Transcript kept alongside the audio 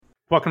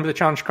Welcome to the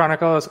Challenge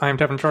Chronicles. I'm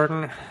Devin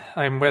Jordan.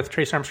 I'm with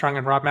Trace Armstrong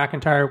and Rob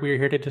McIntyre. We are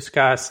here to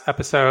discuss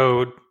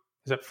episode,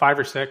 is it 5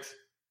 or 6?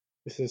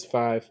 This is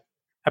 5.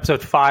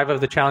 Episode 5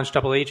 of the Challenge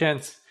Double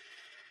Agents.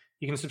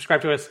 You can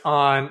subscribe to us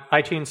on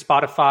iTunes,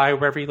 Spotify,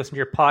 wherever you listen to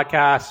your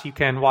podcasts. You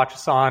can watch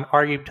us on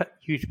our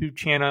YouTube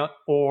channel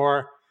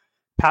or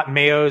Pat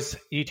Mayo's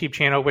YouTube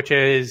channel, which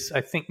is,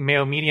 I think,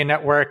 Mayo Media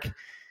Network.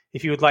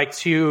 If you would like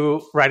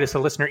to write us a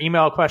listener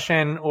email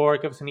question or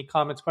give us any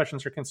comments,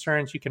 questions, or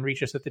concerns, you can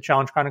reach us at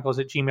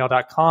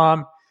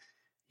thechallengechronicles@gmail.com.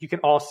 You can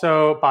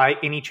also buy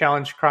any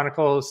Challenge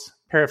Chronicles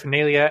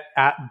paraphernalia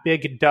at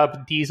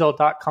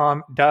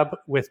bigdubdiesel.com, dub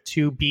with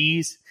 2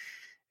 B's.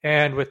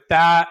 And with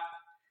that,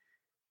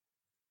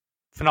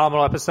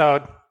 phenomenal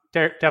episode.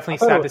 Definitely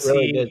sad to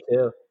see.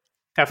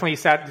 Definitely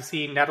sad to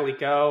see Natalie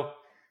go.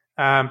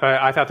 But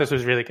I thought this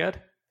was really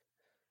good.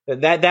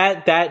 That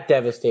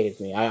devastated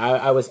me.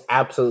 I was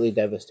absolutely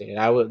devastated.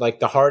 I was like,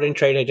 the Harden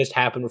trade had just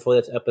happened before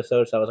this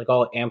episode, so I was like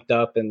all amped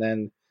up, and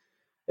then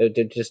it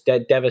did just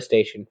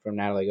devastation from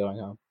Natalie going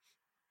home.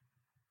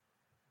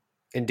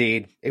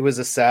 Indeed, it was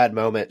a sad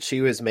moment.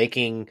 She was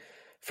making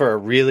for a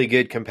really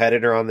good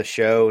competitor on the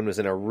show and was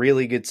in a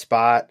really good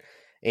spot.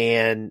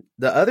 And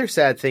the other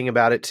sad thing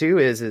about it too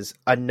is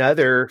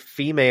another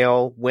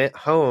female went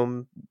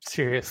home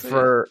seriously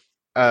for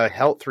a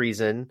health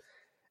reason.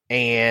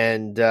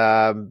 And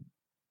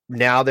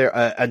now there,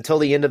 until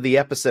the end of the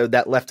episode,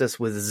 that left us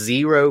with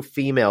 0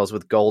 females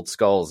with gold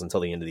skulls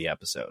until the end of the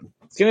episode.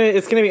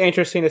 It's gonna be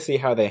interesting to see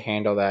how they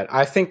handle that.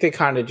 I think they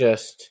kind of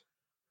just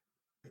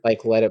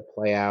like let it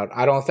play out.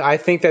 I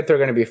think that they're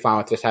going to be fine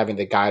with just having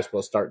the guys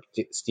will start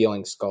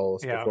stealing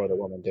skulls before the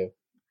women do.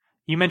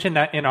 You mentioned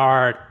that in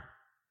our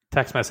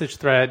text message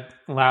thread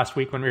last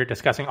week when we were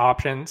discussing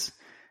options,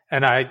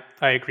 and I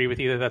agree with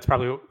you that that's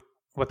probably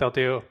what they'll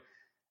do.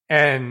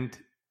 And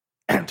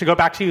to go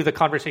back to the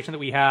conversation that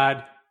we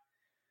had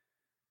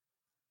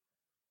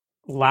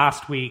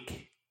last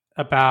week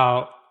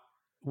about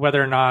whether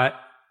or not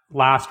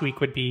last week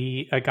would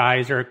be a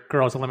guys or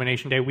girls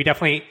elimination day, we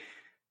definitely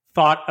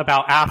thought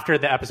about after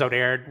the episode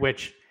aired,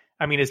 which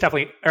I mean is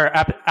definitely, or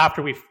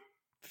after we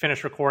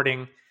finished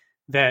recording,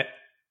 that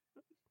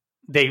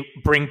they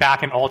bring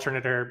back an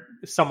alternate or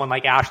someone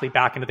like Ashley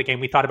back into the game.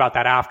 We thought about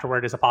that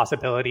afterward as a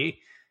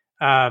possibility.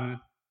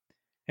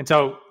 And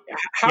so,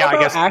 I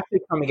guess Ashley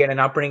coming in and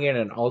not bringing in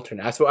an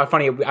alternate. That's what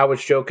funny. I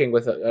was joking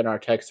with in our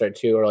text thread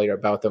too earlier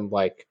about them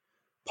like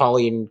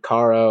Pauline,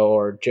 Caro,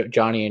 or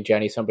Johnny and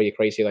Jenny, somebody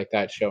crazy like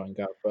that showing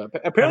up.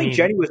 But apparently,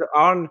 Jenny was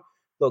on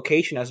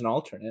location as an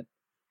alternate.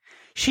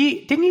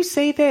 Didn't you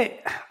say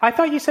that? I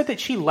thought you said that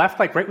she left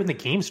like right when the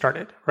game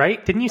started,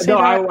 right? Didn't you say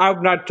that? No,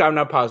 I'm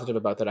not positive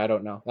about that. I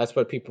don't know. That's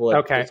what people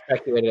had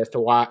speculated as to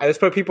why.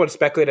 That's what people had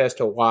speculated as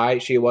to why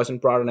she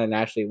wasn't brought in and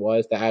Ashley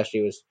was. That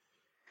Ashley was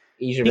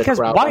easier to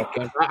corral. I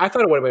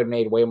thought it would have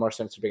made way more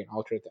sense to be an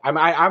alternate.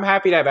 I'm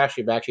happy to have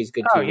Ashley back. She's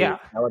good. Oh yeah,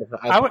 I would have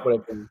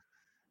been.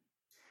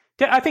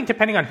 I think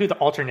depending on who the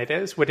alternate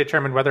is would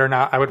determine whether or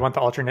not I would want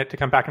the alternate to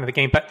come back into the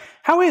game. But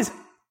I would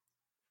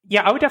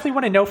definitely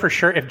want to know for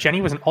sure if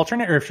Jenny was an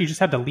alternate or if she just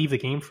had to leave the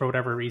game for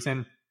whatever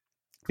reason.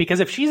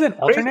 Because if she's an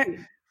alternate,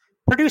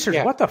 producers,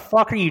 what the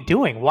fuck are you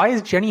doing? Why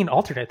is Jenny an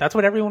alternate? That's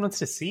what everyone wants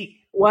to see.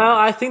 Well,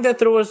 I think that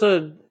there was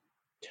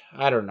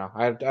I don't know.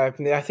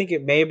 I think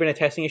it may have been a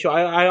testing issue.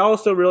 I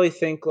also really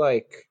think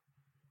I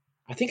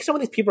think some of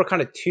these people are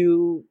kind of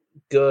too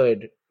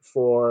good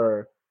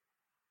for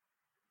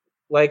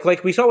like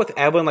we saw with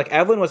Evelyn. Like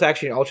Evelyn was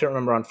actually an alternate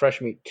member on Fresh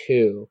Meat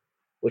 2,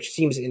 which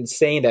seems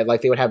insane that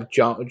like they would have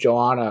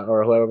Joanna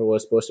or whoever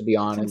was supposed to be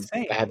on and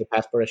had the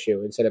passport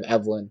issue instead of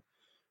Evelyn.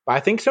 But I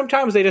think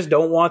sometimes they just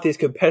don't want these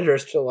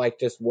competitors to like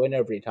just win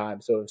every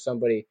time. So if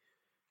somebody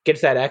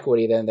gets that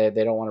equity, then they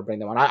don't want to bring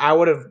them on. I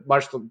would have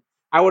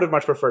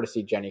much preferred to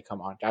see Jenny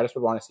come on. I just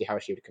would want to see how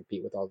she would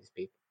compete with all these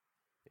people.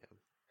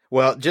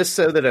 Well, just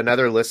so that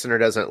another listener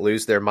doesn't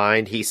lose their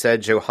mind, he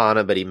said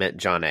Johanna, but he meant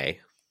John A.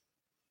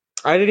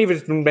 I didn't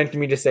even meant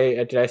me to say.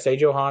 Did I say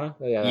Johanna?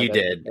 Yeah, you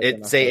did.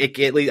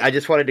 I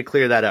just wanted to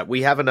clear that up.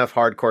 We have enough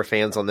hardcore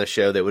fans on this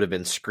show that would have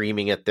been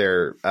screaming at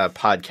their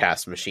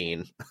podcast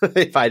machine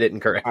if I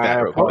didn't correct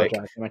that real quick.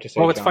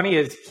 Well, what's funny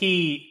is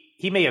he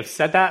may have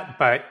said that,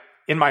 but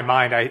in my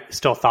mind, I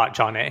still thought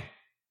John A.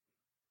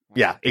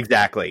 Yeah,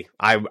 exactly.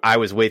 I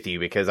was with you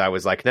because I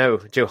was like, no,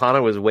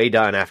 Johanna was way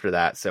done after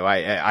that, so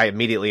I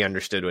immediately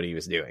understood what he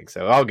was doing.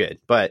 So all good,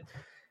 but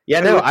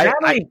yeah, no,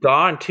 I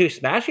gone too.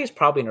 Smashy's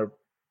probably in a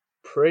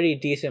pretty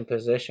decent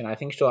position. I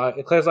think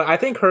because I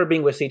think her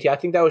being with CT, I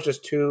think that was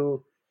just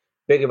too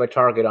big of a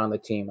target on the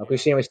team. Like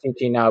we've seen with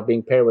CT now,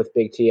 being paired with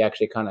Big T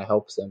actually kind of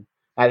helps them.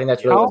 I think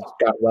that's really what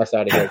got Wes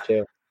out of here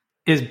too.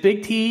 Is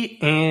Big T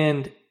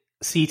and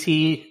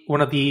CT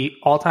one of the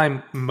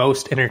all-time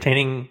most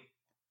entertaining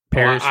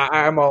pairs?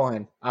 I'm all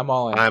in. I'm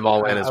all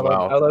in as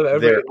well. I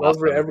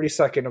love every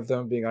second of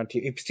them being on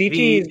TV.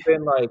 CT has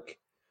been like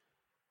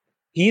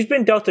he's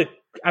been dealt a.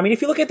 I mean,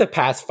 if you look at the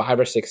past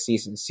 5 or 6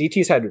 seasons,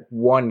 CT's had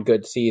one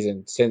good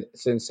season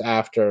since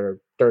after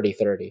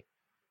 30-30.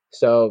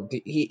 So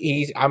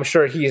I'm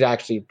sure he's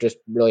actually just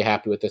really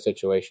happy with the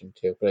situation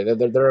too. But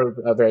they're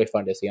very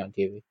fun to see on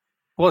TV.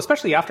 Well,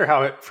 especially after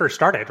how it first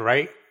started,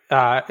 right?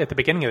 At the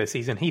beginning of the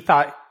season, he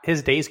thought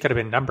his days could have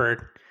been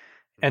numbered.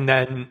 And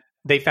then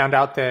they found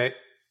out that,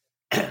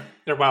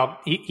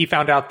 he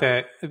found out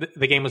that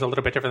the game was a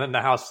little bit different than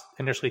the house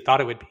initially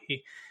thought it would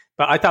be.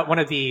 But I thought one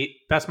of the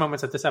best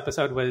moments of this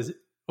episode was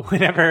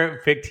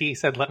whenever Big T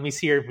said, "Let me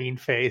see your mean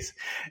face."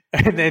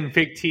 And then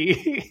Big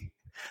T,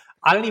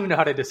 I don't even know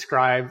how to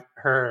describe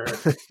her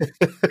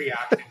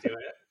reaction to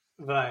it,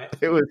 but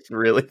it was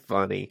really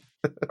funny.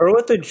 Or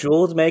with the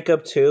jeweled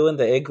makeup too, and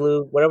the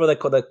igloo, whatever they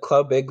call the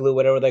club igloo,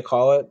 whatever they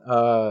call it.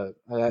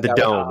 The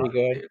dome. Was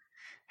pretty good.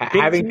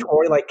 Having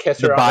Tori like kiss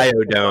the her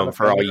biodome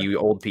for all you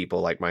old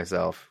people like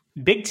myself.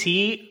 Big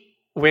T,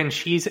 when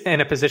she's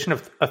in a position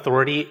of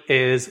authority,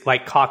 is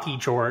like cocky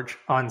George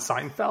on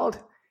Seinfeld.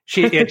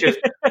 It just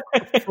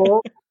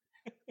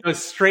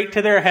goes straight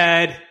to their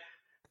head.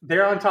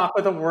 They're on top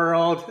of the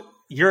world.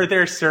 You're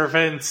their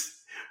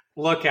servants.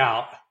 Look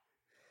out.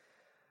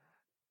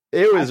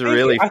 It was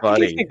really funny. I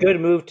think it's a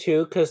good move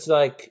too, because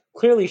like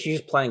clearly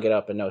she's playing it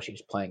up and knows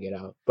she's playing it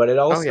out, but it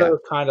also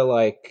kind of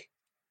like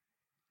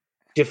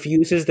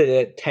diffuses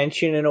the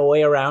tension in a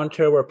way around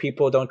her where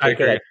people don't take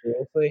her that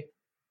seriously.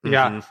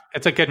 Yeah,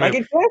 it's a good move.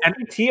 Like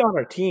it's T on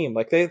her team.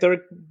 Like they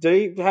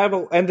have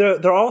and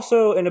they're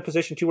also in a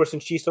position too where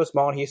since she's so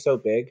small and he's so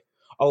big,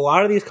 a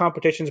lot of these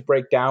competitions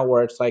break down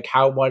where it's like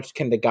how much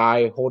can the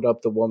guy hold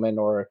up the woman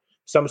or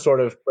some sort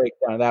of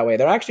breakdown that way.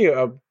 They're actually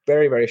a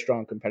very, very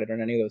strong competitor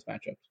in any of those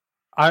matchups.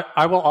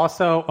 I will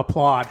also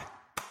applaud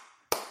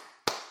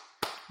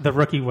the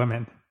rookie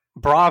women.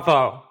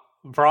 Bravo.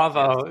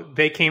 Yes.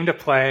 They came to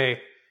play.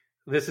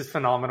 This is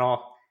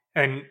phenomenal.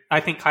 And I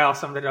think Kyle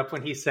summed it up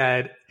when he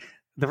said,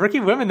 the rookie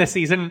women this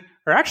season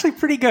are actually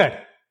pretty good.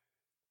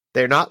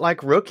 They're not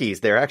like rookies.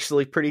 They're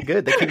actually pretty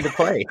good. They came to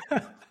play.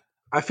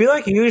 I feel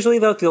like usually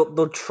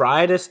they'll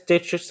try to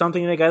stitch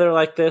something together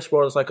like this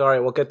where it's like, all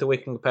right, we'll get the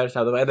weekend competitors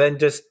out of the way. And then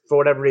just for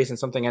whatever reason,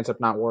 something ends up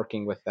not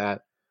working with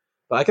that.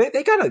 But like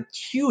they got a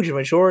huge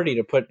majority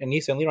to put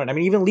Anissa and Leroy. I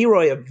mean, even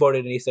Leroy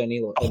voted Anissa and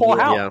Leroy. A whole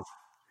house. Yeah.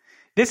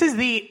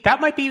 That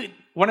might be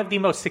one of the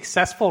most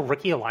successful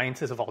rookie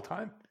alliances of all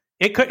time.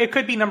 It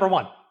could be number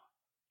one.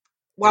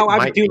 Well,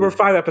 we're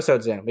 5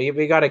 episodes in.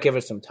 We got to give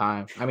it some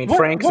time. I mean,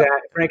 Frank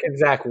and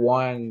Zach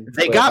won.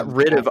 They got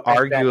rid of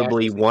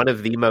arguably one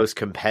of the most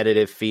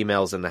competitive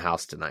females in the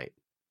house tonight.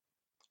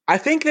 I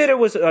think that it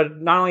was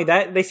not only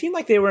that, they seemed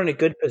like they were in a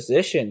good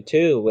position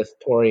too with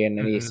Tori and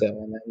Anissa,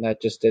 and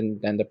that just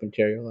didn't end up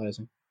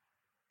materializing.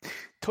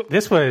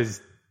 This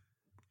was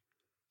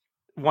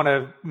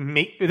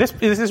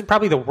this is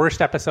probably the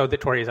worst episode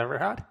that Tori's ever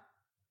had.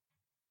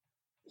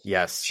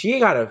 Yes.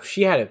 She had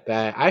it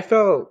bad. I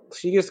felt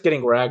she was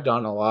getting ragged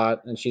on a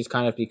lot, and she's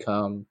kind of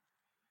become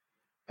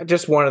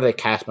just one of the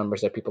cast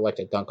members that people like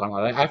to dunk on a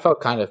lot. I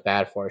felt kind of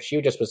bad for her. She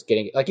just was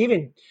getting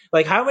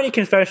how many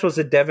confessionals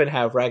did Devin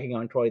have ragging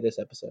on Tori this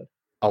episode?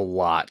 A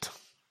lot.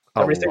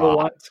 Every single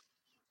one.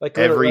 Like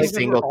every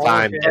single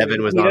time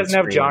Devin was on screen. He doesn't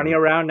have Johnny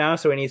around now,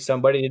 so he needs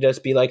somebody to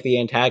just be like the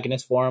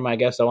antagonist for him, I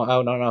guess. I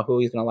don't know who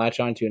he's going to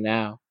latch on to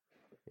now.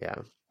 Yeah.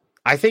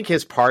 I think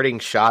his parting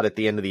shot at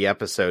the end of the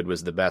episode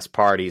was the best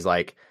part. He's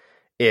like,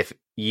 if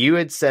you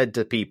had said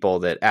to people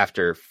that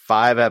after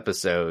 5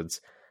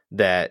 episodes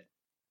that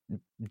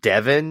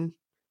Devin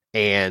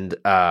and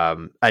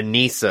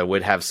Anissa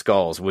would have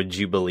skulls, would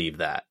you believe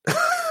that?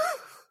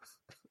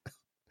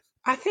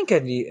 I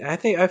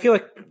feel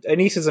like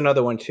Anissa's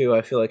another one too.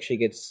 I feel like she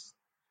gets.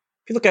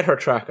 If you look at her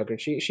track record,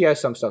 she has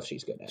some stuff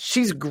she's good at.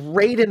 She's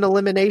great in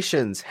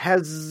eliminations.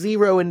 Has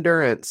 0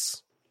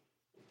 endurance.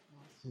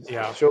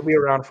 Yeah, she'll be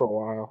around for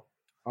a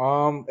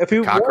while. If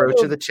you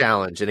cockroach of the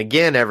challenge, and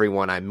again,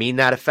 everyone, I mean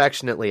that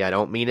affectionately. I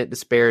don't mean it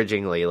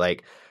disparagingly.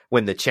 Like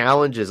when the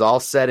challenge is all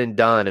said and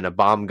done, and a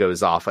bomb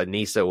goes off,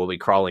 Anissa will be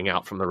crawling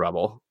out from the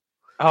rubble.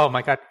 Oh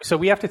my god! So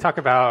we have to talk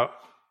about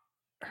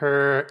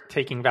her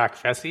taking back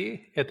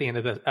Fessy at the end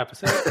of the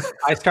episode.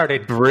 I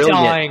started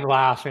dying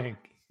laughing.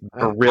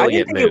 Brilliant. I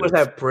didn't think it was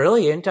that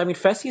brilliant. I mean,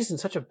 Fessy's in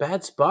such a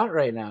bad spot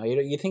right now.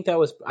 You think that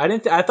was?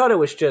 I thought it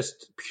was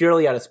just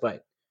purely out of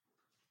spite.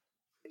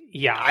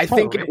 Yeah, I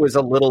think it was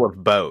a little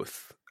of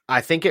both.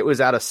 I think it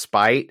was out of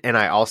spite, and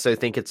I also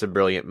think it's a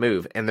brilliant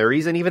move. And the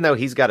reason, even though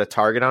he's got a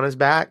target on his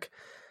back,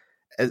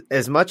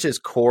 as much as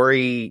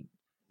Corey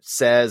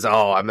says,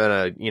 "Oh,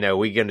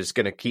 we're just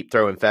gonna keep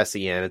throwing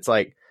Fessy in," it's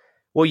like,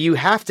 well, you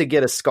have to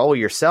get a skull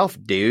yourself,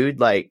 dude.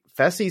 Like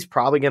Fessy's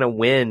probably gonna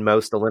win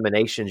most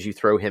eliminations you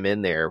throw him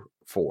in there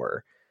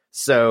for.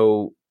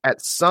 So at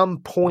some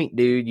point,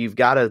 dude, you've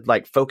got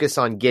to focus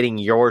on getting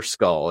your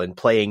skull and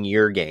playing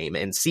your game.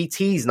 And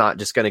CT's not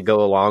just going to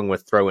go along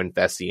with throwing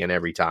Fessy in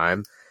every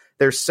time.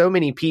 There's so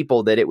many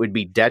people that it would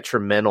be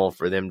detrimental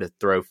for them to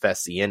throw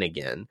Fessy in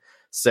again.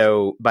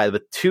 So by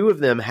the 2 of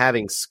them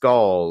having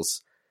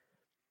skulls,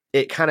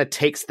 it kind of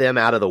takes them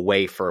out of the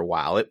way for a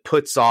while. It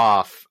puts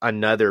off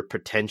another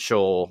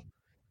potential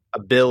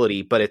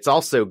ability, but it's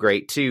also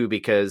great too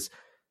because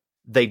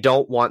they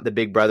don't want the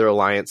Big Brother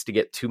Alliance to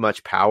get too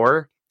much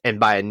power. And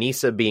by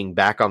Anissa being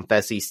back on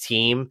Fessy's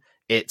team,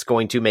 it's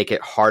going to make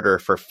it harder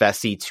for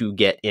Fessy to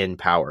get in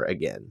power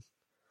again.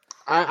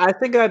 I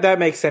think that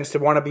makes sense to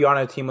want to be on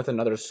a team with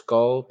another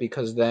skull,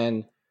 because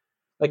then,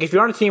 like, if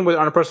you're on a team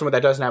on a person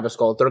that doesn't have a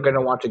skull, they're going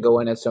to want to go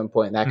in at some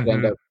point, and that could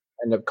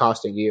end up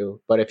costing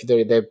you. But if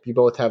you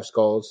both have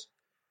skulls,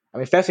 I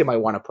mean, Fessy might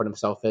want to put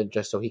himself in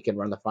just so he can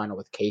run the final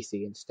with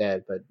Casey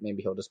instead. But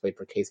maybe he'll just wait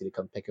for Casey to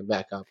come pick him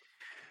back up.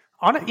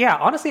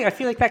 Honestly, I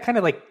feel like that kind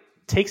of like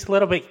takes a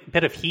little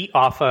bit of heat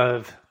off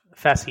of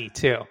Fessy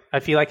too. I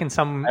feel like in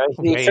some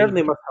he way,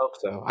 certainly must hope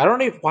so. I don't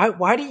know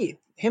why do you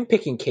him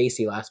picking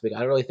Casey last week?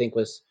 I really think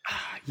was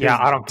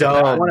I don't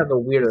know. One of the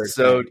weirder.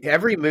 So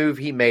every move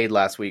he made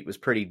last week was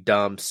pretty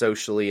dumb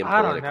socially and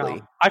politically. I don't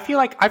know. I feel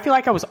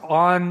like I was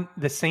on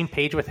the same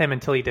page with him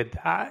until he did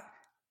that.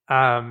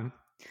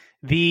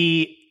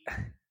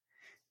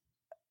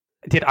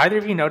 Did either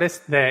of you notice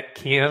that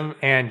Kim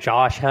and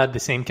Josh had the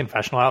same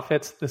confessional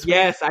outfits this week?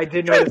 Yes, I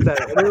did notice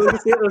that.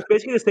 It was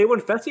basically the same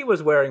one Fessy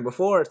was wearing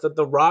before. It's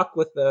the rock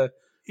with the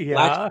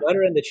black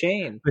sweater and the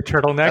chain. The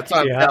turtleneck. That's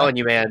what I'm telling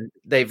you, man.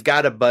 They've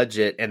got a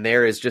budget, and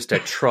there is just a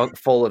trunk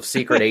full of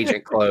secret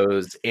agent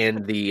clothes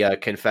in the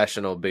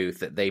confessional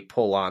booth that they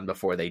pull on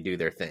before they do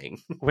their thing.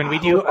 When we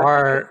do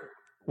our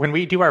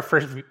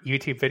first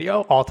YouTube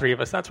video, all three of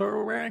us, that's what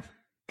we're wearing.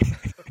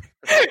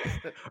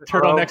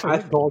 Turtlenecks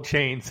with gold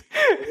chains.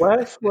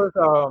 Wes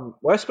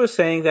was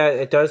saying that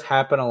it does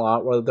happen a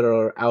lot where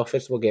their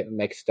outfits will get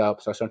mixed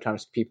up, so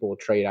sometimes people will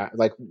trade out.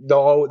 Like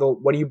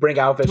when you bring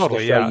outfits to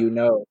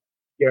show,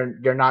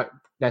 you're not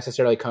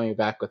necessarily coming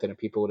back with it, and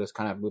people will just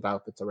kind of move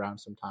outfits around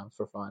sometimes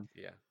for fun.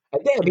 Yeah.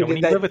 Do you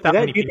think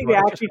they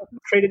actually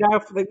traded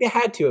out? Like they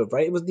had to have,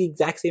 right? It was the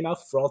exact same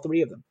outfit for all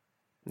three of them.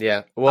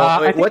 Yeah.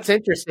 Well, what's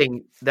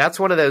interesting, that's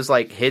one of those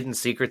like hidden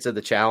secrets of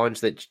the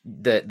challenge that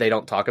they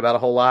don't talk about a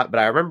whole lot.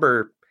 But I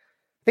remember,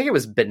 I think it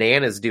was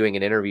Bananas doing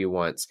an interview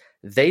once.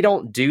 They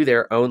don't do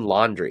their own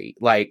laundry.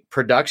 Like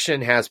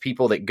production has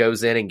people that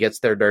goes in and gets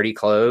their dirty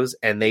clothes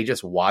and they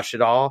just wash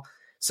it all.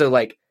 So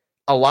like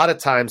a lot of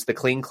times the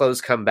clean clothes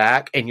come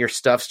back and your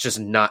stuff's just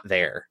not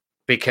there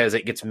because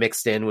it gets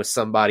mixed in with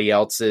somebody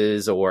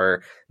else's,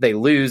 or they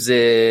lose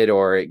it,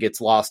 or it gets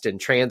lost in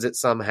transit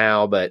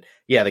somehow. But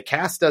yeah, the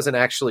cast doesn't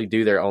actually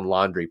do their own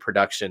laundry.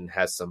 Production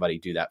has somebody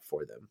do that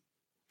for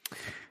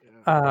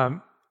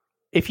them.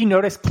 If you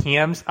notice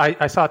Cam's,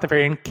 I saw at the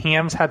very end,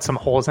 Cam's had some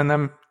holes in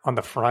them on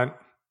the front.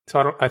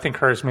 So I think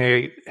hers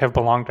may have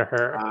belonged to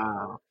her.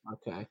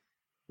 Okay. I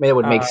mean, it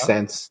would make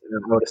sense.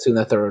 I would assume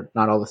that they're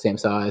not all the same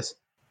size.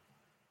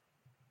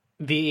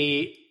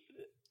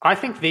 I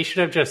think they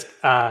should have just,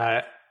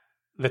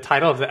 the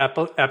title of the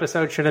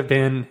episode should have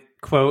been,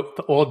 quote,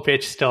 "The old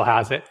bitch still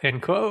has it,"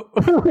 end quote.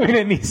 When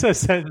Anissa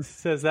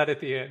says that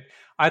at the end.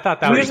 I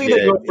thought that usually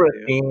they go for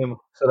a theme.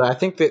 So I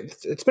think that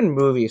it's been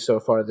movies so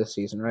far this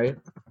season, right?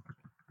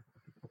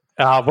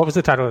 What was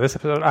the title of this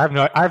episode? I have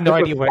no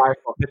idea what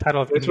the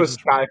title of this was.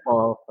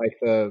 Skyfall, like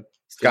the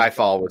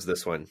Skyfall was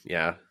this one,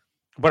 yeah.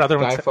 What other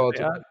ones?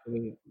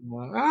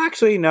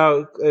 Actually,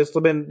 no.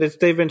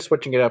 They've been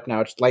switching it up now.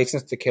 It's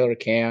License to Kill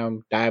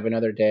Cam, Die of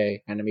Another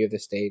Day, Enemy of the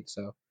State.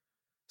 So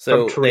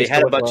they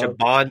had a bunch of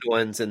Bond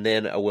ones and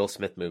then a Will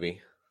Smith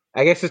movie.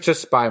 I guess it's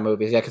just spy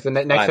movies, yeah. Because the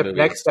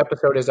next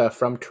episode is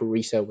From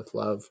Teresa with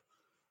Love.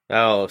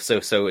 Oh,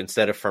 so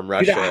instead of From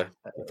Russia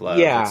with Love,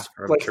 it's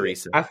From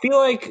Teresa. I feel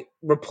like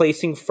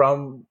replacing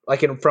From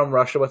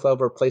Russia with Love,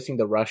 replacing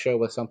the Russia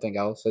with something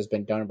else has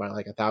been done by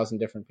like 1,000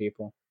 different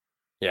people.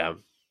 Yeah.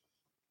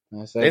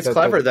 It's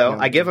clever though.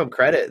 I give them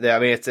credit. I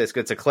mean,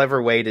 it's a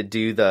clever way to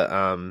do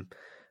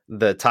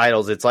the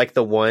titles. It's like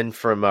the one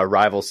from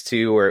Rivals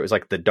 2 where it was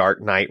like The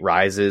Dark Knight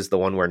Rises, the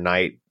one where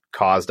Knight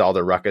caused all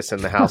the ruckus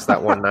in the house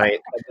that one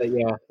night.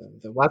 Yeah,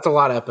 that's a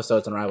lot of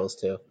episodes in Rivals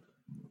 2.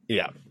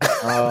 Yeah,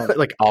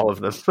 like all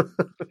of them.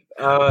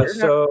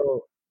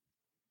 So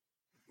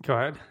go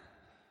ahead.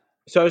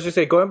 So I was just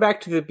saying, going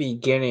back to the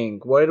beginning,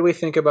 what did we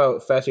think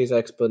about Fessy's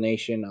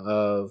explanation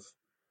of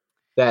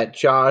that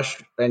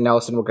Josh and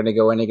Nelson were going to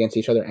go in against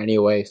each other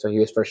anyway, so he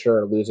was for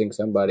sure losing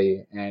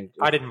somebody. And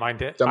I didn't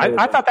mind it.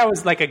 I thought that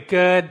was like a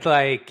good,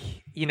 like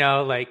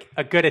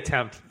a good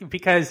attempt,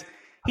 because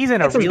he's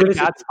in a really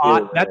bad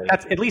spot.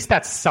 That's at least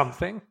that's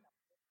something.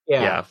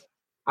 Yeah.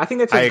 I think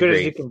that's as good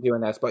as you can do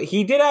in that spot.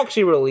 He did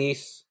actually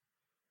release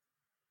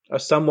a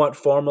somewhat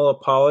formal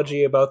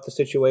apology about the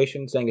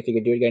situation, saying if he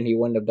could do it again, he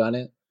wouldn't have done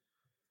it.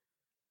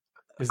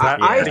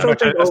 I still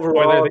think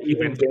overall,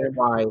 even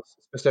game-wise,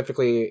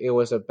 specifically, it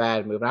was a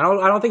bad move. I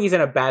don't think he's in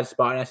a bad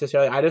spot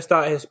necessarily. I just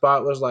thought his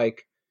spot was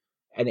like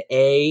an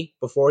A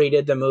before he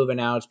did the move, and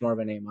now it's more of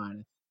an A-.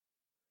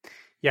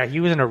 Yeah, he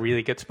was in a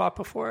really good spot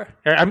before.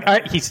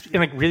 He's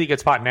in a really good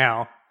spot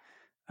now.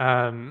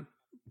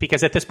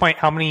 Because at this point,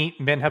 how many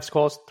men have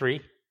skulls?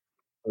 Three.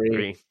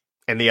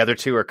 And the other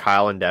two are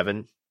Kyle and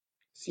Devin.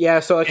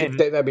 Yeah, so they're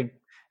definitely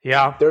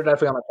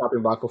on the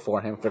chopping block before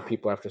him for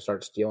people have to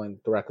start stealing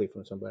directly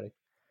from somebody.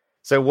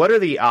 So what are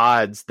the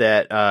odds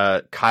that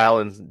Kyle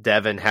and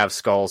Devin have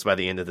skulls by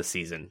the end of the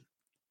season?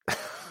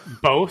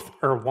 Both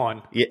or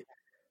one? Yeah.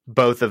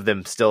 both of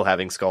them still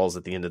having skulls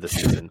at the end of the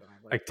season.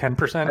 Like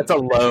 10%. That's a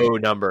low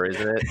number,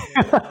 isn't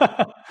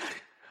it?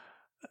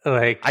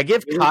 Like, I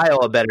give Kyle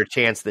a better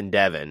chance than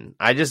Devin.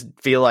 I just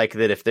feel like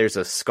that if there's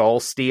a skull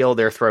steal,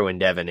 they're throwing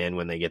Devin in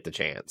when they get the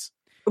chance.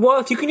 Well,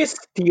 if you can just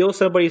steal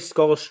somebody's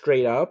skull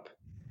straight up,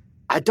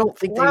 I don't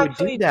think they would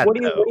do that. What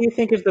do you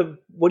think is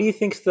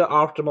the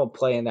optimal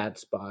play in that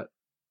spot?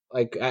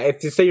 Like,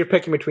 if you say you're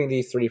picking between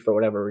these three for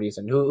whatever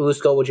reason, whose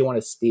skull would you want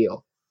to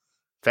steal?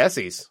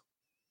 Fessy's.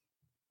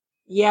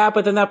 Yeah,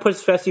 but then that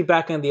puts Fessy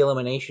back in the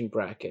elimination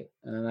bracket,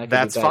 and then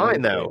that's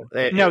fine though.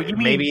 No, you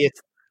mean maybe it's.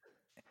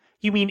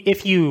 You mean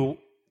if you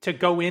to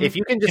go in? If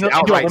you can just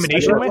outright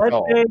elimination with.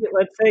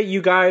 Let's say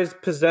you guys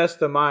possess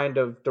the mind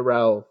of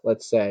Darrell,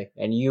 let's say,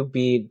 and you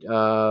beat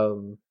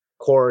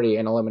Corey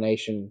in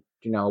elimination.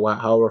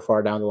 However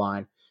far down the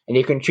line, and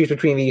you can choose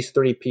between these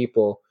three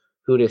people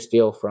who to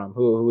steal from.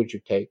 Who would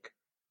you take?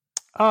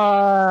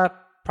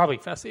 Probably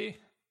Fessy.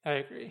 I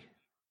agree.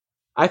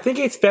 I think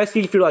it's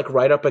Fessy if you're like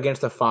right up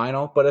against the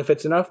final, but if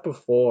it's enough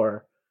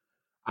before,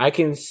 I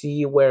can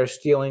see where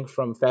stealing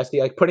from Fessy,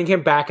 like putting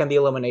him back in the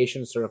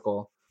elimination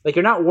circle. Like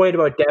you're not worried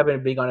about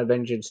Devin being on a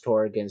vengeance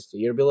tour against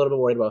you. You're a little bit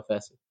worried about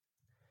Fessy.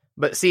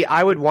 But see,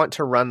 I would want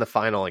to run the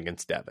final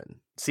against Devin.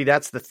 See,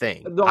 that's the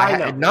thing. No, I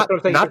know. Not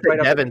that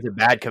right Devin's a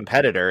bad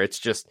competitor. It's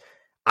just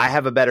I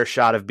have a better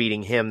shot of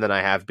beating him than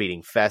I have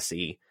beating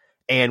Fessy.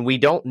 And we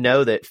don't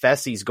know that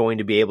Fessy's going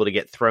to be able to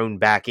get thrown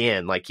back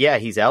in. Like, yeah,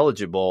 he's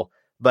eligible,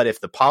 but if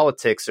the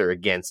politics are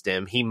against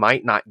him, he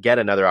might not get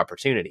another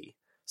opportunity.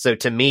 So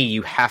to me,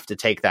 you have to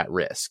take that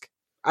risk.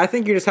 I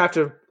think you just have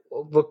to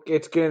look.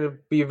 It's going to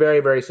be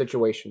very, very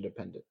situation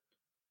dependent.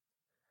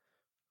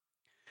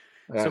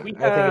 So I think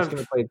it's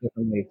going to play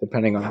differently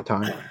depending on the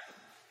time.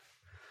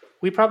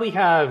 We probably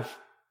have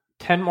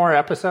 10 more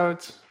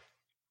episodes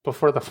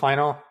before the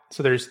final.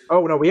 So there's...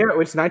 Oh, no,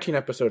 it's 19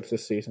 episodes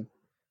this season.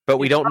 But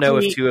we don't know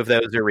if 2 of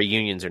those are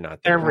reunions or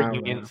not. They're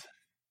reunions.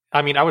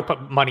 I mean, I would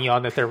put money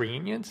on that they're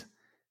reunions.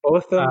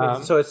 Both of them.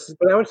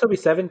 But that would still be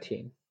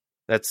 17.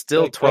 That's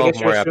still 12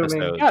 more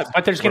episodes. Yeah,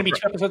 but there's going to be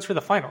 2 episodes for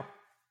the final.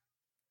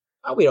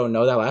 Oh, we don't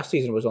know. That last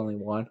season was only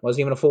 1. It wasn't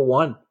even a full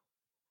 1.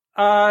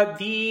 Are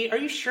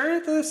you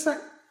sure the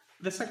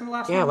second to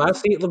last one? Yeah,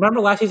 remember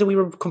last season we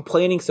were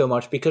complaining so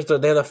much because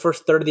the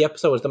first third of the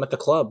episode was them at the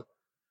club.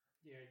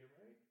 Yeah,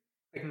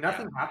 you're right. Like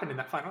nothing happened in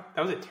that final.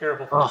 That was a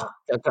terrible final.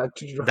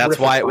 That's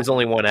why it was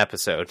only 1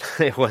 episode.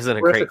 It wasn't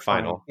a great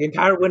final. The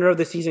entire winner of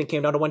the season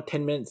came down to 1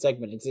 10-minute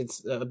segment.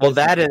 Well,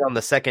 that and on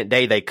the second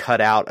day they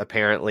cut out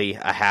apparently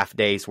a half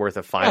day's worth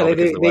of final.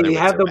 Yeah, they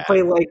have them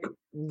play like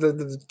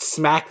the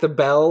smack the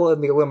bell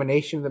and the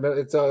elimination.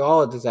 It's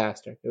all a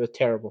disaster. It was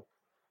terrible.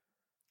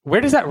 Where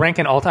does that rank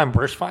in all-time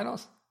worst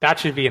finals? That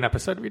should be an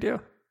episode we do.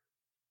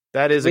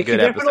 That is a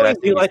good episode.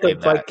 Definitely do like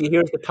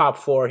here's the top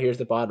 4, here's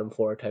the bottom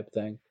 4 type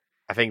thing.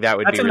 I think that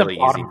would be really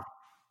easy.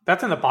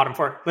 That's in the bottom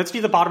 4. Let's do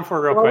the bottom 4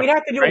 real quick. We'd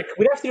have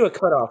to do a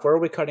cutoff. Where are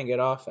we cutting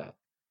it off at?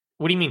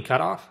 What do you mean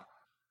cutoff?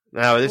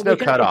 No, there's no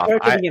cutoff.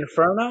 The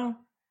Inferno?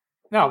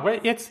 No,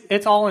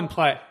 it's all in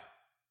play.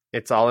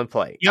 It's all in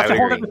play. You have to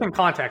hold it within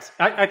context.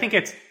 I think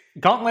it's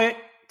Gauntlet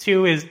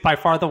 2 is by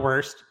far the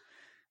worst.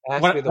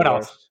 What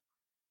else?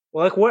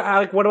 Well,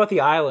 what about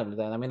the island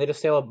then? I mean, they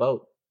just sail a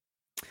boat.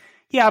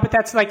 Yeah, but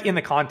that's like in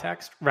the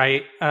context,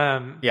 right?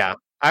 Yeah,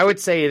 I would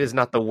say it is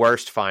not the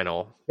worst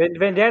final.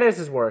 Vendettas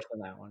is worse than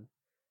that one.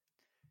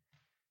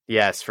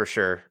 Yes, for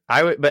sure.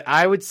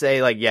 I would say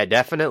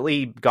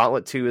definitely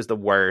Gauntlet 2 is the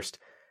worst.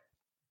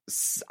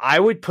 I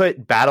would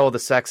put Battle of the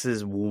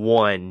Sexes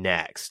 1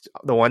 next.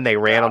 The one they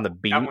ran on the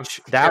beach.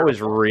 That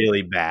was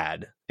really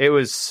bad. It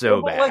was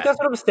so bad. Like that's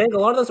what I'm saying. A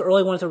lot of those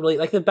early ones are really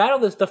like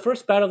the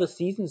first Battle of the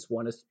Seasons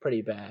one is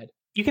pretty bad.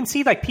 You can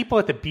see like people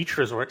at the beach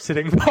resort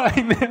sitting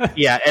behind them.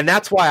 Yeah, and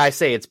that's why I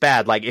say it's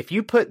bad. Like if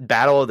you put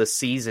Battle of the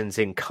Seasons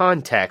in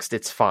context,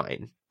 it's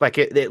fine. Like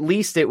at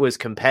least it was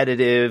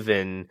competitive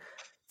and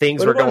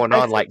things were going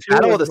on. Like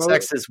Battle of the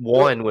Sexes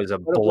 1 was a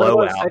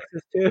blowout.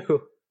 Sexes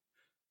 2?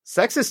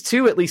 Sexes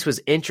 2 at least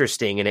was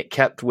interesting, and it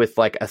kept with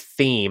like a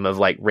theme of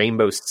like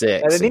Rainbow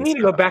Six. They need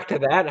to go back to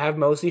that. Have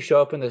Mosley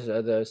show up in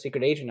the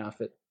secret agent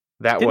outfit.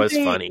 That was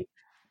funny.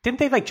 Didn't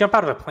they like jump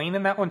out of a plane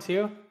in that one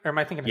too? Or am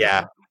I thinking?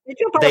 Yeah,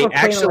 they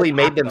actually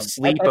made them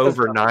sleep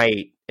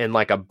overnight in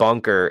like a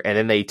bunker, and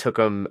then they took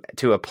them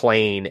to a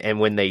plane. And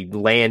when they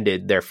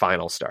landed, their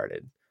final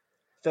started.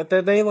 That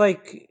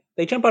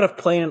they jump out of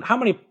plane. How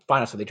many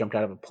finals have they jumped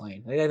out of a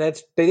plane?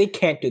 They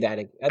can't do that.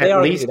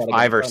 At least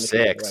 5 or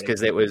 6,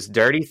 because it was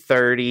Dirty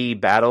 30,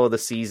 Battle of the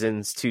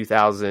Seasons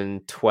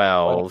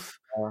 2012,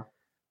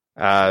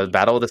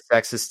 Battle of the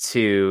Sexes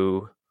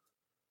 2.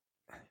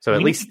 So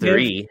at least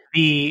 3.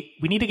 We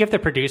need to give the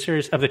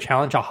producers of the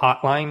challenge a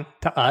hotline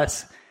to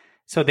us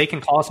so they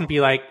can call us and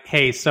be like,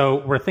 hey,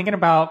 so we're thinking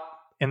about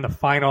in the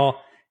final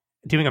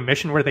doing a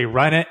mission where they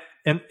run it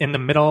in the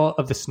middle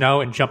of the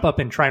snow and jump up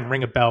and try and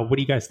ring a bell. What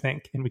do you guys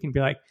think? And we can be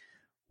like,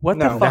 what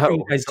the fuck are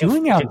you guys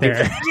doing out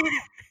there?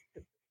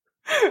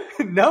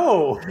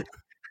 No.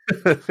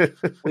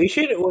 We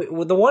should.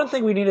 The one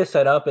thing we need to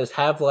set up is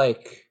have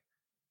like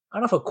I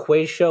don't know if a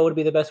quiz show would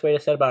be the best way to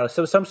set about it.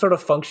 So some sort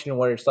of function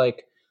where it's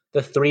like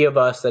the three of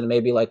us and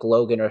maybe like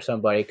Logan or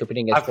somebody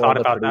competing against I've four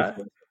of thought the about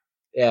producers.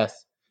 that.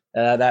 Yes,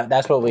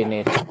 that's what we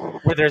need.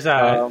 Where there's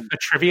a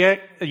trivia.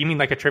 You mean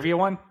like a trivia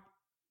one?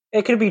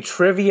 It could be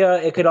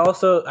trivia. It could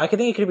also. I could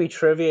think it could be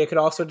trivia. It could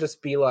also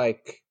just be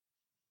like.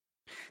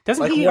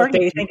 Doesn't like he what already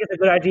they think is a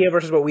good idea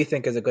versus what we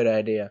think is a good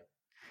idea?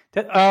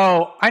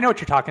 I know what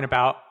you're talking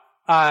about.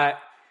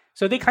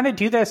 So they kind of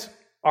do this.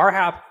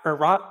 Rob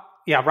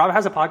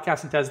has a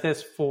podcast and does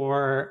this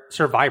for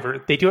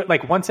Survivor. They do it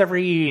like once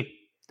every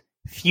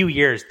few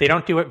years. They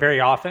don't do it very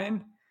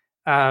often.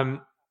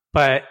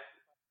 But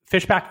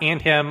Fishback and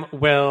him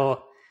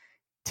will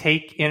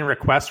take in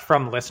requests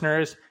from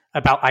listeners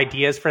about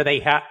ideas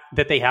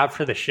that they have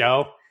for the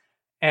show.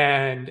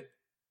 And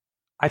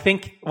I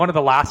think one of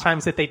the last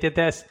times that they did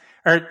this,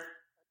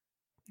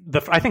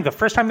 I think the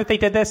first time that they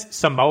did this,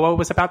 Samoa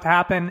was about to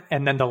happen.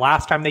 And then the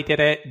last time they did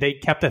it, they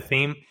kept a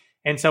theme.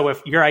 And so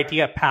if your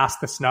idea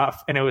passed the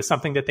snuff and it was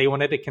something that they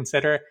wanted to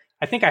consider,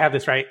 I think I have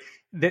this right,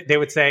 they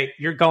would say,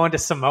 you're going to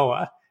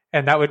Samoa.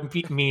 And that would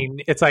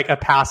mean it's like a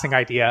passing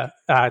idea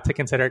to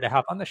consider to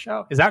have on the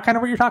show. Is that kind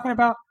of what you're talking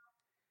about?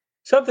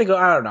 Something,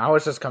 I don't know. I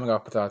was just coming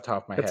off the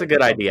top of my head. That's a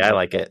good idea. I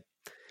like it.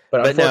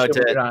 But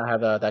unfortunately, we do not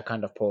have that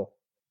kind of pull.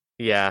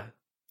 Yeah.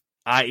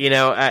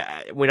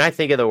 When I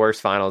think of the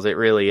worst finals, it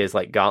really is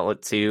like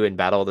Gauntlet 2 and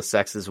Battle of the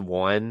Sexes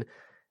 1.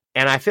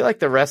 And I feel like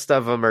the rest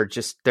of them are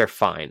just, they're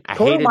fine. I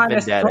hated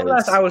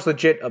Vendettas. I was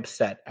legit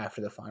upset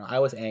after the final. I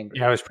was angry.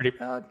 Yeah, it was pretty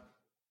bad.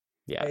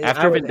 Yeah,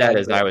 after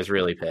Vendettas, I was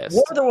really pissed.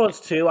 War of the Worlds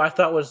 2, I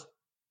thought was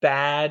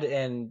bad,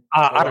 and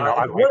I don't know.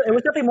 It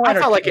was definitely more. I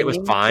felt like it was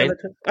fine.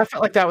 I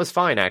felt like that was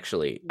fine,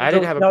 actually. I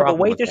didn't have a problem.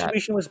 The weight with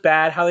distribution was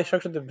bad. How they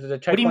structured the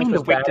checkpoints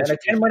was bad. And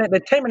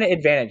the 10-minute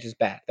advantage is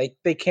bad.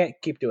 They can't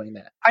keep doing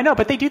that. I know,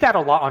 but they do that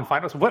a lot on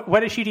finals.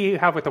 What issue do you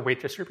have with the weight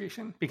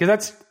distribution? Because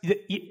that's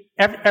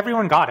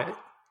everyone got it.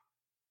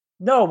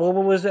 No, what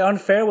was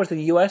unfair was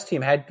the U.S.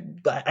 team had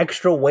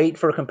extra weight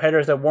for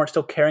competitors that weren't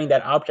still carrying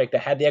that object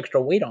that had the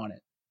extra weight on it.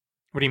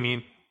 What do you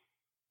mean?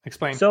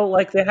 Explain. So,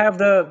 like, both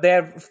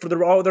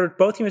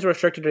teams were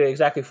restricted to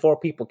exactly 4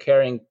 people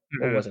carrying.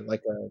 Mm-hmm. What was it?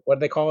 Like, what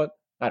did they call it?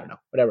 I don't know.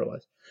 Whatever it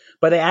was.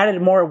 But they added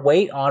more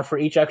weight on for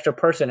each extra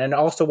person, and it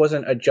also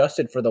wasn't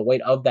adjusted for the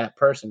weight of that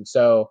person.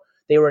 So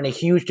they were in a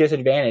huge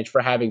disadvantage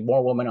for having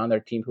more women on their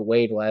team who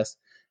weighed less.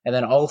 And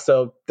then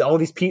also, all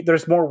these people,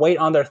 there's more weight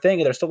on their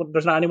thing, and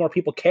there's not any more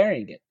people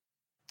carrying it.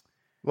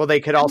 Well, they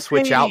could all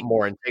switch out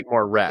more and take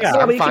more rests. Yeah,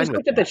 I'm fine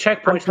with that. The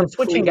checkpoints and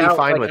switching out.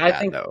 Fine with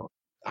that, though.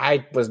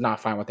 I was not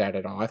fine with that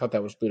at all. I thought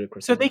that was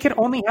ludicrous. So they could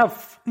only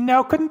have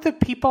couldn't the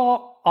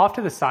people off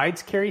to the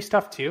sides carry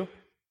stuff too?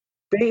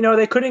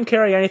 They couldn't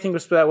carry anything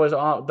that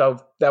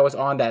was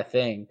on that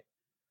thing.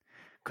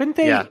 Couldn't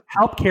they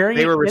help carry?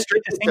 They were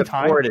restricted to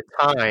 4 at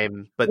a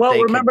time. But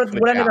remember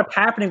what ended up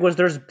happening was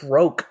theirs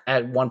broke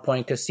at one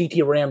point because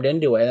CT rammed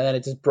into it, and then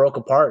it just broke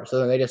apart. So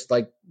then they just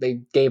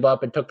they gave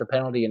up and took the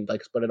penalty and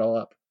split it all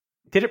up.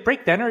 Did it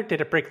break then, or did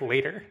it break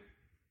later?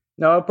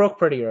 No, it broke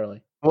pretty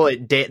early. Well,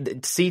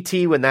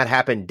 CT, when that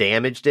happened,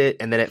 damaged it,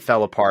 and then it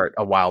fell apart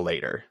a while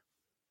later.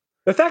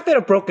 The fact that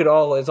it broke it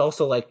all is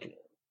also like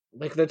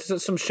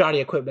that's some shoddy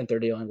equipment they're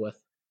dealing with.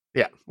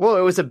 Yeah. Well,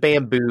 it was a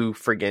bamboo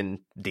friggin'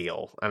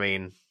 deal. I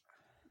mean,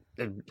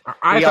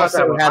 I thought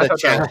that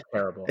was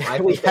terrible.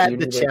 We had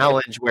the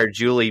challenge where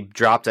Julie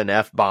dropped an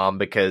F-bomb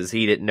because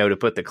he didn't know to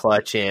put the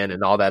clutch in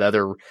and all that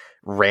other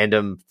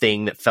random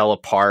thing that fell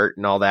apart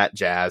and all that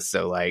jazz.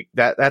 So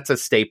that's a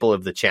staple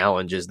of the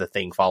challenge is the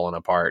thing falling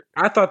apart.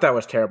 I thought that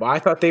was terrible. I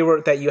thought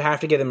that you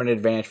have to give them an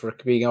advantage for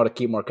being able to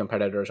keep more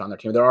competitors on their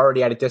team. They're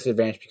already at a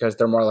disadvantage because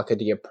they're more likely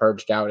to get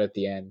purged out at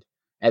the end.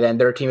 And then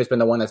their team has been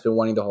the one that's been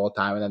winning the whole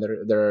time, and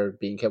then they're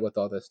being hit with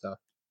all this stuff.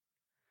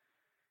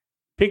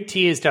 Big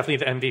T is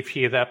definitely the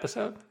MVP of the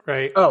episode,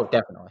 right? Oh,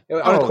 definitely.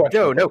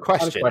 No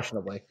question.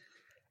 Unquestionably.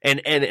 And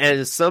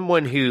as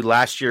someone who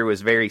last year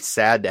was very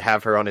sad to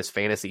have her on his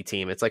fantasy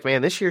team, it's like,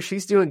 man, this year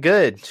she's doing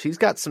good. She's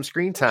got some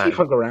screen time. She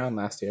hung around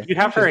last year. You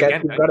have her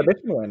again. She's got a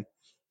bitch win.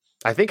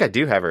 I think I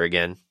do have her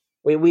again.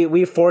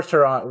 We forced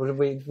her on.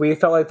 We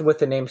felt like with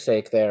the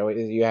namesake there,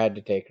 you had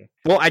to take her.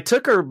 Well, I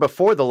took her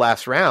before the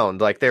last round.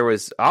 There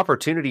was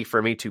opportunity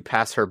for me to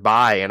pass her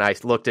by, and I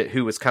looked at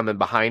who was coming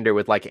behind her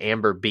with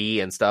Amber B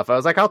and stuff. I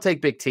was like, I'll take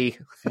Big T.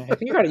 I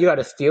think you got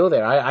a steal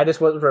there. I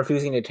just wasn't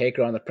refusing to take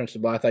her on the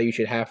principle. I thought you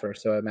should have her,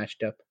 so I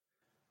matched up.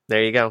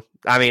 There you go.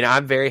 I mean,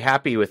 I'm very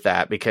happy with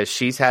that because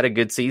she's had a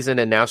good season,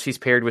 and now she's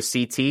paired with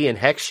CT, and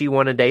heck, she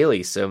won a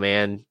daily. So,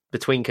 man,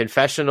 between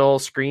confessional,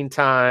 screen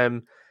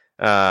time,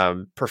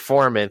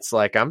 performance,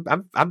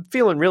 I'm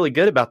feeling really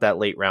good about that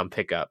late round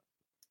pickup.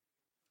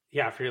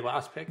 Yeah, for your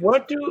last pick.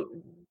 What do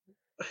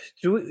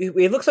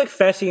it looks like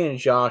Fessy and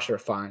Josh are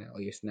fine at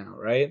least now,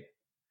 right?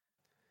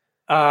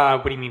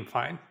 What do you mean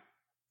fine?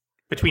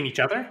 Between each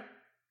other?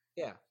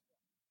 Yeah.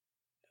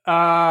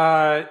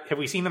 Have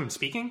we seen them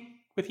speaking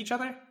with each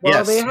other? Well,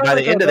 yes, by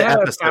the end of the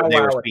episode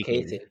they were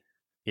speaking. Casey.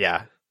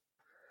 Yeah.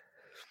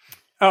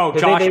 Oh,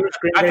 Josh. They were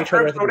screaming at each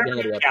other at the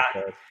beginning of the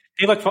episode.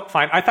 They look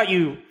fine. I thought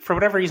for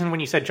whatever reason, when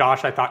you said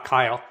Josh, I thought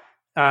Kyle.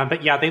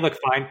 But yeah, they look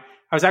fine.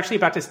 I was actually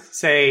about to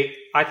say,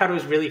 I thought it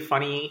was really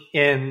funny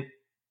in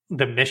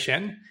the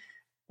mission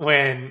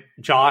when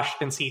Josh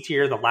and CT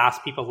are the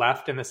last people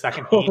left in the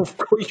second team.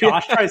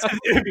 Josh tries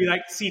to be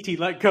like, CT,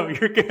 let go.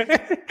 You're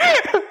good.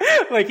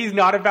 Like he's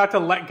not about to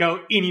let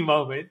go any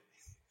moment.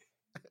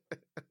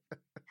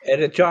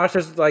 And Josh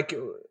is like,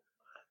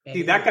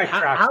 dude, that guy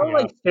cracks how me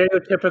like up.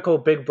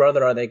 stereotypical big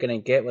brother are they going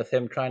to get with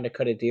him trying to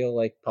cut a deal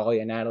like Paulie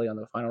and Natalie on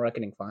the Final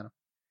Reckoning final?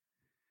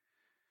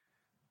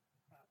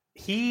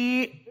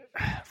 He,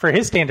 for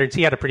his standards,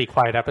 he had a pretty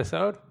quiet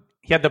episode.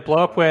 He had the blow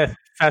up with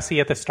Fessy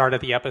at the start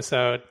of the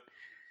episode,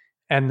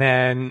 and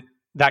then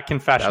that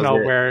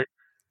confessional where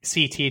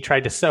CT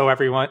tried to sew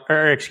everyone,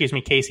 or excuse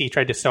me, Casey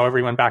tried to sew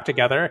everyone back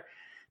together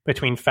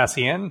between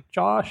Fessy and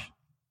Josh.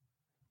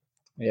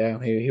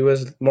 Yeah, he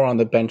was more on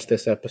the bench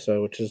this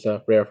episode, which is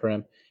rare for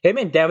him. Him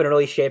and Devin are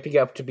really shaping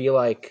up to be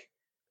like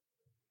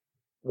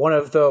one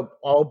of the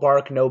all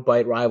bark, no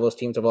bite rivals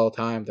teams of all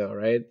time, though,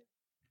 right?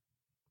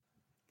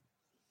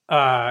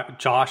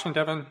 Josh and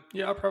Devin,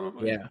 yeah,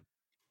 probably. Yeah,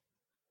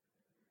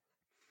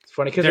 it's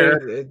funny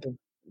because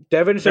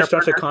Devin is just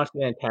such a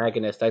constant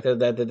antagonist. I think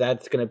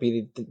that's going to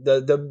be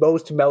the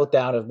most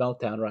meltdown of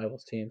meltdown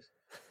rivals teams.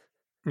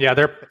 Yeah,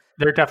 they're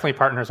definitely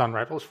partners on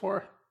Rivals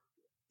 4.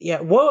 Yeah,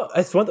 well,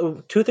 it's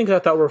two things I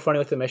thought were funny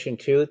with the mission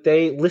too.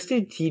 They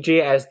listed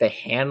TJ as the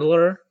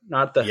handler,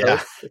 not the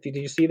host. Did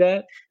you see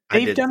that?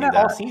 They've done that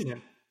all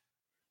season.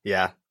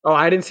 Yeah. Oh,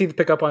 I didn't see the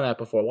pick up on that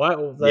before. Why? I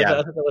thought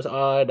that was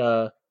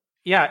odd.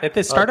 Yeah, at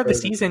the start of the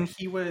season,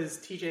 he was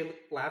TJ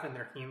Lavin,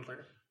 their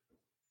handler.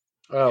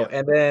 Oh,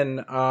 and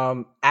then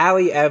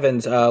Allie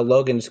Evans,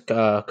 Logan's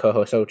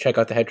co-host. So check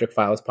out the Hedrick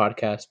Files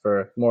podcast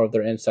for more of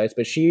their insights.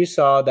 But she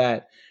saw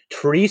that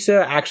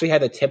Teresa actually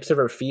had the tips of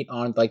her feet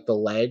on like the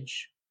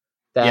ledge.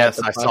 Yes,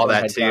 I saw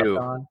that too.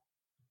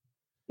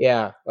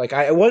 Yeah, like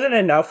it wasn't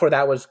enough where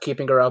that was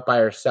keeping her up by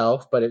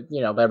herself, but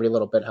every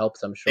little bit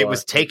helps. I'm sure it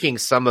was taking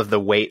some of the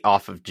weight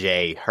off of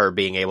Jay, her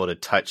being able to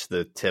touch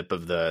the tip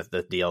of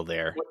the deal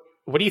there.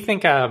 What do you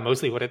think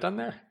Mosley would have done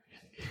there?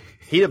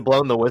 He'd have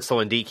blown the whistle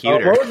and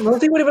DQ'd her.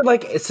 Mosley would have been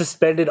like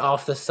suspended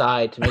off the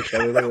side to make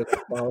sure everybody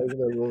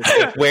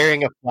was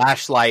wearing a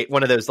flashlight,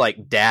 one of those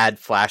like dad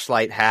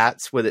flashlight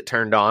hats with it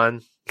turned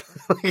on.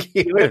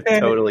 He would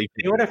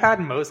have had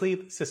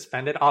Mosley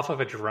suspended off of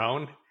a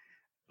drone,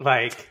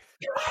 like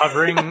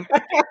hovering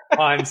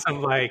on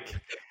some like.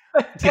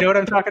 Do you know what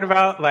I'm talking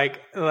about? Like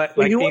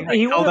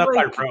being held up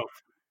by rope.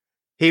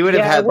 He would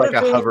have had like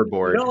a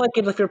hoverboard. You know, like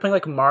if you're playing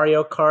like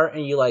Mario Kart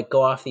and you like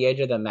go off the edge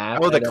of the map.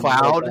 Oh, the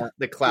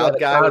cloud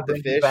guy with the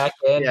fish. Back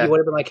in, he would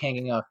have been like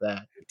hanging off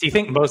that. Do you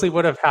think Mosley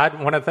would have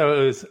had one of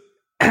those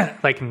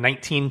like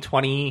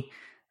 1920?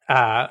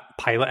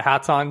 Pilot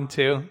hats on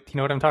too. Do you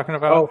know what I'm talking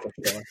about? Oh, for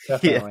sure.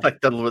 Definitely. Yeah, like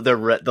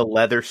the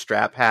leather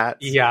strap hats.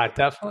 Yeah,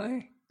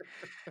 definitely.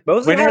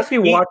 Mosley has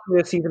to be watching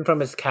this season from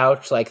his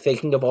couch, like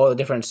thinking of all the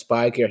different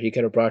spy gear he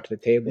could have brought to the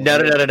table.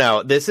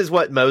 No. This is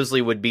what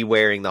Mosley would be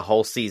wearing the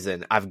whole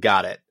season. I've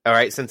got it. All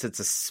right, since it's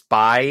a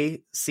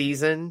spy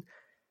season,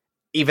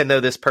 even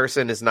though this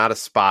person is not a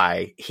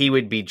spy, he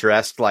would be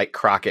dressed like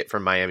Crockett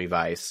from Miami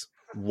Vice.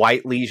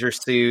 White leisure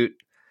suit,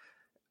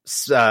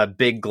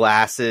 big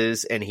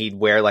glasses, and he'd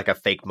wear like a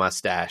fake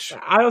mustache.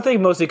 I don't think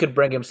Mosley could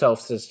bring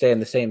himself to stay in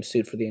the same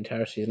suit for the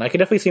entire season. I could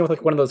definitely see him with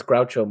like one of those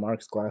Groucho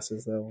Marx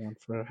glasses though.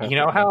 You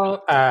know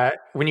how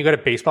when you go to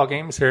baseball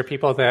games, there are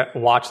people that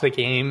watch the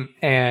game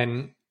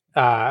and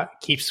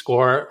keep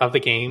score of the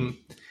game.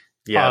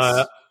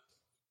 Yes.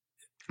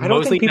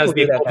 Mosley does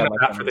the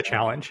that for the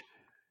challenge.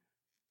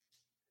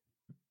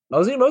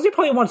 Mosley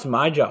probably wants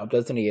my job,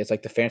 doesn't he? It's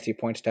like the fancy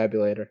points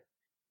tabulator.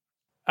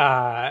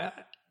 I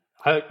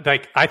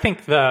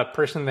think the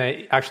person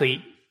that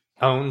actually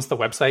owns the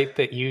website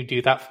that you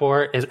do that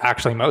for is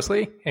actually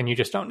Mosley, and you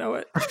just don't know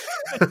it.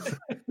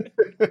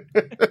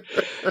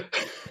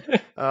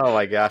 Oh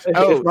my gosh!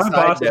 If my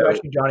boss is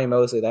actually Johnny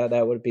Mosley,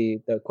 that would be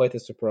quite the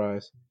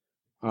surprise.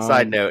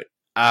 Side note: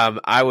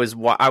 I was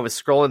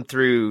scrolling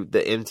through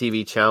the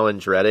MTV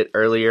Challenge Reddit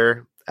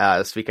earlier.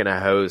 Speaking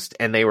of host,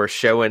 and they were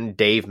showing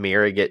Dave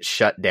Mirra get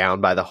shut down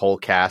by the whole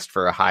cast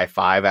for a high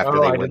five after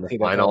they win the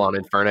final on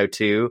Inferno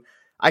 2.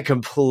 I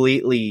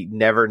completely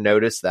never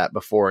noticed that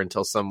before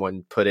until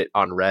someone put it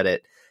on Reddit.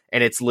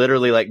 And it's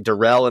literally like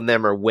Darrell and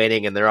them are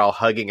winning and they're all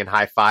hugging and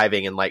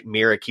high-fiving. And like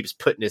Mira keeps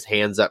putting his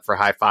hands up for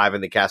high five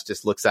and the cast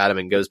just looks at him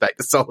and goes back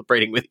to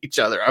celebrating with each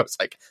other. I was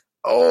like,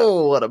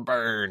 oh, what a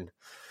burn.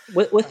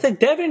 With the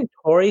Devin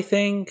Tori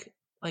thing,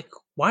 like,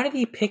 why did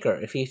he pick her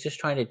if he's just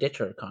trying to ditch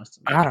her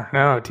constantly? I don't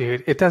know,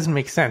 dude. It doesn't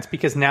make sense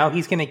because now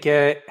he's going to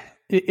get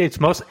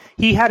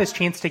he had his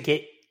chance to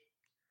get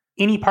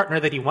any partner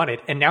that he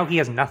wanted, and now he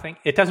has nothing.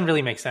 It doesn't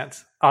really make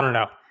sense. I don't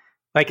know.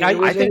 Like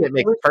I think it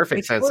makes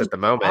perfect sense at the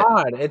moment.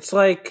 Odd. It's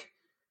like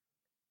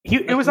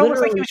it was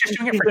almost like he was just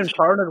doing it for. He's been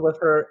partnered with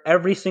her.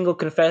 Every single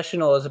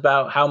confessional is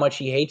about how much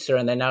he hates her,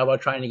 and then now about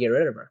trying to get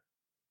rid of her.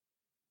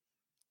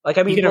 Like,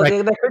 I mean,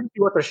 that could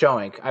be what they're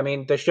showing. I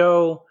mean, the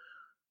show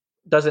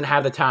doesn't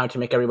have the time to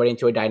make everybody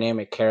into a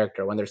dynamic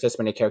character when there's this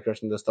many characters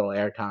in this little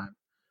airtime.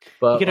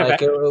 But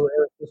like, it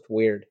was just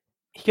weird.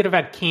 He could have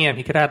had Cam.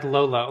 He could have had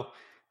Lolo.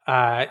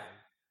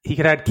 He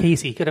could have had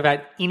Casey. He could have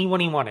had anyone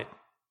he wanted.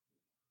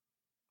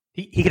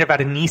 He could have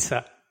had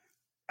Anissa.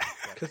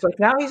 Because like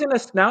now he's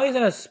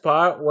in a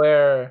spot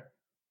where,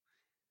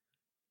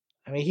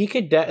 I mean, he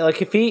could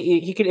like if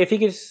he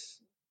could.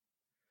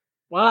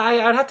 Well,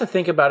 I'd have to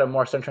think about it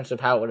more so in terms of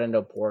how it would end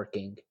up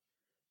working.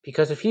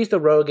 Because if he's the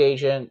rogue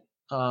agent,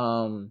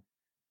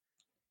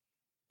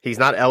 he's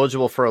not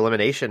eligible for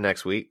elimination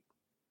next week.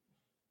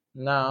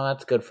 No,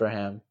 that's good for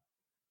him.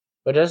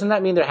 But doesn't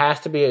that mean there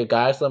has to be a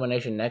guys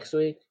elimination next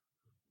week?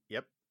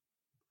 Yep.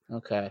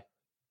 Okay.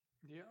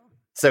 Yeah.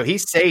 So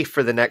he's safe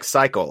for the next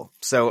cycle.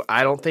 So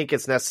I don't think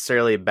it's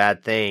necessarily a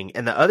bad thing.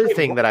 And the other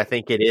thing that I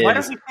think it is, why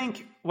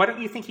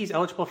don't you think he's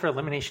eligible for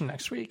elimination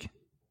next week?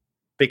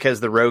 Because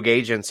the rogue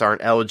agents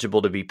aren't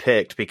eligible to be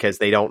picked because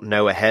they don't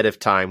know ahead of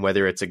time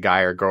whether it's a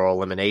guy or girl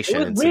elimination. It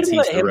was and weird since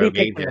he's that the him rogue be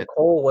picked when agent,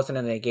 Nicole wasn't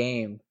in the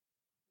game.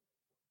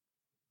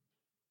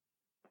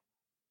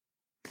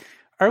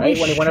 Are Right?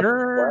 we When he went up to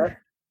sure?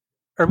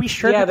 Are we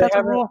sure Yeah, that they that's a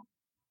haven't- rule?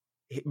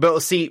 but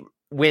see,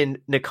 when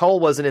Nicole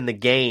wasn't in the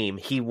game,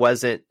 he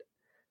wasn't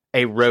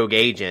a rogue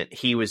agent.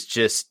 He was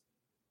just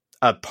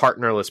a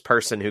partnerless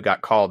person who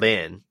got called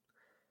in.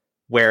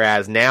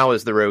 Whereas now,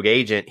 as the rogue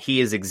agent,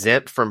 he is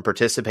exempt from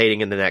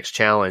participating in the next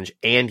challenge,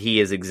 and he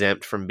is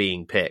exempt from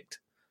being picked.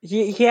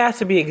 He has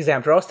to be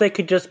exempt, or else they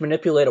could just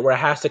manipulate it where it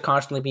has to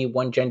constantly be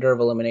one gender of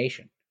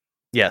elimination.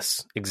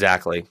 Yes,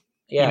 exactly.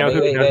 You Yeah, know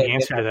who knows the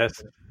answer to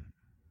this?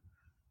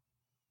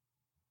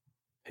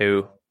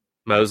 Who?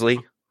 Mosley?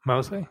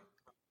 Mosley?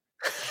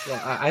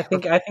 Yeah, I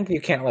think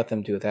you can't let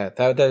them do that.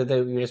 That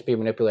you just be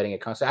manipulating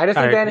it constantly. I just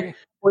I think then, agree.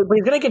 but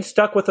he's gonna get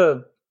stuck with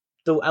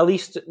at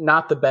least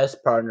not the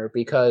best partner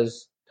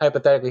because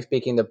hypothetically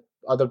speaking, the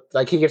other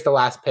he gets the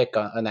last pick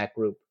on that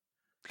group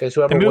because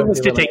whoever The move wins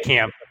is the to take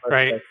elimination Cam,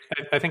 right?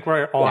 I think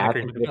we're all in I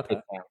agreement think about they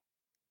that. take Cam.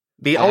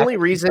 The I only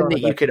think reason he's that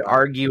still you the could best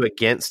argue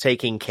against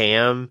taking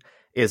Cam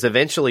is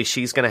eventually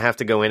she's going to have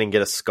to go in and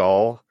get a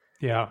skull,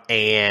 Yeah.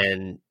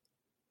 and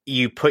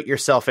you put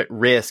yourself at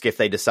risk if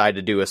they decide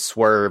to do a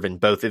swerve and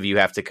both of you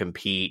have to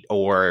compete,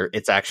 or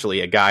it's actually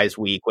a guy's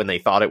week when they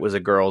thought it was a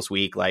girl's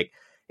week. Like,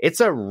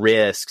 it's a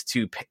risk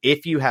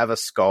if you have a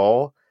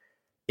skull,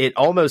 it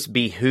almost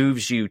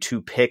behooves you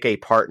to pick a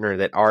partner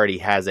that already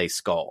has a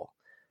skull,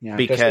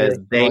 because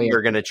they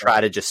are going to try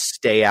to just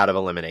stay out of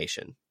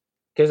elimination.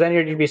 Because then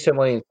you'd be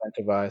similarly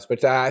incentivized.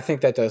 But I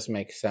think that does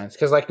make sense.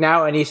 Because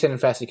now Anissa and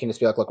Fessy can just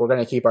be like, look, we're going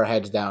to keep our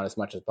heads down as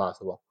much as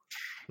possible.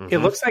 It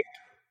looks like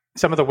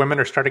some of the women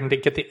are starting to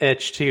get the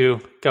itch to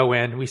go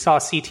in. We saw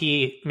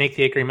CT make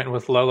the agreement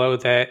with Lolo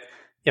that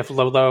if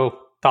Lolo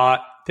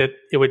thought that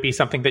it would be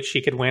something that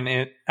she could win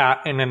in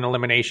an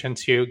elimination,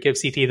 to give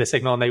CT the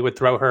signal and they would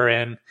throw her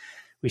in.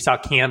 We saw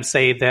Cam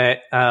say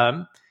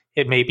that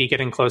it may be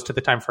getting close to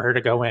the time for her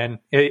to go in.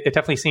 It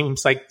definitely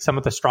seems like some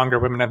of the stronger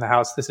women in the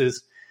house, this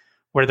is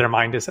where their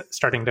mind is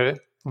starting to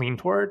lean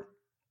toward.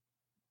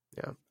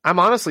 Yeah, I'm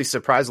honestly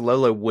surprised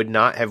Lolo would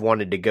not have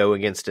wanted to go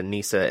against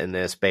Anissa in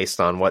this based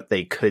on what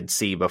they could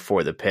see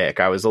before the pick.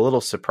 I was a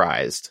little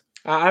surprised.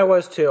 I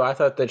was too. I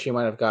thought that she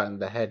might have gotten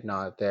the head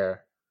nod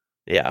there.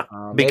 Yeah,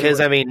 because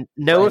I mean,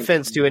 no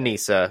offense to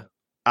Anissa,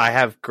 I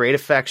have great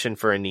affection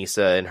for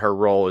Anissa and her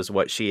role is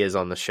what she is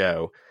on the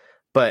show,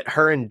 but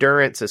her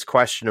endurance is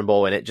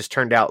questionable, and it just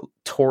turned out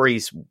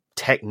Tori's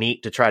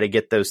technique to try to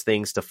get those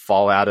things to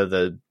fall out of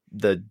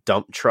the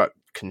dump truck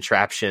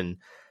contraption.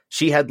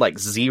 She had like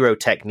zero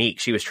technique.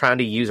 She was trying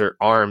to use her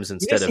arms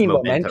instead of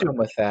momentum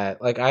with that.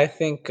 Like, I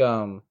think,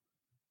 you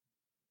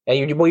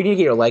need to get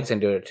your legs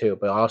into it too,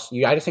 but also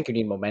I just think you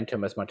need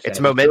momentum as much as it's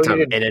anything.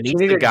 momentum, and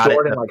Anissa got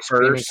Jordan, it the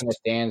screaming first from the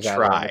stands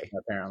try. At her,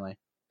 apparently.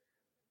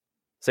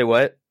 Say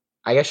what?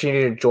 I guess she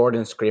needed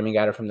Jordan screaming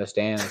at her from the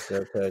stands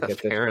to get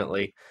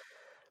apparently.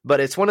 But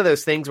it's one of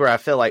those things where I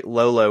feel like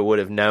Lolo would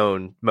have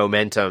known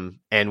momentum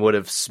and would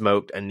have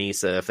smoked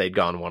Anissa if they'd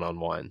gone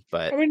one-on-one.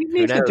 But I mean,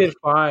 Anissa did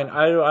fine.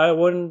 I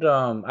wouldn't.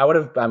 I would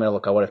have. I mean,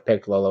 look, I would have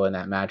picked Lolo in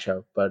that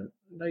matchup, but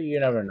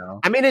you never know.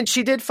 I mean, and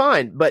she did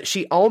fine, but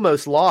she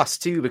almost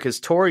lost too because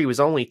Tori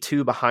was only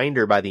 2 behind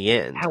her by the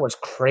end. That was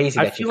crazy.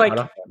 I feel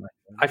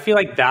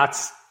like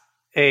that's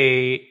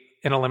an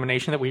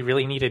elimination that we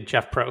really needed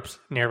Jeff Probst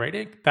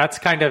narrating. That's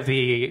kind of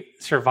the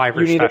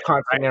Survivor. You need a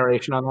constant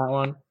narration on that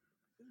one.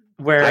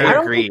 Where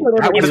I agree.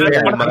 That was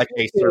very much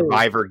a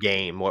Survivor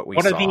game, what we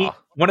saw.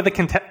 One of the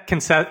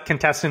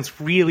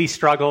contestants really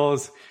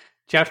struggles.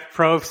 Jeff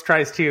Probst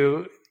tries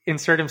to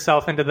insert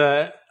himself into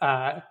the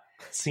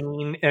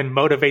scene and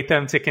motivate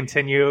them to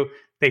continue.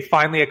 They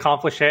finally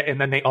accomplish it,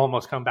 and then they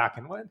almost come back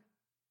and win.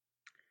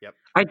 Yep.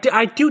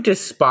 I do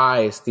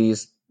despise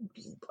these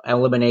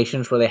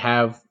eliminations where they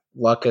have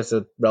luck as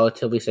a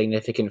relatively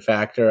significant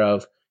factor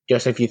of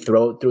just if you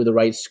throw it through the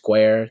right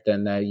square,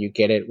 then you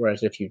get it.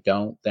 Whereas if you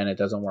don't, then it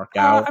doesn't work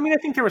out. I mean, I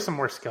think there was some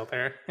more skill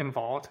there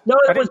involved. No,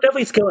 it was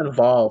definitely skill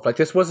involved. Like,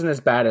 this wasn't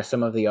as bad as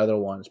some of the other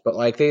ones, but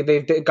like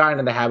they've gotten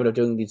in the habit of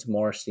doing these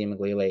more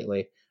seemingly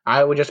lately.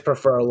 I would just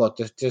prefer, look,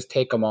 just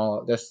take them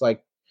all. Just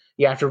like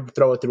you have to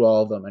throw it through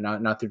all of them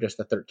and not through just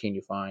the 13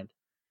 you find.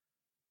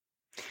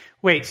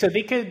 Wait, so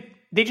they could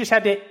they just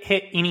had to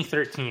hit any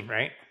 13,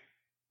 right?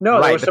 No,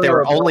 Right, but there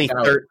were only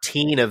broken out.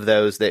 13 of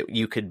those that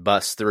you could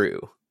bust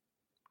through.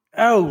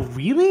 Oh,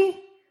 really?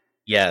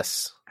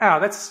 Yes. Oh,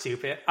 that's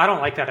stupid. I don't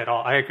like that at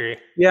all. I agree.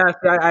 Yeah,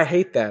 I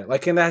hate that.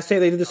 Like in that state,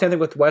 they did the same thing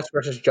with West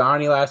versus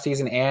Johnny last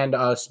season and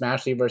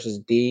Smash Lee versus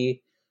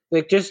D.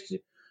 Like just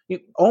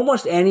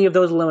almost any of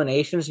those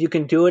eliminations, you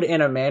can do it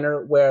in a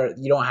manner where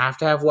you don't have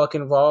to have luck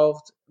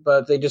involved,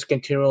 but they just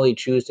continually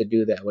choose to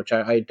do that, which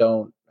I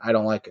don't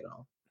like at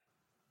all.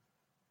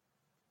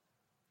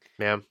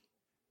 Man.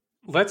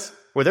 Let's.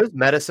 Were those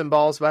medicine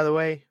balls, by the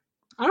way?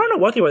 I don't know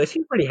what they were. They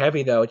seem pretty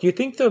heavy, though. Do you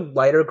think the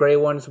lighter gray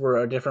ones were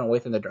a different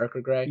weight than the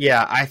darker gray?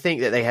 Yeah, I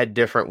think that they had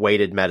different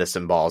weighted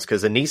medicine balls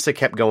because Anissa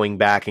kept going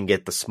back and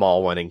get the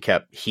small one and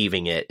kept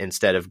heaving it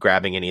instead of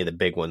grabbing any of the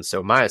big ones.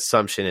 So my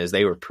assumption is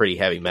they were pretty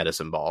heavy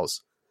medicine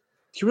balls.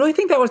 Do you really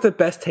think that was the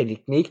best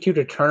technique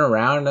to turn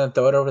around and then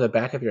throw it over the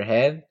back of your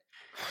head?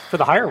 For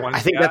the higher ones, I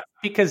think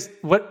because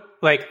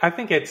I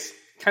think it's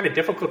kind of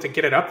difficult to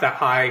get it up that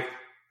high,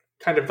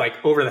 kind of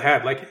like over the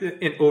head, like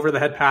an over the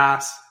head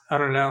pass. I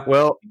don't know.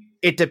 Well,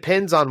 it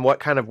depends on what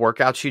kind of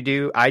workouts you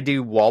do. I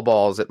do wall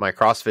balls at my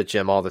CrossFit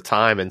gym all the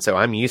time, and so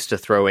I'm used to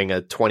throwing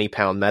a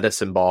 20-pound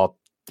medicine ball,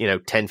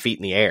 10 feet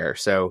in the air.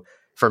 So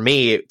for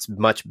me, it's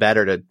much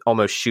better to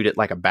almost shoot it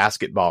like a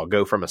basketball,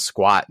 go from a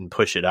squat and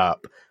push it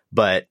up.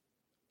 But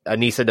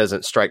Anissa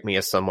doesn't strike me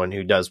as someone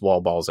who does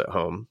wall balls at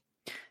home.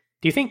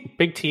 Do you think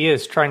Big T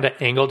is trying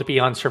to angle to be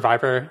on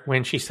Survivor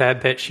when she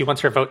said that she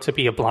wants her vote to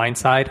be a blind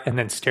side and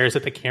then stares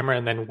at the camera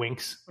and then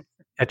winks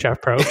at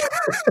Jeff Probst?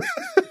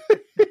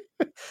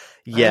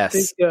 Yes. I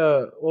think,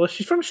 well,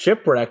 she's from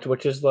Shipwrecked,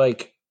 which is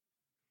like,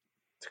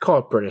 to call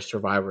it British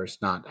Survivor is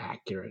not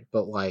accurate,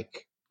 but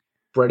like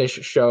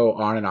British show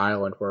on an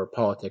island where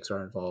politics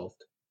are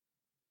involved.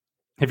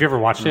 Have you ever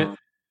watched it?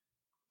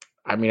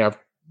 I mean, I've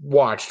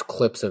watched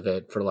clips of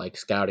it for like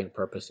scouting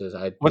purposes.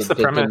 What's the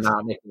premise?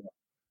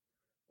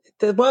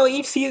 Well,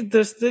 each season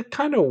they're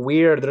kind of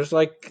weird. There's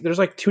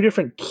like two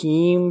different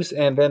teams,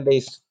 and then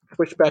they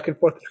switch back and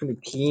forth between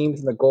the teams,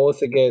 and the goal is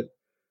to get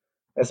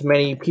as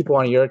many people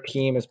on your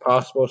team as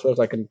possible. So there's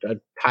like a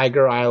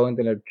tiger island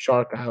and a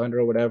shark island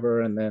or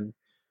whatever, and then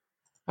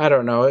I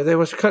don't know. There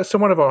was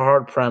somewhat of a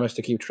hard premise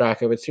to keep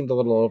track of. It seemed a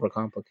little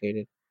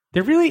overcomplicated.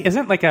 There really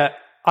isn't like I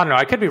don't know.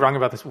 I could be wrong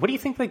about this. What do you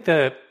think like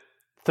the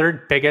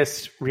third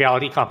biggest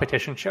reality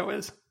competition show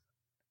is?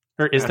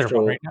 Or is there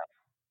one right now?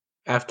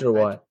 After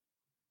what?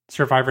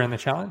 Survivor and the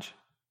Challenge?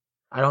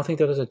 I don't think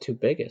those are the two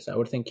biggest. I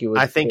would think you would.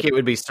 I think it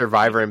would be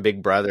Survivor and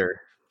Big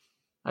Brother.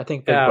 I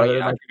think Big Brother.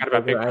 Yeah, I forgot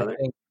about Big Brother.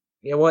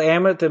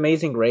 The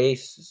Amazing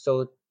Race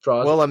still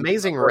draws. Well,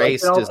 Amazing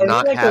Race does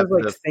not have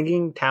those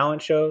singing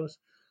talent shows.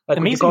 Like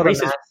Amazing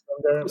Race is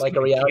like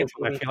a reality.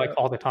 I feel like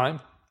all the time.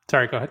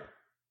 Sorry, go ahead.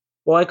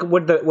 Well, like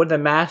would the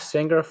Masked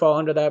Singer fall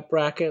under that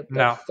bracket?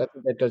 No, I think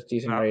that does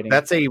decent rating.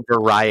 That's a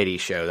variety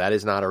show. That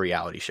is not a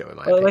reality show in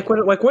my opinion.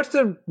 What's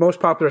the most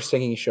popular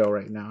singing show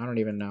right now? I don't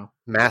even know.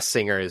 Masked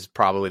Singer is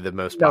probably the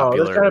most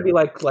popular. There's got to be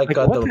like the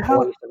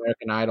Voice,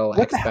 American Idol,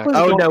 X Factor.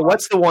 Oh no,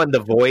 what's the one? The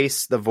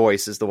Voice. The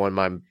Voice is the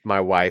one my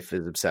wife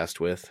is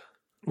obsessed with.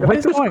 What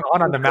is going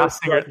on the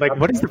Masked Singer? Like,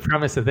 what is the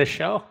premise of this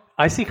show?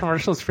 I see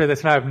commercials for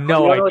this and I have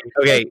no idea.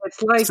 Okay,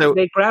 it's like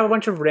they grab a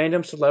bunch of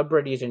random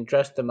celebrities and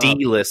dress them up.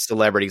 D-list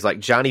celebrities like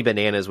Johnny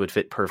Bananas would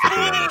fit perfectly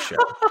on this show.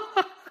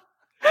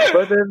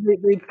 But then they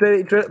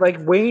like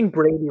Wayne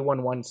Brady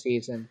won one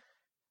season,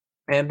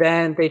 and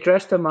then they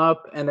dressed him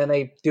up, and then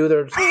they do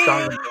their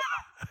song,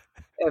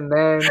 and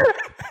then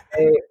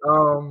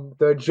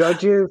the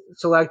judges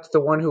select the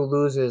one who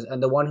loses,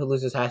 and the one who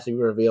loses has to be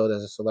revealed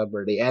as a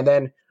celebrity, and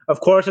then. Of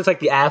course, it's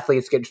like the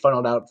athletes get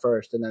funneled out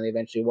first, and then they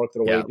eventually work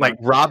their way. Yeah, like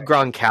Rob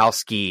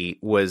Gronkowski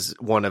was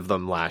one of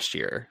them last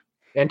year.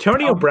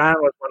 Antonio Brown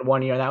was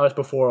one year, and that was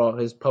before all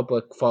his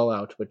public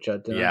fallout, which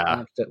did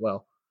not sit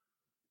well.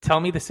 Tell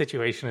me the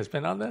situation has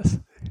been on this.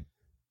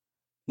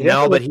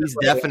 No, but he's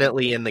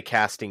definitely in the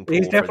casting pool.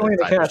 He's definitely in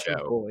the casting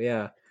pool.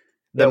 Yeah.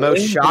 The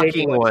most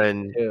shocking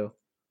one.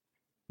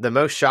 The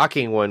most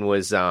shocking one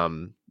was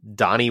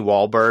Donnie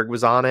Wahlberg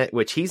was on it,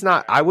 which he's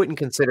not. I wouldn't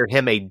consider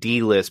him a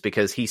D-list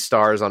because he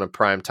stars on a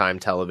primetime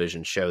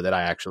television show that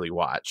I actually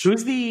watch.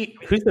 Who's the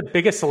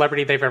biggest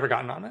celebrity they've ever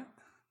gotten on it?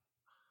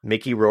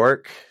 Mickey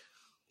Rourke.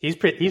 He's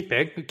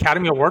big,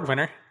 Academy Award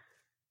winner,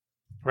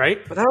 right?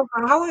 But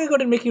how long ago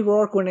did Mickey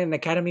Rourke win an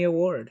Academy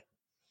Award?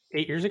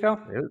 8 years ago.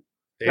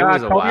 It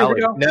was a while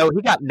ago. No,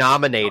 he got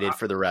nominated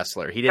for The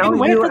Wrestler. He didn't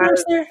win for The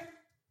Wrestler.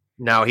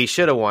 No, he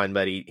should have won,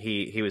 but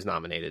he was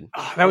nominated.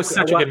 Oh, that was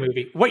such a good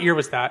movie. What year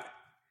was that?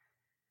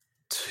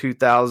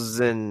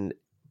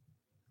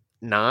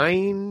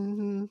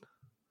 2009.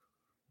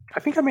 I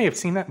think I may have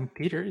seen that in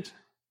theaters.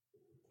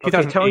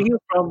 Okay, tell you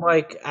from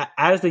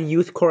as the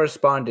youth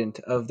correspondent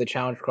of the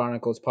Challenge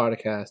Chronicles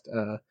podcast,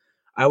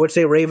 I would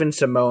say Raven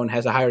Simone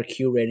has a higher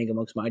Q rating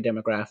amongst my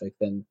demographic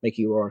than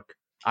Mickey Rourke.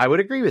 I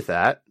would agree with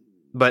that,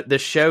 but the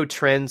show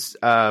trends.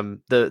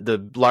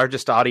 The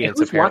largest audience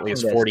apparently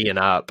is 40 and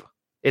up.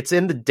 It's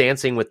in the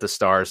Dancing with the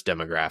Stars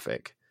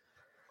demographic.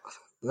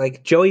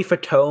 like Joey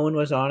Fatone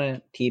was on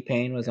it.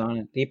 T-Pain was on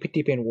it.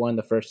 T-Pain won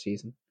the first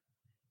season.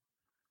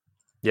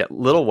 Yeah,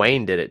 Lil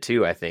Wayne did it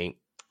too, I think.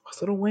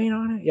 Was Lil Wayne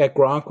on it? Yeah,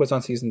 Gronk was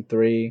on season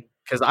 3.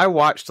 Because I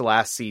watched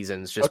last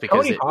season's just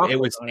because Tony Hawk it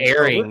was on it.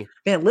 airing.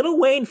 Man, Lil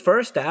Wayne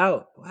first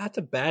out. Wow, that's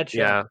a bad show.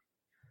 Yeah.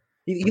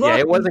 Yeah,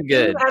 it wasn't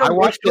good. I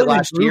watched it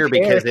last year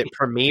because it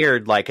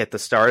premiered like at the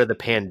start of the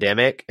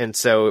pandemic, and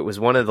so it was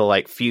one of the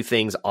like few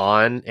things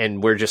on,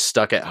 and we're just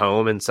stuck at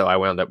home, and so I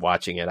wound up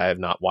watching it. I have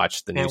not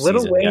watched the new season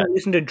Lil Wayne yet.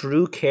 listened to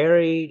Drew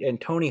Carey and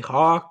Tony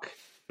Hawk.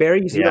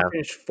 Barry Zito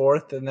finished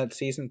 4th in that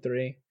season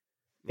 3.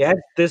 They had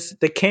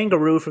the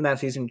kangaroo from that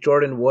season,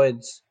 Jordan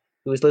Woods,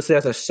 who was listed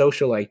as a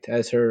socialite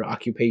as her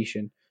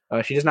occupation.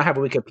 She does not have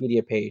a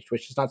Wikipedia page,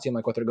 which does not seem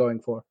like what they're going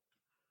for.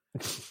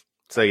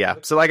 So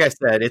like I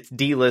said, it's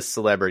D-list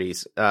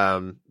celebrities.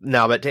 No,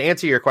 but to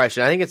answer your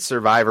question, I think it's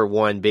Survivor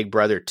 1, Big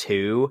Brother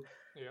 2,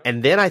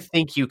 and then I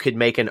think you could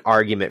make an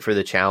argument for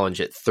the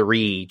challenge at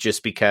 3,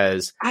 just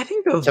because I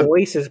think The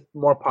Voice is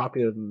more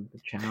popular than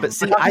the challenge. But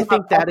see, I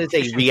think that is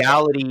a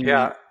reality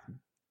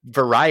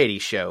variety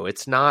show.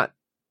 It's not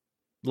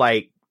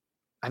like,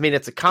 I mean,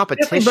 it's a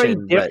competition. It's very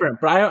different,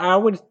 but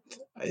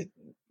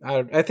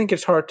I think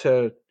it's hard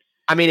to.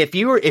 I mean, if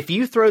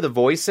you throw The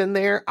Voice in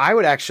there, I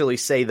would actually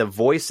say The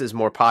Voice is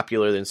more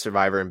popular than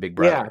Survivor and Big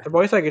Brother. Yeah, The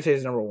Voice I could say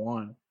is number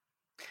 1.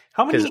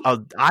 How many? Because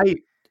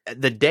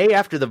the day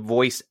after The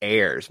Voice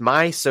airs,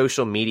 my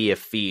social media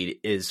feed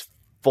is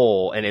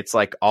full, and it's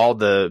like all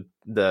the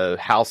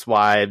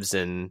housewives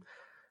and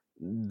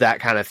that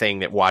kind of thing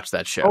that watch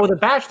that show. Oh, The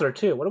Bachelor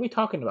too. What are we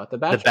talking about? The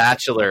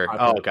Bachelor.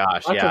 Oh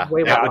gosh, that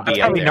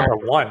would be number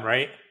 1,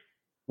 right?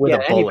 With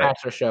a bullet. Any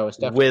Bachelor show is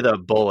definitely with a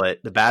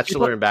bullet. The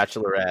Bachelor and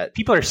Bachelorette.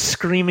 People are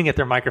screaming at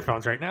their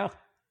microphones right now.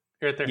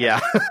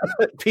 Yeah,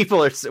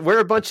 we're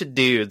a bunch of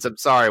dudes. I'm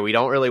sorry, we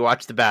don't really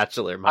watch The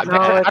Bachelor. My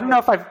bad. I don't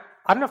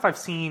know if I've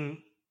seen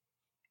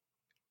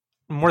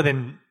more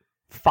than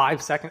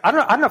 5 seconds. I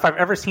don't know if I've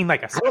ever seen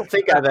like a. I don't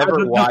think I've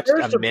ever watched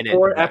a minute.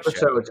 4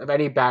 episodes of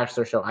any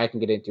Bachelor show I can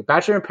get into.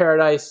 Bachelor in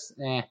Paradise,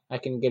 I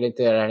can get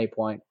into it at any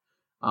point.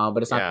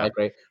 But it's not that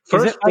great.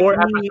 First 4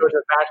 episodes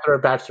of Bachelor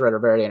or Bachelorette are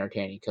very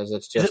entertaining because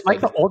it's just. Is it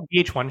like the old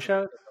VH1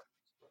 shows?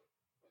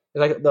 It's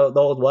like the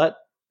old what?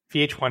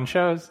 VH1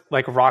 shows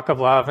like Rock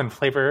of Love and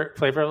Flavor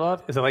of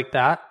Love. Is it like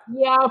that?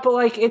 Yeah, but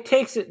like it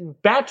takes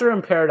Bachelor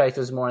in Paradise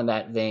is more in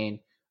that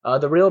vein.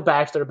 The real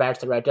Bachelor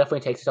Bachelorette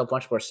definitely takes itself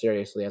much more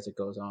seriously as it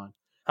goes on.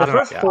 The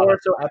first 4 or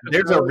so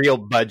episodes, there's a real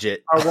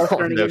budget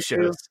on those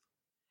shows.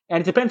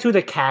 And it depends who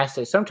the cast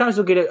is. Sometimes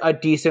you'll get a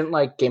decent,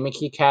 like,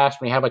 gimmicky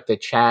cast when you have, like, the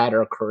Chad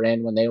or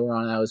Corinne when they were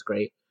on. That was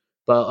great.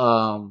 But,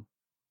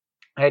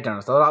 I don't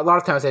know. So a lot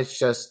of times it's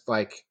just,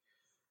 like,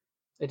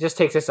 it just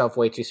takes itself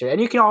way too serious.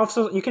 And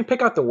you can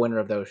pick out the winner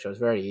of those shows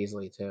very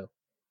easily, too.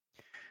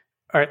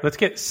 All right, let's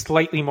get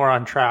slightly more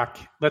on track.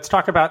 Let's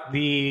talk about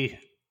the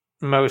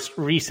most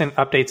recent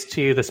updates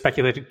to the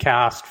speculated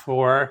cast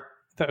for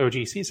the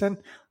OG season.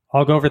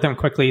 I'll go over them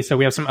quickly. So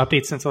we have some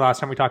updates since the last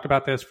time we talked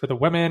about this. For the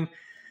women,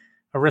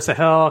 Arissa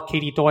Hill,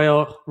 Katie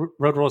Doyle,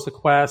 Road Rules the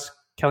Quest,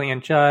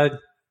 Kellyanne Judd,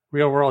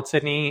 Real World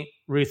Sydney,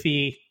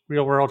 Ruthie,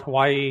 Real World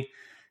Hawaii,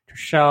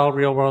 Trishelle,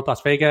 Real World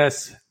Las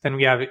Vegas. Then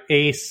we have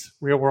Ace,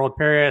 Real World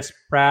Paris,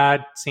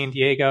 Brad, San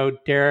Diego,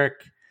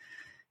 Derek,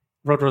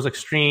 Road Rules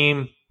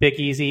Extreme, Big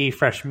Easy,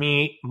 Fresh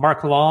Meat,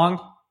 Mark Long,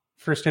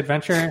 First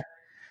Adventure,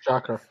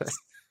 Shocker,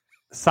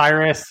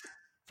 Cyrus,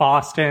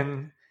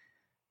 Boston,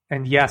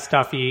 and Yes,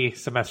 Duffy,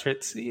 Semester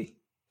at Sea.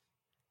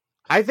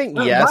 I think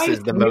Yes is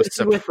the most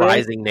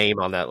surprising name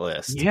on that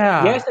list.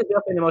 Yeah. Yes is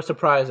definitely the most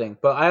surprising.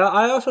 But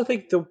I also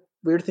think the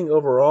weird thing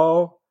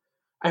overall,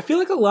 I feel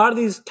like a lot of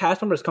these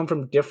cast members come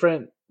from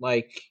different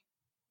like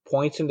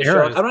points in the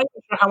show. I'm not even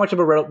sure how much of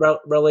a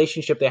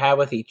relationship they have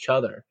with each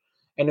other.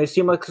 And it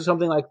seemed like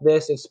something like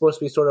this, it's supposed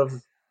to be sort of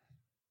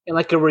in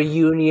like a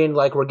reunion,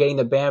 like we're getting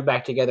the band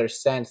back together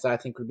sense that I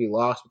think would be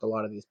lost with a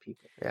lot of these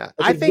people. Yeah,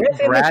 I think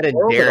Brad and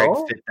Derek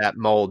fit that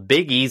mold.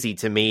 Big Easy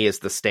to me is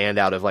the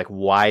standout of like,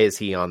 why is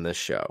he on this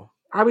show?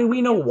 I mean,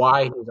 we know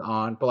why he's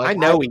on, but like, I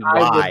know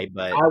why,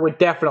 but I would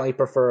definitely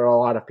prefer a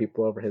lot of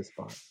people over his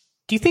spot.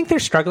 Do you think they're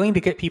struggling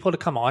to get people to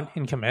come on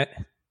and commit?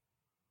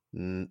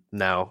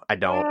 No, I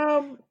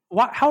don't.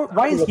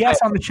 Why is Yes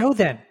on the show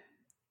then?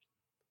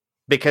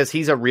 Because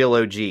he's a real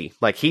OG.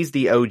 Like, he's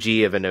the OG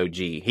of an OG.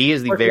 He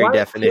is the very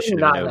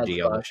definition of an OG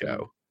on the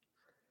show.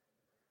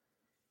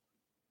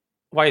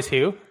 Why is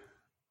who?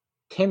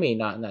 Timmy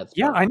not in that spot.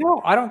 Yeah, I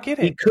know. I don't get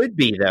it. He could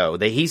be, though.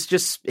 They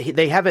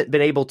haven't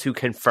been able to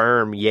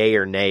confirm yay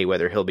or nay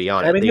whether he'll be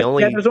on it.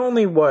 There's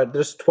only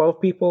there's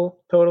 12 people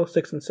total,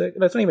 6 and 6.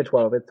 That's not even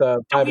 12. It's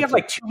don't we have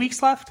like 2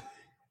 weeks left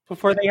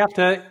before they have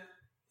to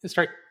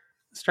start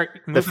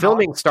the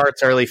filming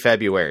starts early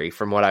February,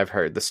 from what I've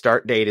heard. The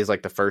start date is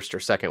like the first or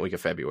second week of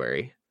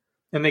February.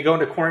 And they go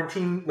into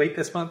quarantine late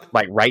this month?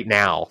 Like right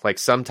now. Like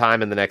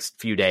sometime in the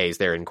next few days,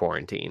 they're in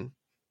quarantine.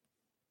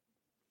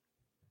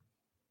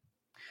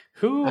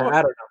 I don't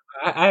know.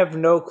 I have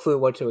no clue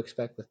what to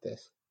expect with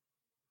this.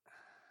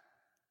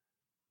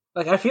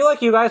 Like, I feel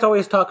like you guys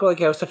always talk like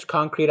you have such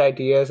concrete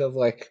ideas of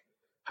like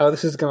how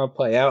this is going to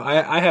play out.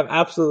 I have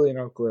absolutely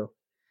no clue.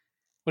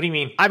 What do you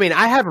mean? I mean,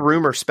 I have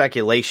rumor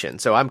speculation,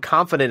 so I'm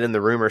confident in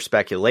the rumor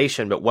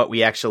speculation, but what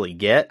we actually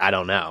get, I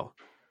don't know.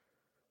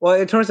 Well,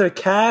 in terms of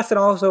cast and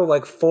also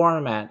like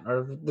format,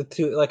 or the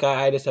two, like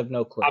I just have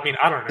no clue. I mean,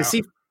 I don't know.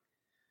 See,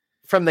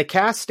 from the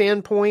cast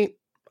standpoint,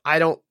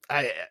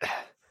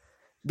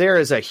 there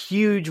is a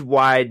huge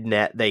wide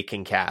net they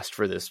can cast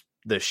for this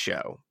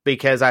show,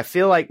 because I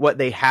feel like what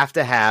they have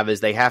to have is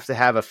they have to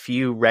have a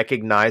few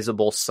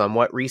recognizable,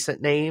 somewhat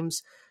recent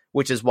names,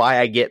 which is why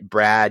I get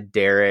Brad,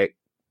 Derek,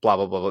 blah,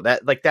 blah, blah,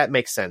 blah. That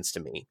makes sense to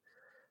me.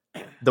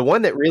 The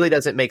one that really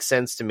doesn't make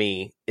sense to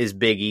me is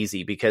Big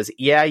Easy, because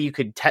you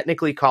could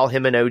technically call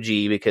him an OG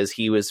because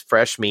he was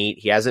fresh meat.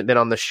 He hasn't been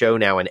on the show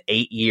now in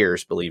 8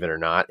 years, believe it or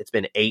not. It's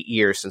been 8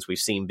 years since we've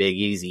seen Big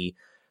Easy.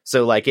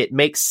 So like, it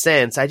makes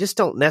sense. I just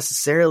don't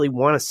necessarily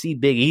want to see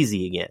Big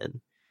Easy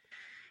again.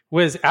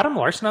 Was Adam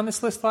Larson on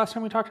this list last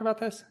time we talked about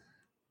this?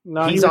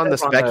 No, he's on the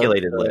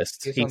speculated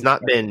list.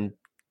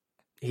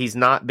 He's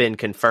not been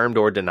confirmed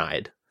or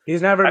denied.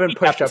 He's never been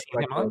pushed up to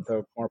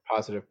the more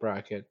positive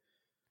bracket.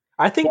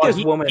 I think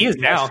this woman. He is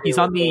now. He's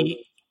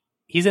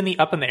in the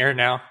up in the air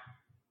now.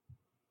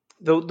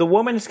 The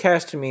woman's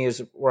cast to me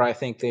is where I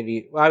think they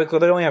need. Well,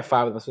 they only have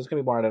 5 of them, so it's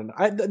gonna be more.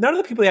 None of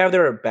the people they have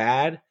there are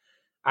bad.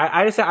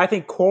 I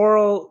think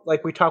Coral,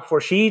 like we talked for,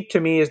 she to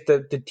me is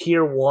the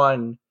tier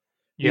 1.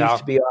 Needs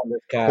to be on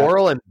this cast.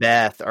 Coral and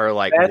Beth are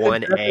like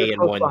 1A and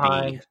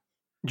 1B.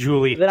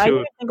 Julie, then I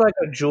think like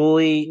a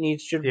Julie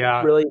should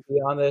really be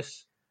on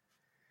this.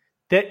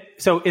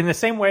 So in the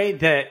same way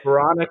that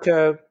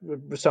Veronica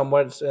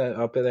somewhat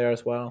up there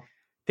as well.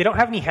 They don't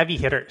have any heavy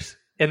hitters.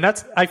 And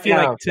that's, I feel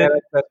like, that's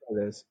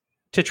what it is.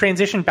 To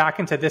transition back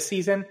into this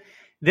season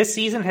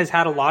has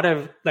had a lot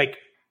of like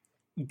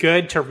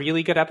good to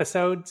really good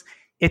episodes.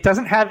 It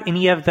doesn't have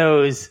any of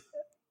those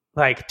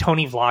like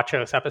Tony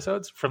Vlachos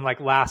episodes from like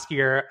last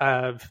year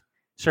of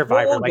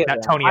Survivor, like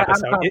that Tony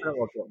episode.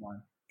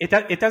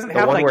 It doesn't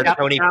have one like where that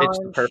Tony pitched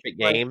the perfect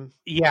game.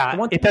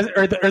 Yeah, it doesn't,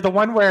 or the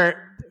one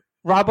where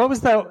Rob, what was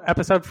the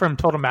episode from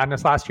Total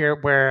Madness last year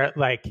where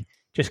like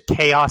just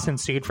chaos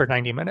ensued for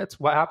 90 minutes?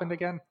 What happened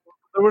again?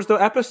 There was the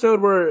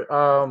episode where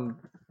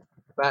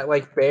that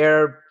like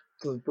bear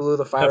blew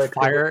the fire.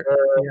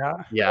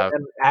 Yeah.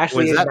 And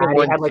Ashley and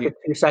Maddie had like a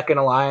 2-second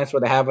alliance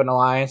where they have an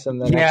alliance,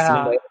 and the next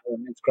scene later,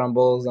 it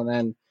crumbles, and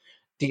then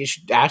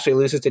Ashley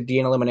loses to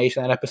Dean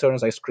elimination that episode and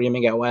is like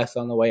screaming at Wes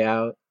on the way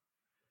out.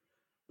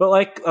 But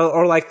like,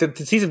 or like the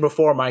season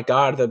before, my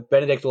God, the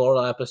Benedict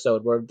Laurel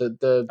episode where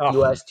the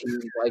U.S.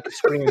 team like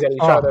screams at each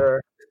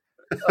other.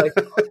 Like,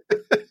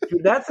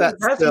 dude, that's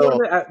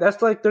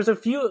like, there's a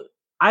few.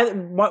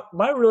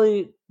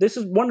 This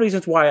is one of the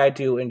reasons why I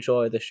do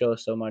enjoy the show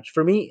so much.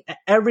 For me,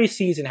 every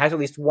season has at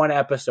least one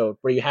episode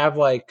where you have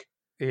like,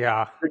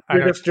 you're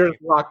just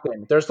locked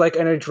in. There's like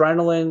an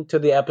adrenaline to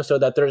the episode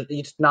that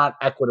it's not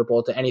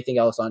equitable to anything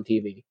else on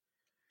TV.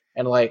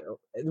 And like,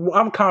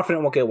 I'm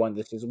confident we'll get one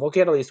this season. We'll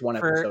get at least one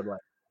episode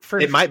right.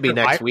 It might be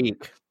next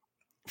week.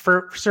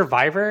 For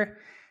Survivor,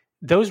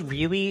 those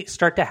really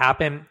start to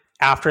happen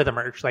after the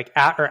merge, like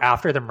at or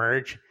after the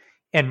merge.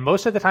 And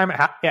most of the time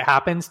it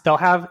happens, they'll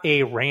have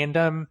a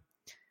random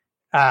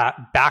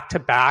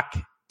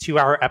back-to-back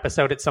 2-hour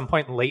episode at some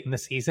point late in the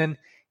season.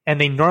 And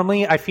they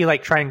normally, I feel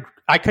like,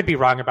 I could be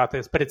wrong about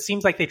this, but it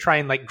seems like they try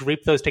and like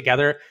group those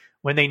together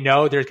when they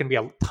know there's going to be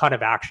a ton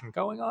of action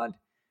going on.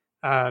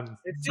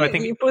 So I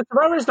think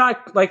Survivor is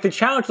not like the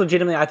challenge.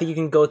 Legitimately, I think you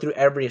can go through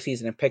every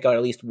season and pick out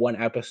at least one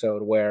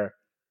episode where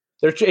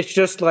it's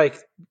just like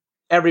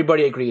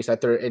everybody agrees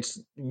that it's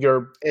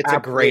a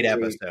great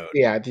episode.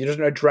 Yeah, there's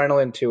an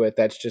adrenaline to it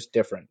that's just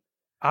different.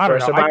 I don't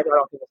know. Survivor, I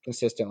don't think it's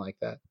consistent like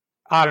that.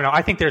 I don't know.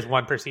 I think there's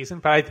one per season,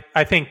 but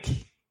I think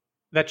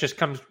that just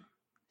comes.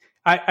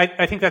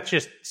 I think that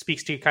just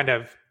speaks to kind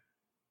of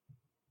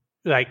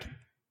like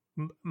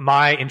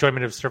my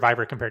enjoyment of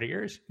Survivor compared to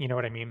yours. You know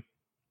what I mean?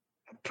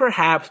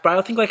 Perhaps, but I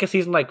don't think like a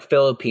season like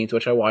Philippines,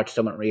 which I watched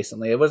somewhat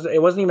recently. It wasn't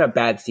even a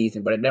bad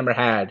season, but it never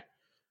had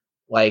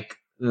like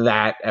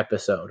that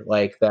episode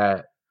like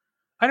that.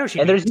 I know. Do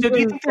you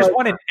think there's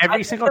one in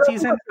every single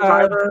season?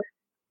 Do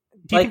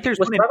you think there's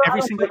one in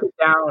every single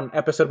down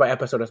episode by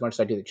episode as much as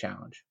I do the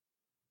challenge?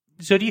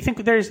 So do you think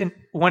that there's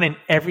one in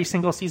every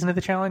single season of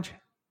the challenge?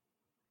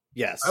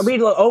 Yes. I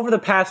mean, over the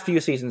past few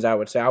seasons, I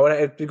would say. I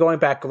would going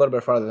back a little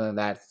bit farther than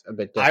that. A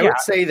bit different. I would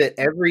say that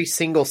every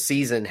single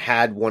season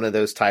had one of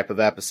those type of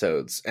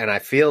episodes, and I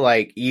feel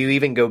like you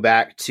even go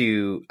back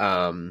to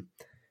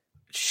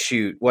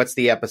what's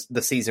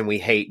the season we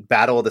hate?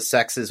 Battle of the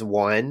Sexes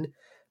 1.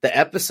 The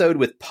episode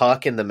with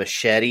Puck and the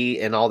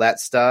machete and all that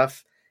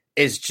stuff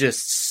is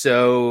just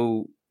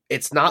so.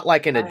 It's not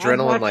like an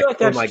adrenaline, like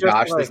oh my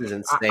gosh, this is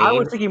insane. I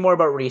was thinking more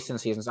about recent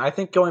seasons. I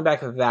think going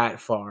back that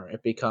far,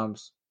 it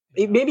becomes.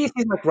 Maybe a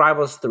season like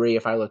Rivals 3,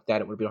 if I looked at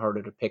it, would be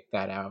harder to pick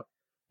that out.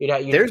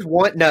 There's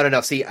one...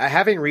 No. See,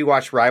 having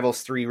rewatched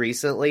Rivals 3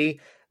 recently,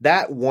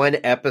 that one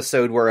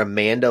episode where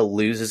Amanda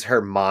loses her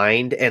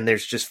mind and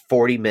there's just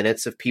 40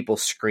 minutes of people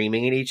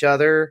screaming at each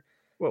other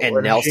and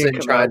Nelson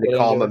trying to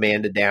calm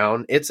Amanda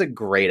down, it's a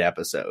great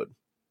episode.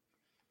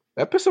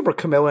 The episode where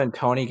Camilla and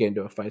Tony get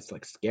into a fight is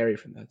like scary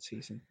from that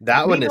season.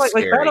 That one is like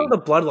scary. Battle of the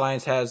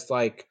Bloodlines has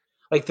like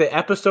the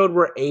episode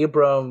where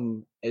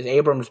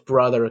Abram's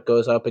brother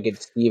goes up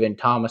against Stephen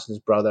Thomas's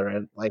brother,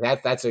 and like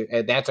that's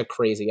a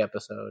crazy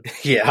episode.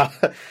 Yeah,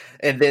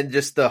 and then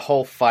just the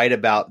whole fight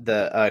about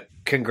the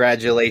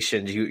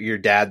congratulations, your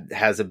dad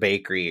has a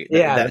bakery.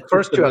 Yeah, that's the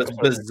first two episodes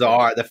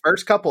bizarre. The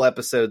first couple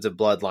episodes of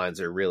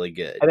Bloodlines are really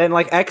good, and then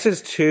like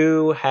X's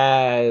 2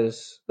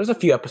 there's a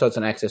few episodes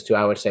in X's 2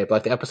 I would say, but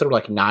like the episode where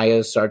like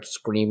Naya starts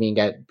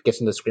gets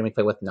into the screaming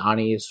fight with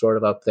Nani is sort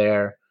of up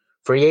there.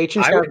 Free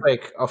Agents has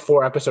like a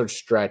 4-episode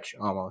stretch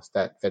almost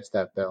that fits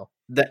that bill.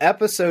 The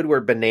episode where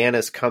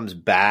Bananas comes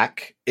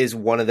back is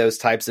one of those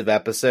types of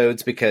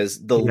episodes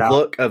because the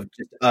look of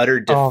just utter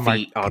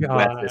defeat on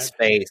Wes's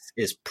face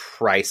is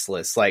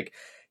priceless. Like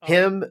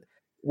him,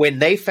 when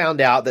they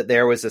found out that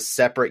there was a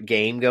separate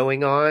game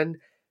going on,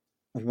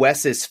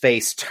 Wes's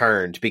face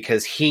turned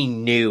because he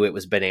knew it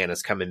was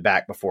Bananas coming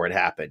back before it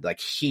happened. Like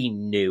he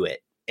knew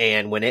it.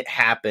 And when it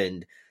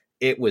happened,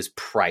 it was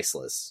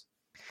priceless.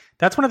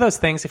 That's one of those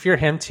things, if you're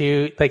him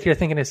too, like you're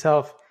thinking to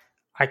yourself,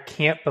 I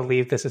can't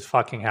believe this is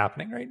fucking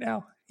happening right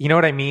now. You know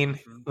what I mean?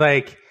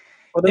 Like,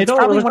 it's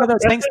probably one of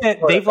those things that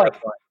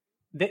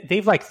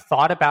they've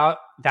thought about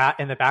that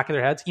in the back of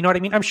their heads. You know what I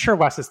mean? I'm sure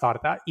Wes has thought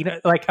of that. You know,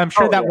 like I'm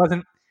sure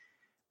wasn't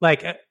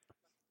like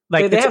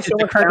they have so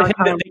much occurred to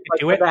him that they could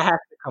do it. That has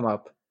to come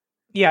up.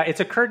 Yeah, it's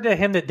occurred to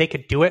him that they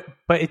could do it,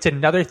 but it's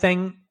another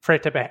thing for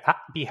it to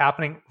be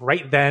happening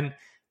right then,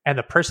 and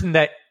the person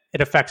that it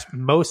affects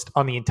most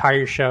on the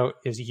entire show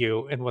is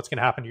you and what's going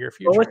to happen to your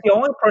future. Well, it's the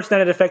only person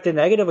that it affected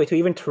negatively too.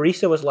 Even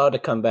Teresa was allowed to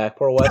come back.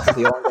 Poor Wes is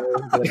the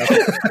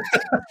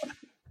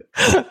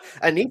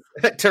only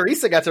one.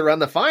 Teresa got to run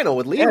the final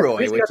with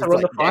Leroy, which is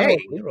like, dang.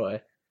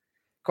 Leroy.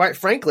 Quite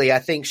frankly, I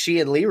think she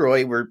and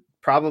Leroy were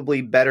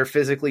probably better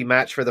physically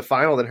matched for the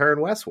final than her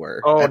and Wes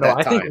were. Oh no,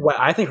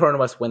 I think her and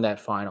Wes win that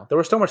final. There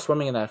was so much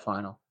swimming in that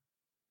final.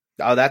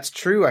 Oh, that's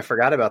true. I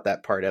forgot about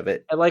that part of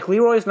it. And like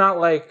Leroy's not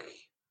like.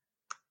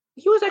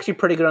 He was actually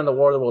pretty good on the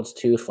War of the Worlds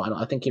 2 final.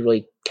 I think he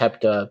really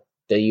kept the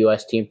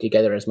U.S. team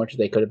together as much as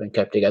they could have been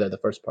kept together the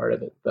first part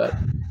of it. But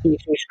he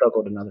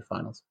struggled in other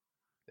finals.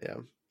 Yeah.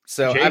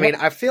 So I mean,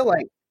 I feel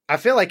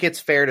like it's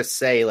fair to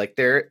say like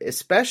there,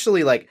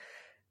 especially like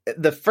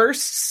the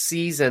first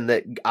season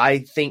that I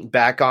think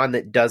back on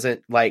that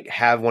doesn't like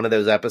have one of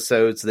those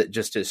episodes that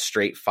just is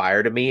straight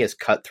fire to me is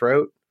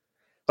Cutthroat.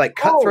 Like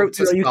Cutthroat's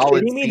a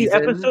solid season. The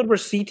episode where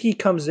CT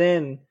comes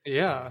in.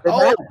 Yeah.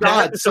 Oh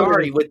God,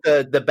 sorry. With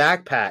the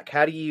backpack.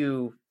 How do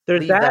you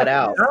leave that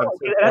out? No,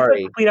 that's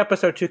a complete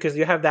episode too, because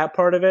you have that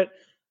part of it.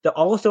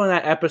 Also in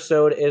that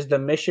episode is the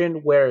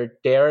mission where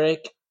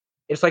Derek.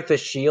 It's like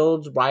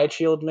the Riot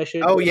Shield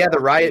mission. Oh yeah, the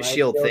Riot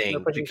Shield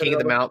thing. The King of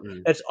the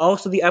Mountain. It's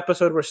also the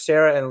episode where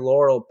Sarah and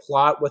Laurel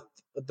plot with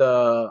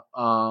the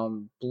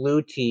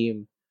blue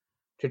team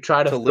to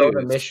try to throw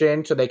the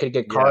mission so they could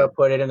get Kara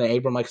put in, and then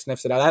Abram like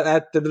sniffs it out.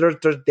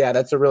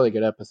 That's a really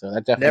good episode.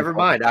 That definitely. Never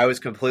mind, I was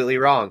completely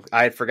wrong.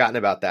 I had forgotten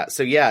about that.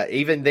 So yeah,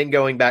 even then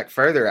going back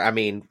further, I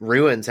mean,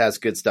 Ruins has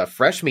good stuff.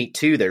 Fresh Meat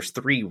 2, there's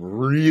 3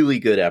 really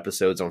good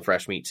episodes on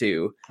Fresh Meat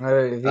 2.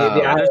 There's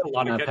a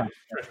lot of good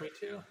Fresh Meat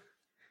 2.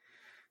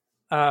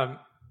 All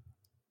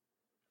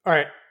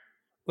right,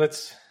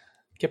 let's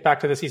get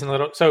back to the season a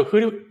little. So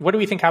what do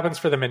we think happens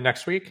for the mid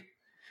next week?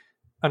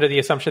 Under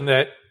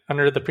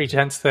the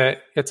pretense that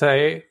it's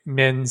a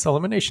men's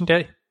elimination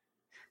day?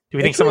 Do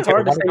we think someone's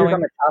hard to say who's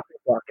on the topic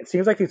block? It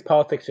seems like these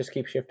politics just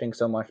keep shifting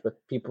so much with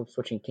people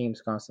switching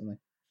teams constantly.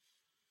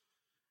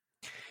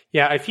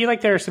 Yeah, I feel like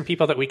there are some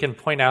people that we can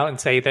point out and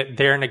say that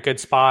they're in a good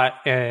spot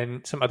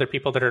and some other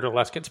people that are in a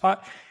less good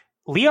spot.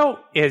 Leo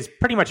is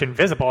pretty much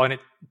invisible, and it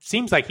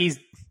seems like he's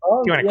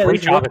doing a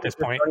great job at this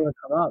point.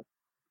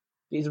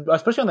 He's,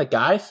 especially on the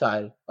guys'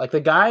 side. Like,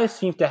 the guys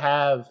seem to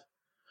have...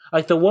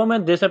 Like, the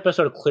woman, this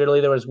episode,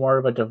 clearly there was more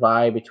of a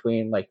divide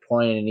between, like,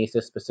 Torian and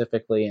Issa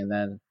specifically, and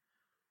then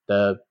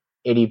the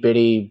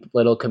itty-bitty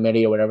little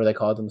committee or whatever they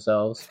call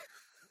themselves.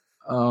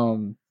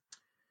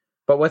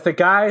 But with the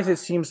guys, it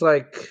seems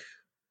like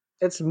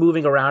it's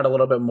moving around a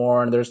little bit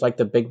more, and there's, like,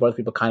 the big brother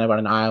people kind of on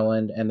an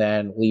island, and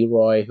then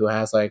Leroy, who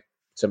has, like,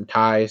 some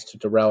ties to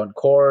Darrell and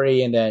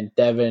Corey, and then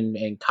Devin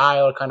and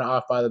Kyle are kind of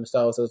off by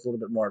themselves, so there's a little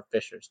bit more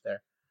fissures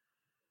there.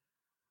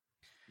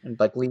 And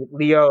like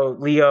Leo,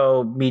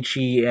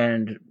 Michi,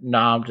 and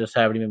Nam just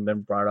haven't even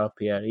been brought up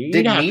yet.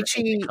 Did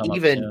Michi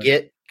even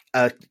get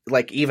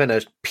even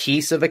a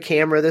piece of a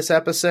camera this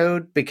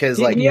episode? Because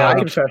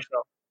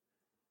confessional.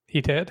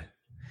 He did.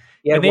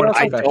 Yeah, I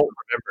don't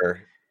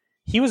remember.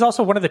 He was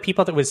also one of the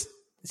people that was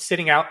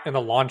sitting out in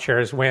the lawn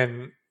chairs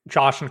when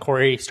Josh and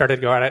Corey started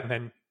to go at it, and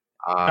then,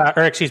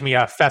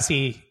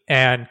 Fessy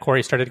and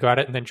Corey started to go at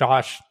it, and then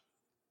Josh,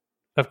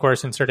 of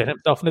course, inserted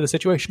himself into the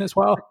situation as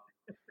well.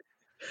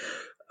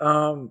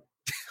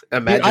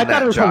 Imagine I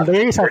thought it was Josh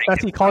hilarious how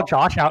Fessy called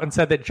Josh out and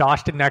said that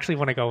Josh didn't actually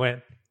want to go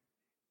in.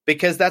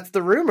 Because that's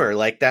the rumor.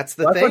 Like, that's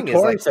the That's thing, what is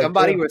Corey like said,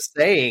 somebody too. was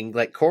saying,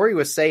 like Corey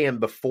was saying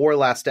before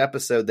last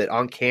episode, that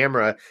on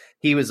camera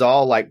he was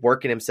all like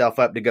working himself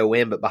up to go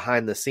in, but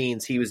behind the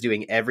scenes he was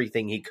doing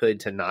everything he could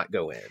to not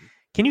go in.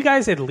 Can you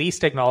guys at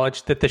least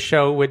acknowledge that the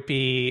show would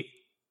be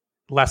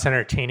less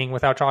entertaining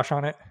without Josh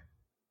on it?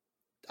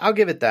 I'll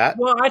give it that.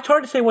 Well, it's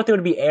hard to say what they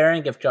would be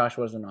airing if Josh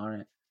wasn't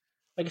on it.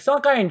 Like, it's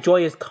not like I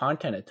enjoy his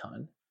content a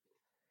ton.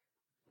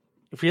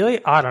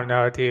 Really? I don't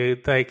know,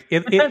 dude. Like,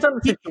 It depends on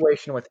the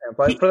situation with him,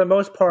 but for the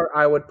most part,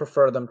 I would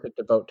prefer them to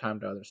devote time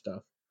to other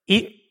stuff.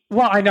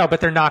 Well, I know,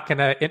 but they're not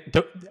gonna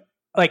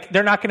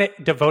they're not gonna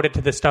devote it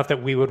to the stuff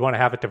that we would want to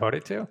have it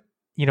devoted to.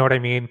 You know what I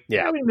mean?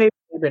 Yeah. I mean,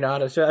 maybe not.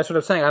 That's what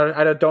I'm saying.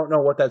 I don't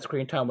know what that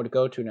screen time would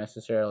go to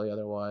necessarily.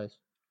 Otherwise,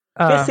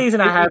 this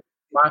season I have.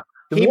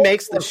 He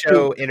makes the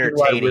show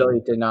entertaining. I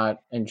really did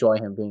not enjoy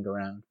him being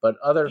around, but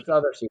other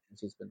seasons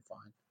he's been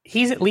fine.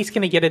 He's at least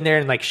going to get in there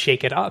and like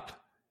shake it up,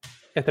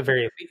 at the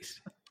very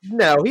least.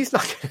 No, he's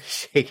not going to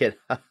shake it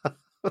up.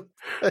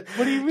 What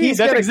do you mean?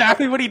 That's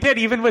exactly what he did,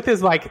 even with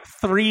his like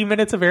 3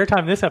 minutes of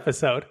airtime this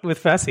episode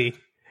with Fessy.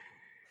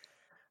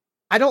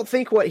 I don't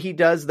think what he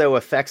does though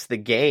affects the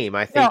game.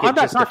 I think I'm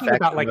not talking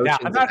about like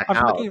that.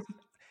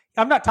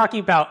 I'm not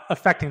talking about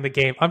affecting the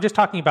game. I'm just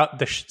talking about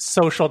the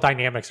social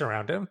dynamics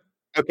around him.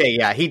 Okay,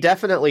 yeah, he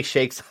definitely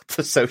shakes up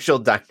the social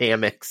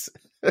dynamics.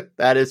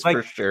 That is like,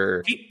 for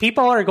sure.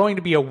 People are going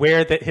to be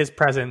aware that his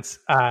presence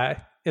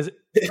is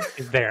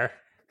there.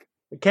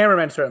 The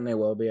cameraman certainly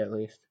will be, at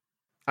least.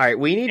 All right,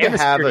 we need to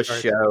have a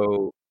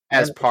show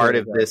as part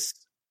of this.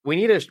 We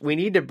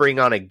need to bring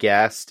on a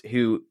guest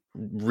who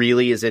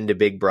really is into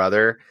Big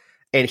Brother,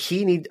 and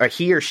he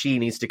or she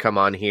needs to come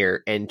on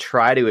here and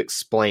try to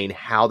explain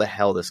how the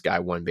hell this guy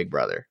won Big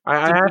Brother.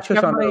 I asked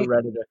this on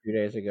Reddit a few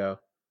days ago.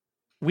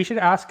 We should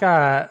ask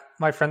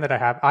my friend that I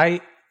have.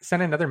 I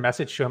sent another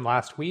message to him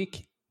last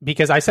week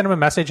because I sent him a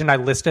message and I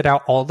listed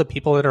out all the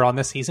people that are on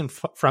this season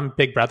from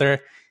Big Brother.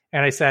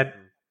 And I said,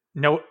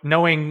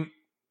 knowing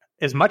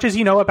as much as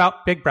you know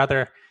about Big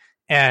Brother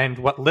and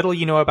what little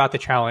you know about the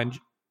challenge,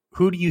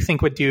 who do you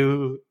think would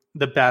do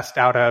the best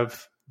out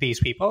of these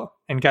people?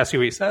 And guess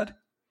who he said?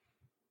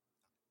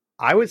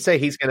 I would say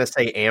he's going to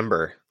say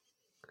Amber.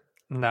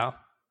 No.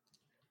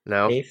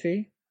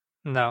 Casey?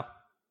 No.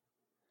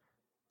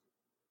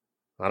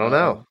 I don't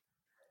know.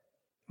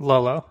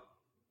 Lolo.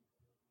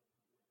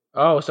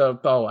 I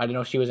didn't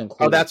know she was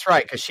included. Oh, that's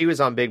right, because she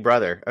was on Big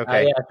Brother.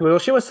 Okay. Yeah, well,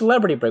 she was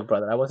Celebrity Big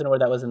Brother. I wasn't aware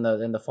that was in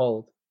the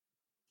fold.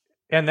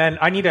 And then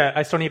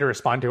I still need to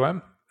respond to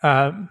him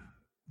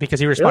because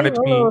he responded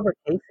to me. Over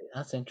Casey?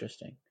 That's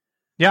interesting.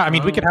 Yeah, I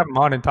mean, we could have him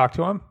on and talk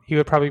to him. He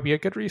would probably be a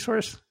good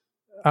resource.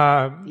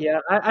 Yeah,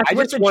 I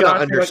just want to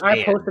understand.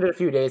 I posted it a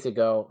few days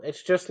ago.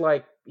 It's just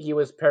like he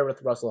was paired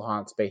with Russell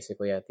Hantz,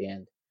 basically, at the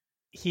end.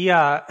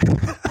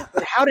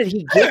 But how did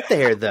he get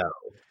there, though?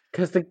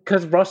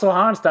 Because Russell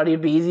Hantz thought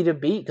he'd be easy to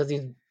beat because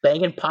he's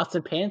banging pots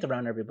and pans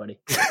around everybody.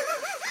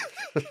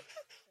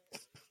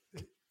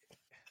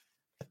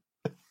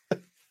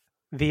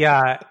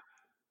 God.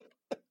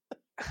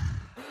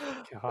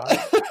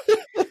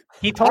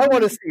 I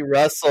want to see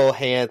Russell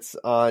Hantz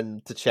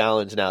on the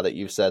challenge now that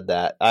you've said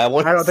that. I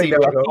don't think that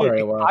would go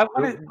very well.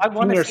 I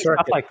want to see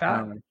stuff like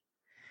that.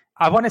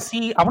 I want to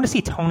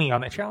see Tony on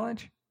the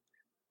challenge.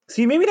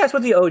 See, maybe that's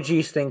what the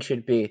OGs thing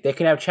should be. They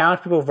can have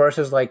challenge people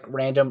versus like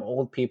random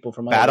old people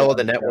from Battle of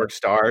the Network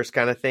Stars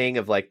kind of thing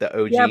of like the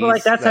OGs. Yeah, but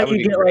like that's how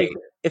you get great. Like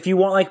if you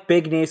want like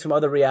big names from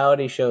other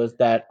reality shows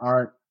that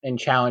aren't in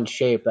challenge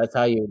shape, that's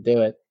how you would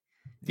do it.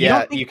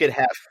 Yeah, you could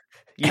have.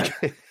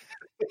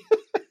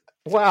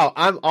 Wow,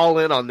 I'm all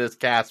in on this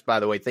cast. By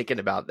the way, thinking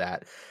about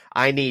that,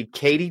 I need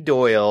Katie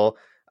Doyle,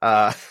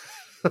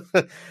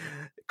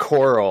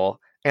 Coral.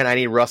 And I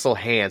need Russell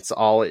Hantz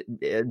all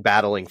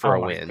battling for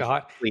a win.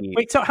 God. Please.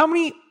 Wait, so how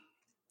many?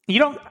 You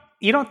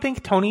don't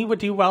think Tony would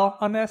do well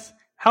on this?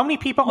 How many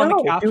people on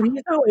the cast? Dude,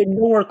 he's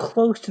nowhere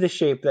close to the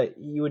shape that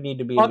you would need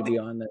to be able to be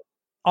on this.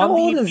 How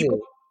old is he?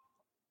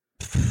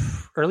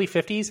 Early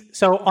 50s.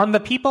 So on the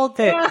people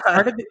that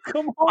started,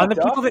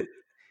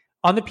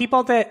 on the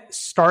people that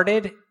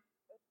started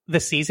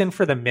the season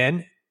for the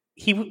men,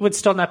 he would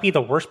still not be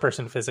the worst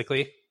person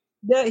physically.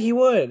 Yeah, he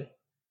would.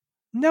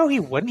 No, he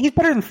wouldn't. He's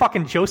better than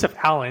fucking Joseph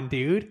Allen,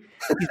 dude.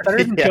 He's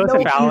better than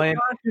Joseph Allen.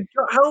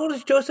 How old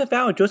is Joseph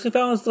Allen? Joseph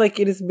Allen's like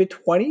in his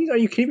mid-20s? Are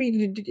you kidding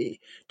me?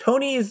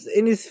 Tony is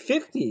in his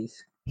 50s.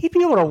 He'd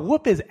be able to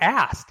whoop his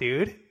ass,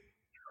 dude.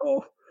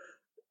 Oh,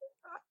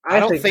 I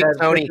don't think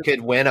Tony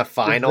could win a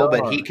final,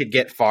 but he could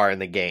get far in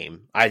the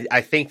game.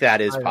 I think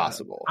that is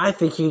possible. I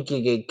think he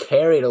could get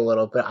carried a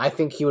little bit. I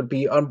think he would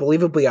be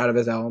unbelievably out of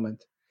his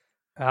element.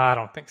 I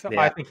don't think so.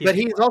 Yeah. I think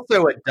he's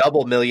also a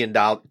double $1 million.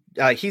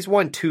 He's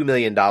won $2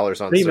 million on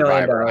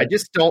Survivor. I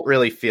just don't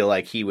really feel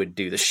like he would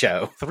do the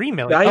show. $3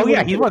 million. Oh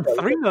yeah, he won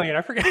 $3 million.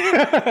 I forgot.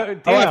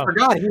 I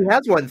forgot he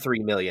has won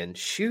 $3 million.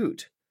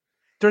 Shoot,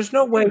 there's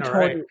no way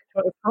Tony.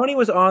 If Tony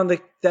was on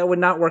that would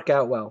not work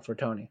out well for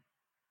Tony.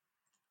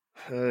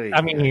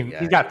 I mean,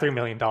 he's got $3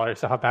 million.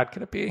 So how bad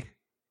could it be?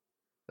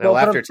 Well,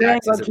 but I'm after saying,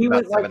 taxes,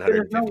 like, it's about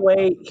there's no 750.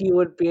 way he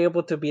would be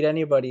able to beat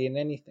anybody in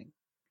anything.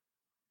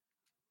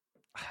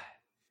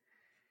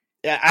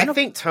 Yeah, I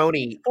think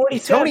Tony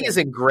 47. is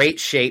in great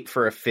shape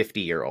for a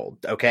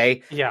 50-year-old,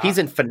 okay? Yeah. He's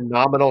in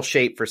phenomenal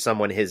shape for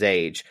someone his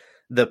age.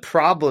 The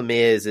problem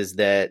is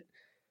that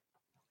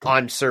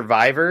on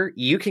Survivor,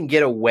 you can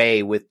get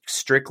away with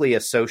strictly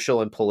a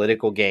social and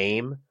political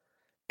game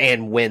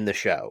and win the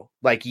show.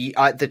 Like,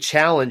 the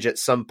challenge at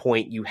some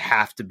point, you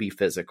have to be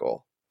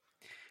physical.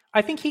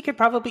 I think he could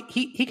probably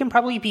he can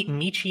probably beat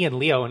Michi and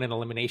Leo in an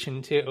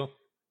elimination too.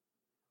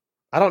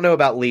 I don't know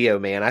about Leo,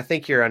 man. I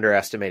think you're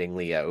underestimating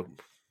Leo.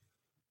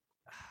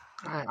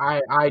 I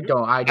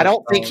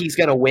don't think he's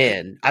going to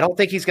win. I don't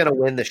think he's going to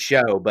win the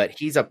show, but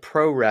he's a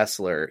pro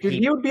wrestler. Dude,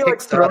 he would be like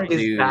picks throwing up his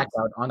dudes. back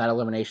out on that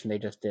elimination they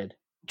just did.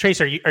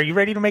 Trace, are you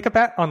ready to make a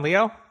bet on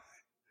Leo?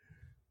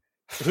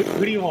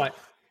 Who do you want?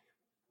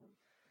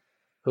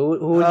 Who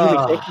would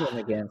you be taking him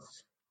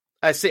against?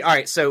 I see. All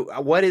right.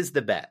 So, what is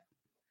the bet?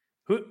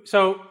 Who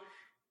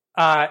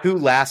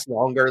lasts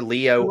longer,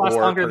 Leo who lasts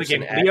or longer in the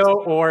person game, X? Leo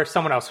or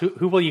someone else?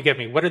 Who will you give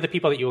me? What are the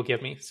people that you will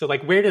give me? So,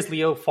 like, where does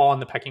Leo fall in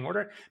the pecking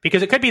order?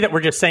 Because it could be that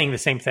we're just saying the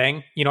same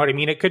thing. You know what I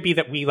mean? It could be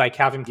that we like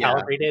have him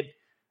calibrated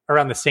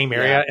around the same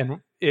area, and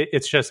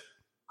it's just.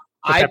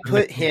 I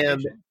put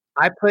him.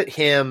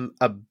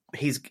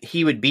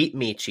 He would beat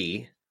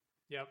Michi.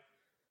 Yep.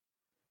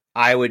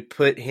 I would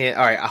put him.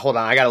 All right, hold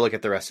on. I got to look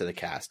at the rest of the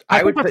cast.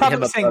 I would we're put probably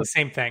him saying the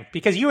same thing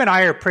because you and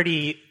I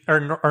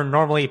are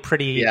normally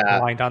pretty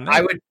aligned on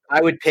that.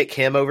 I would pick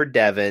him over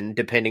Devin,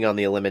 depending on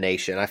the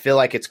elimination. I feel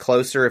like it's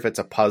closer if it's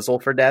a puzzle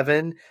for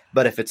Devin,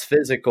 but if it's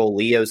physical,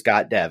 Leo's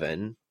got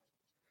Devin.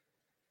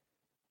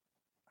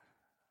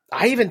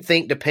 I even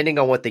think, depending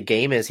on what the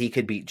game is, he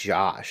could beat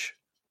Josh.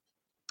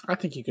 I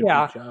think he could beat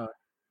Josh.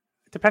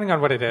 Depending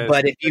on what it is.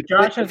 But if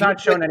Josh has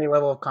not shown any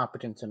level of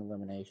competence in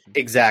elimination.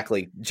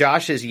 Exactly.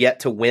 Josh is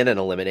yet to win an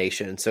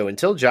elimination. So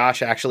until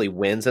Josh actually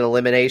wins an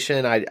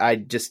elimination, I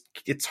just,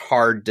 it's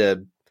hard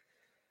to.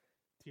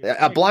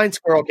 A blind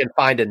squirrel can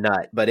find a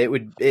nut, but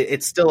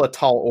it's still a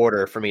tall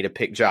order for me to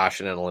pick Josh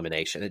in an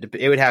elimination.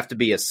 It would have to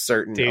be a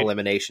certain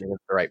elimination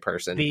with the right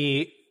person.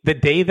 The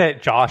day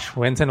that Josh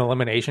wins an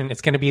elimination,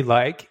 it's going to be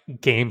like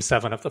Game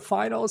 7 of the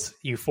finals.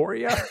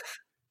 Euphoria.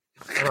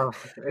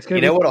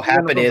 What'll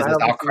happen is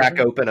I'll crack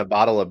open a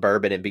bottle of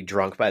bourbon and be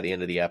drunk by the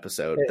end of the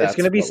episode. It's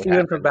going to be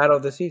Steven from Battle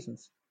of the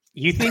Seasons.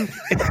 You think?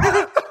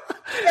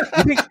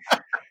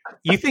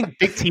 You think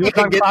Big T was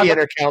on get Cloud the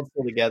inner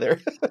council together?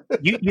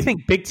 You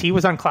think Big T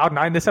was on Cloud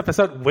 9 this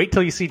episode? Wait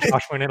till you see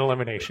Josh win an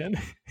elimination.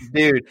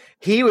 Dude,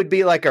 he would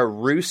be like a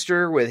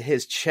rooster with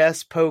his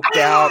chest poked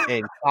out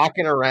and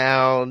talking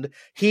around.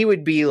 He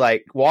would be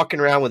like walking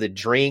around with a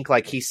drink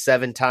like he's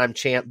 7-time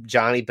champ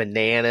Johnny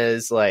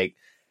Bananas. Like,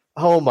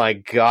 oh my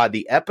God,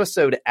 the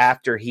episode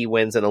after he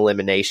wins an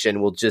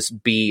elimination will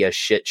just be a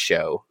shit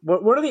show.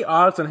 What are the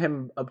odds on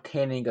him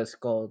obtaining a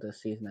skull this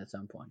season at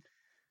some point?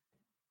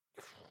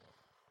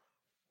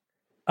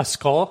 A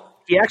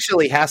skull? He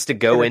actually has to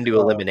go into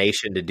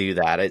elimination to do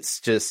that. It's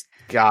just,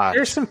 gosh.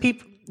 There's some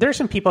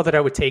people that I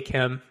would take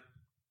him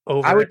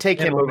over. I would take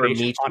him over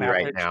Michi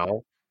right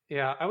now.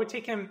 Yeah, I would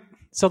take him.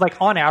 So, like,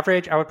 on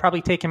average, I would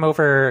probably take him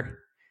over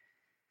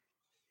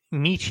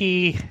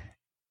Michi,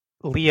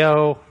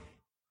 Leo.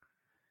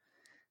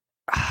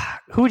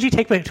 Who would you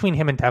take between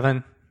him and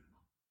Devin?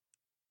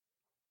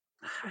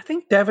 I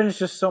think Devin is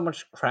just so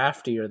much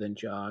craftier than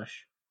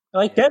Josh.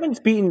 Like, Devin's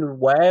beaten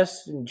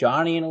Wes and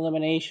Johnny in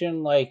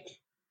elimination. Like,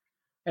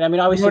 and I mean,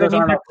 obviously, those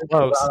aren't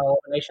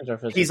eliminations are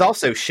physical. He's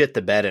also shit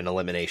the bed in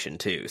elimination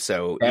too.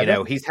 So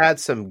Devin? He's had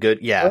some good.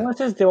 Yeah. What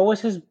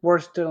was his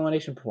worst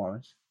elimination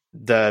performance?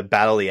 The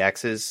Battle of the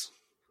X's.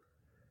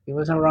 He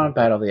wasn't around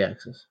Battle of the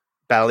X's.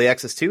 Battle of the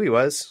X's too. He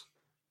was.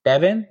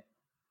 Devin?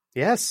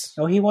 Yes.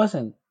 No, he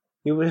wasn't.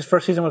 His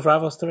first season was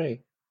Rivals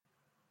 3.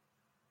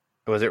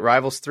 Was it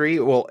Rivals 3?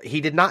 Well,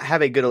 he did not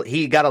have a good.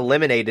 He got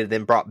eliminated,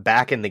 then brought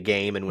back in the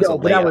game, and was a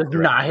layup. That was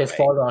not his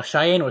fault at all.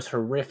 Cheyenne was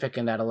horrific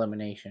in that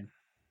elimination.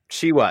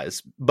 She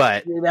was,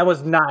 but that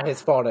was not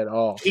his fault at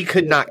all. He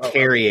could not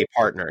carry a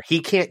partner.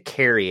 He can't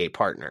carry a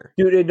partner,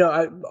 dude.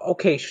 No,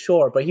 okay,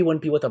 sure, but he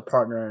wouldn't be with a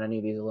partner in any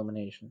of these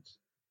eliminations.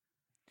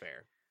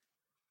 Fair.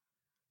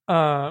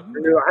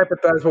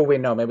 That's what we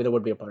know. Maybe there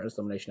would be a partner's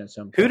elimination at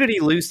some point. Who did he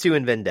lose to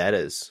in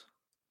Vendettas?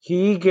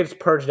 He gets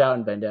purged out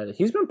in Vendettas.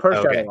 He's been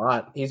purged out a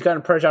lot. He's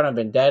gotten purged out in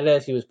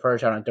Vendettas. He was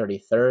purged out on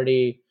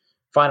 30-30.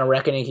 Final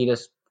Reckoning, he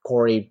just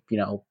Corey,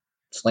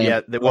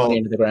 slammed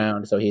into the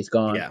ground, so he's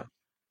gone. Yeah.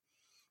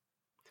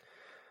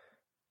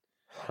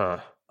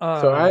 Huh.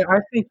 So I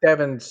think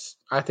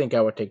I think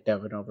I would take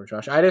Devin over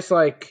Josh.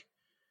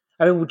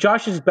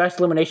 Josh's best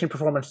elimination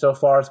performance so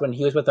far is when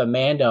he was with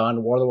Amanda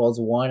on War of the Worlds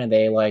 1 and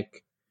they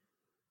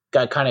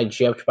got kind of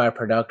gypped by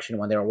production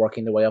when they were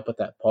working their way up with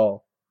that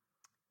pole.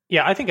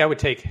 Yeah, I think I would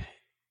take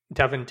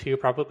Devin too,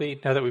 probably,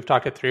 now that we've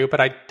talked it through.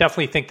 But I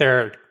definitely think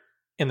they're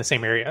in the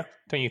same area.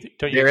 Don't you?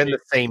 They're in the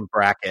same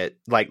bracket.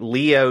 Like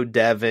Leo,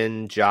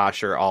 Devin,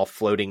 Josh are all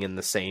floating in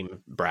the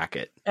same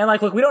bracket. And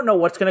like, look, we don't know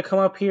what's going to come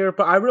up here,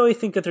 but I really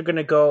think that they're going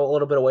to go a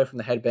little bit away from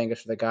the headbangers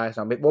for the guys.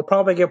 Now, we'll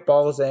probably get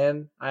balls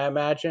in, I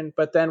imagine,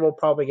 but then we'll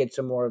probably get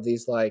some more of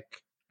these like.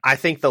 I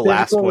think the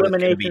last one is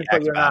going to be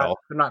X Battle.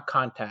 You're not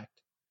contact.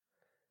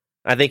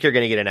 I think you're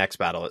going to get an X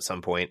Battle at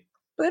some point.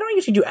 But they don't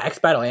usually do X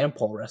Battle and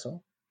pole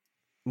wrestle.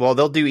 Well,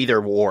 they'll do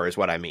either war is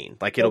what I mean.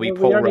 Like it'll be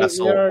pole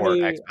wrestle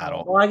or X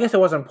Battle. Well, I guess it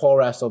wasn't pole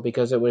wrestle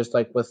because it was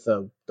like with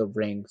the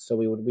ring, so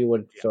we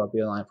would still be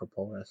in line for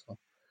pole wrestle.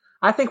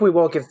 I think we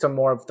will get some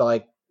more of the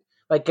like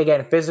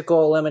again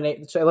physical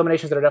eliminations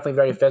that are definitely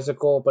very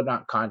physical, but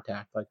not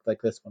contact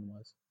like this one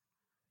was.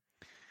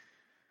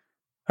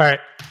 All right,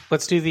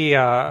 let's do the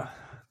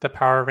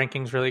power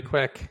rankings really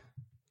quick.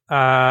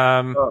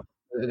 Wow,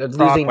 we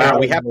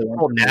have to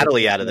pull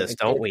Natalie out of this,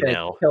 don't we?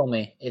 Now, kill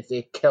me.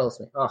 It kills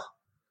me. Oh,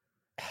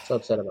 so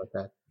upset about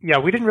that. Yeah,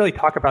 we didn't really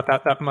talk about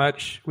that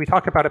much. We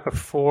talked about it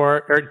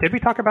before, or did we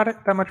talk about it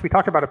that much? We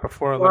talked about it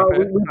before a little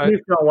bit. We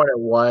just know what it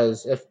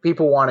was. If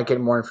people want to get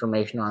more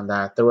information on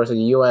that, there was a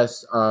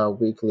U.S.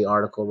 Weekly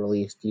article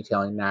released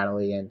detailing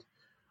Natalie and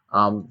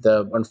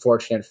the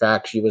unfortunate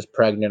fact she was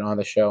pregnant on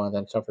the show and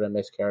then suffered a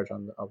miscarriage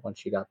when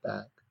she got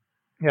back.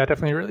 Yeah,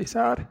 definitely really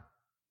sad.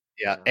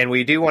 Yeah, and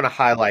we do want to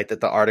highlight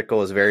that the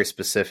article is very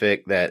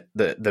specific that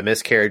the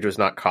miscarriage was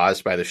not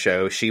caused by the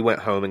show. She went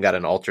home and got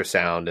an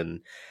ultrasound,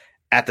 and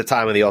at the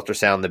time of the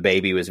ultrasound, the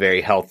baby was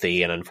very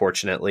healthy, and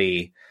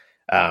unfortunately,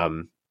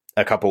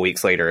 a couple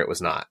weeks later, it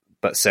was not.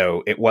 But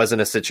so it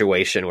wasn't a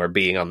situation where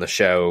being on the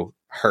show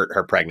hurt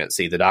her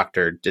pregnancy. The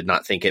doctor did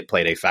not think it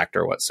played a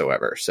factor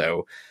whatsoever.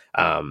 So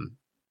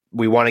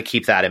we want to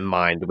keep that in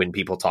mind when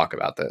people talk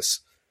about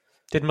this.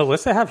 Did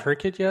Melissa have her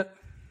kid yet?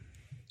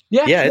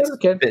 Yeah,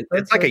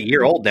 it's like a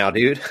year old now,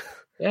 dude.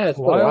 Yeah, it's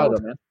wild. A while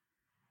though, man.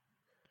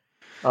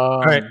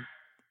 All right.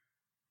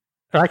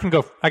 I can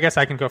go. I guess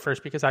I can go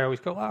first because I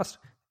always go last.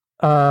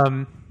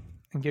 And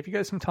give you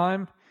guys some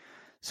time.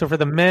 So for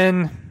the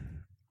men,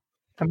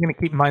 I'm going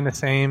to keep mine the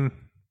same.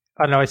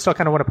 I don't know. I still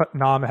kind of want to put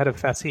Nam ahead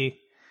of Fessy.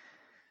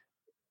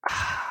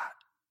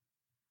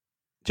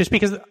 Just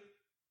because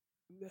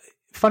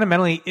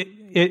fundamentally,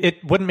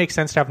 it wouldn't make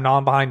sense to have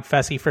Nam behind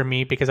Fessy for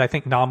me because I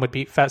think Nam would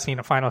beat Fessy in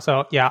a final.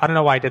 So yeah, I don't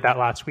know why I did that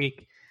last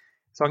week.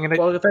 So I'm going to.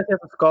 Well, if Fessy has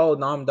a skull,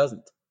 Nam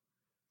doesn't.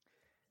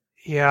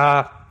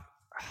 Yeah.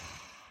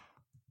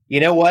 You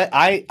know what?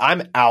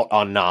 I'm out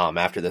on Nam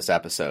after this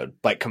episode.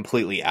 Like,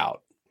 completely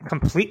out.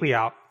 Completely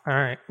out. All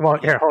right. Well,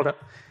 here, hold up.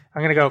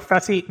 I'm going to go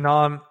Fessy,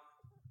 Nam,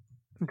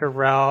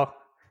 Darrell. All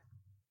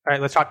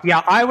right, let's talk.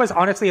 Yeah, I was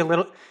honestly a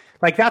little...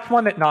 Like, that's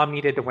one that Nam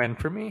needed to win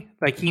for me.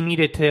 Like, he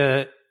needed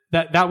to...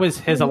 That was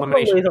his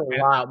elimination. Weighs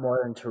a lot more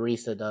than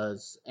Teresa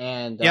does.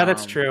 And yeah,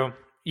 that's true.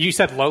 You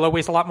said Lola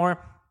weighs a lot more?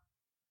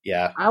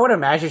 Yeah. I would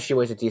imagine she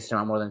weighs a decent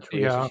amount more than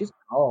Teresa. Yeah. She's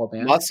tall,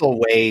 man. Muscle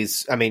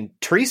weighs... I mean,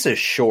 Teresa's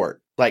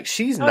short. Like,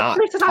 she's not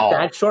Teresa's tall. Not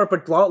that short,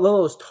 but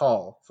Lolo's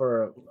tall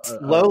for...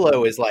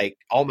 Lolo is, like,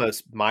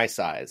 almost my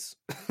size.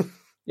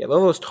 Yeah,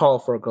 Lolo's tall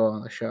for a girl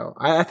on the show.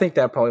 I think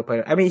that probably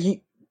played... I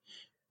mean,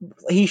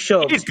 he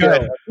showed... He did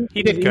good.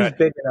 He did good. He's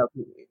big enough.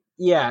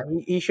 Yeah,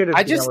 he should have...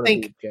 I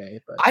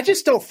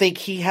just don't think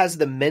he has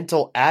the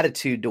mental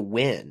attitude to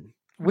win.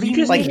 What do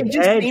you like? He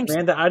just edge,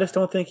 man. That I just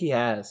don't think he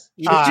has.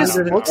 He just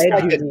looks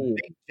like a big,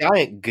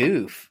 giant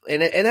goof,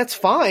 and that's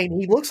fine.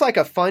 He looks like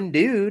a fun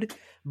dude,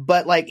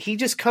 but like he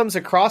just comes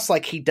across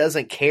like he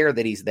doesn't care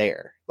that he's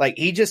there. Like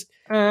he just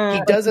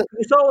he doesn't.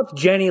 You saw with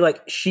Jenny,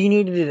 like she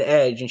needed an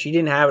edge, and she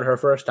didn't have it her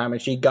first time,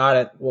 and she got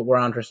it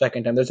around her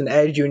second time. There's an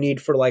edge you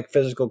need for like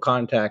physical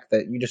contact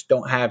that you just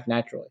don't have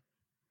naturally,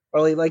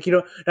 or like you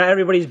don't. Not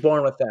everybody's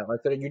born with that.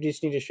 Like you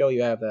just need to show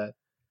you have that.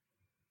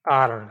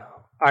 I don't know.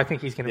 I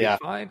think he's going to be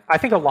fine. I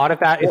think a lot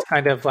of that is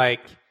kind of like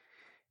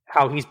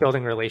how he's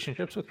building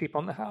relationships with people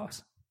in the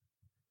house.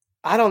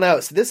 I don't know.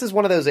 So this is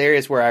one of those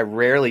areas where I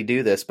rarely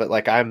do this, but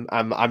like I'm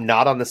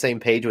not on the same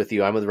page with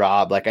you. I'm with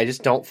Rob. Like I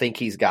just don't think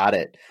he's got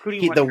it.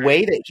 The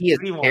way that he is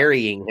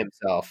carrying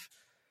himself.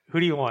 Who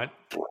do you want?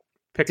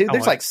 Pick Dude,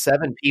 there's like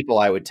 7 people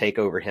I would take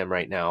over him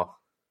right now.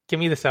 Give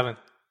me the 7.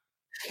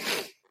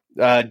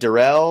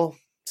 Darrell,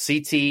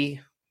 CT.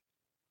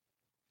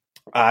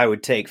 I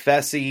would take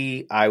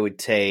Fessy. I would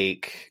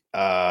take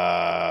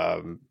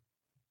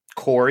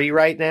Corey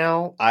right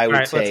now. I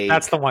would take.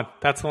 That's the one.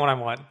 That's the one I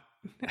want.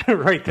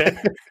 Right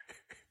there.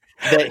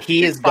 That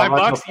he is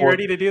 $5. You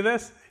ready to do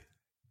this?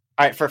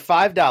 All right, for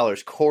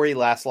 $5, Corey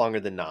lasts longer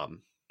than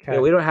Nam. Okay. Yeah,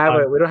 we don't have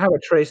a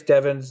Trace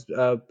Devins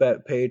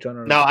bet page on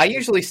our. No, I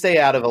usually stay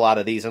out of a lot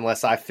of these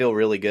unless I feel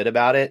really good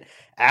about it.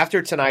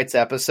 After tonight's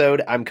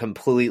episode, I'm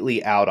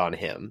completely out on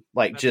him.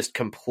 Like just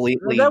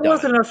completely. That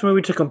wasn't enough for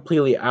me to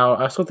completely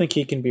out. I still think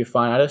he can be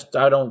fine.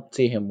 I don't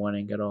see him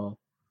winning at all.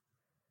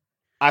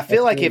 I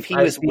feel like if he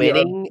was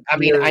winning, I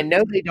mean, I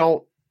know they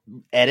don't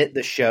edit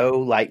the show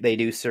like they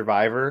do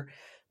Survivor,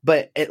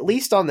 but at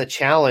least on the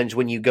challenge,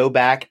 when you go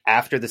back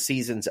after the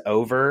season's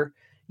over,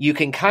 you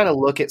can kind of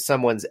look at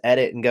someone's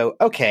edit and go,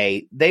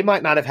 okay, they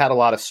might not have had a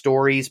lot of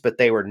stories, but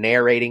they were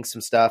narrating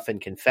some stuff and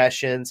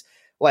confessions.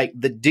 like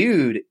the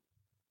dude,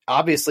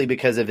 obviously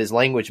because of his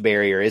language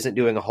barrier, isn't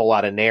doing a whole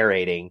lot of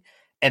narrating.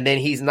 And then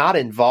he's not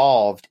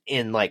involved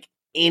in like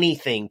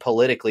anything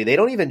politically. They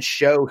don't even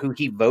show who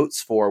he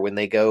votes for when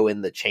they go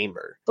in the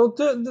chamber. So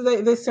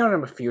they sound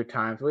him a few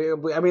times.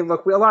 I mean,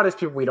 look, a lot of these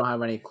people we don't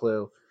have any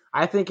clue.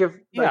 I think if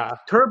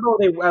Turbo,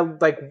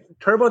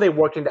 they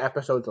worked into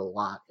episodes a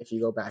lot. If you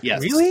go back,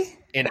 yes, really,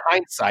 in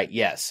hindsight,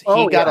 yes,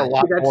 he got a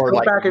lot more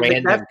like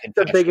random. That's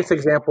the biggest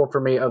example for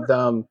me of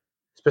them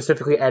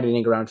specifically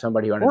editing around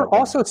somebody who. We're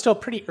also still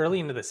pretty early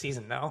into the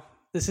season, though.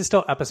 This is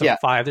still episode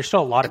 5. There's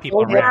still a lot of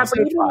people around. Yeah, but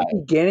even in the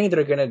beginning,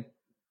 they're gonna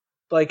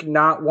like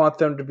not want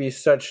them to be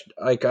such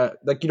like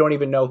you don't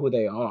even know who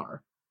they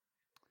are.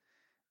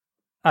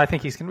 I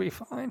think he's gonna be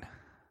fine.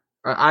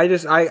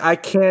 I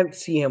can't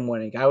see him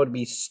winning. I would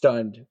be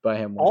stunned by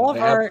him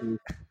winning.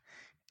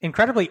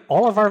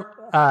 All of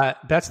our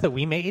bets that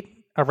we made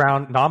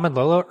around Nam and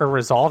Lolo are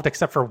resolved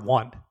except for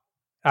one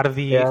out of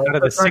the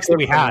 6 that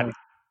we had.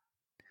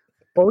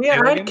 Well, yeah,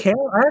 I had Cam.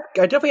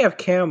 I definitely have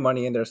Cam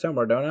money in there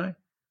somewhere, don't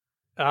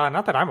I?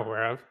 Not that I'm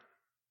aware of.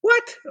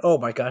 What? Oh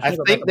my gosh! I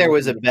think there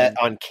was a bet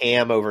on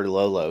Cam over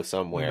Lolo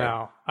somewhere.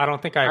 No, I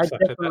don't think I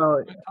accepted that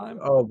at the time.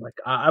 Oh my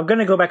god! I'm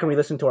gonna go back and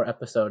re-listen to our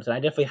episodes, and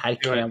I definitely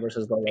had Cam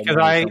versus Lolo because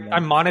I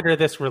monitor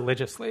this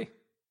religiously.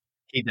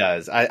 He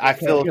does. I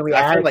feel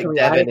like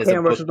Devin is Cam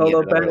a versus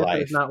Lolo bookie in real life.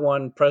 There's not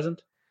one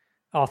present.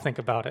 I'll think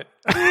about it.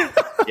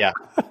 Yeah,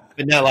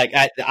 but no, like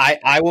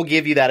I will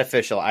give you that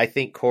official. I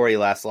think Corey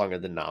lasts longer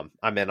than Nam.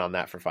 I'm in on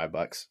that for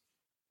 $5.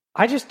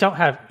 I just don't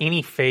have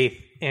any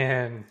faith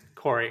in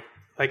Corey.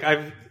 Like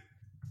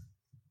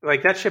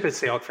that ship has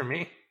sailed for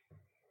me.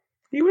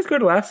 He was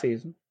good last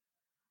season.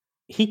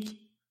 He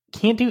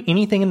can't do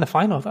anything in the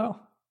final though.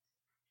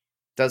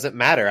 Doesn't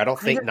matter. I don't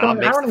think Nam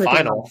makes the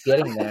final.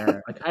 Getting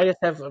there. Like I just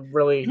have a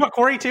really. You want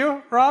Corey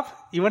too, Rob?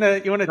 You want to?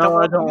 No,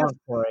 I don't want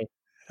Corey.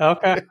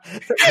 Okay.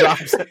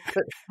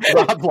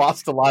 Rob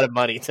lost a lot of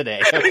money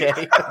today.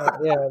 Okay.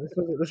 Yeah,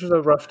 this was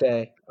a rough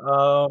day.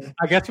 I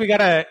guess we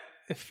gotta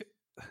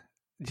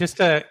just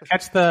to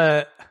catch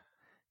the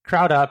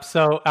crowd up.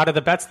 So out of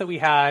the bets that we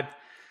had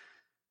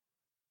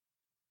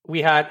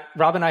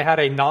Rob and I had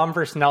a Nam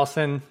versus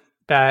Nelson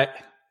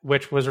bet,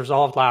 which was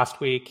resolved last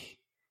week.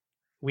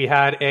 We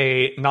had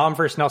a Nam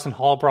versus Nelson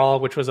Hall Brawl,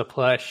 which was a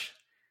push.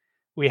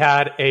 We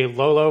had a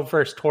Lolo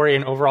versus Tori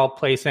in overall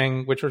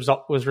placing, which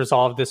was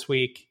resolved this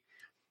week.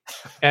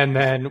 And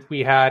then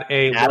we had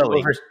a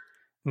Lolo versus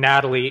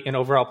Natalie in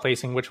overall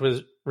placing, which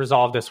was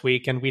resolved this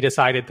week. And we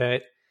decided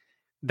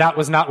that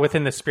was not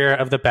within the spirit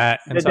of the bet.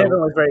 And Devin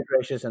was very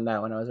gracious in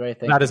that one. I was very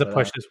thankful. That is a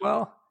push as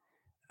well.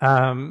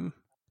 And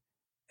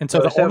so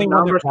the only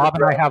one that Rob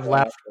and I have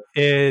left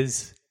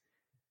is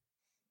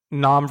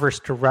Nam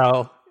versus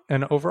Terrell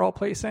in overall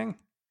placing.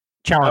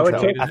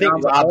 Challenge. I think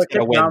Rob's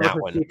going to win that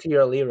one. CT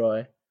or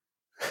Leroy.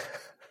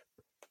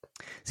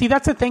 See,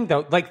 that's the thing,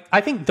 though. Like, I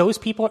think those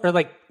people are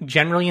like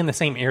generally in the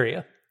same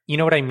area. You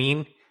know what I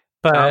mean?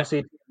 But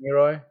CT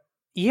Leroy.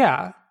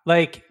 Yeah,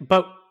 but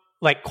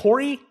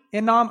Corey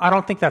and Nam, I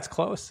don't think that's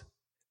close.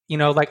 You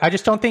know, like I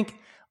just don't think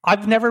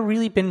I've never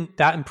really been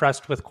that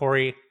impressed with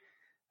Corey.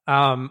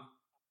 Tori,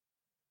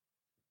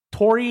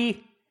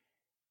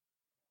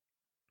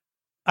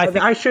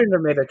 I shouldn't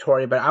have made a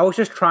Tori, but I was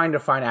just trying to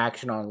find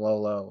action on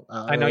Lolo.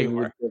 I know you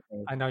were.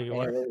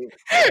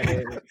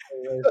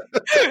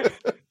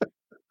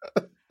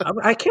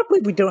 I can't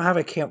believe we don't have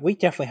a Cam. We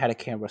definitely had a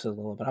Cam versus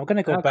Lolo, but I'm going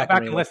to go back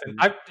and listen.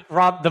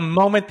 Rob, the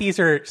moment these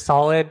are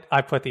solid,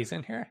 I put these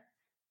in here.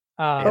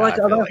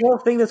 The whole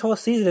thing this whole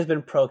season has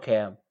been pro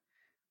Cam.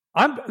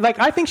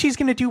 I think she's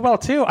going to do well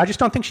too. I just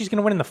don't think she's going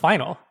to win in the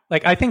final.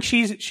 Like, I think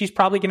she's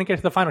probably going to get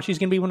to the final. She's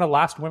going to be one of the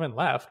last women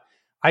left.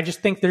 I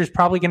just think there's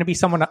probably going to be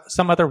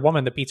some other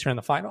woman that beats her in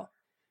the final.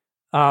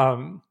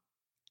 And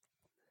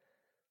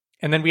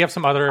then we have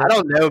some other. I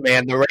don't know,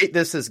 man. The rate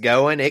this is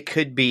going, it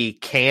could be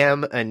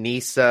Cam,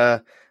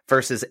 Anissa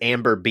versus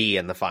Amber B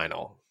in the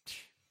final.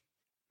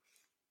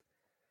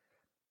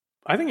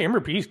 I think Amber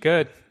B's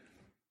good.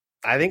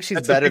 I think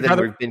she's better than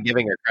we've been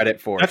giving her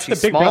credit for. That's she's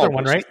the Big small, Brother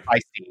one, right? She's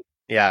feisty.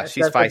 Yeah,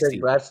 she's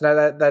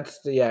feisty. That's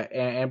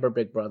Amber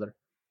Big Brother.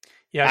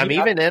 Yeah, I'm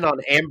even in on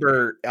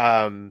Amber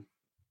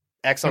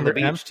X on the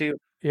Beach too.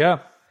 Yeah,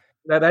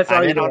 that's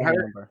all you on her.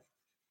 Amber.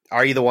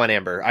 Are you the one,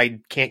 Amber?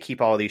 I can't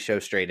keep all of these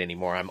shows straight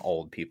anymore. I'm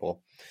old,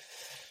 people.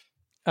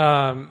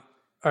 All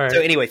right. So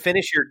anyway,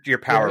 finish your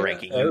power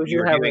ranking.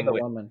 You're doing the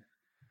woman.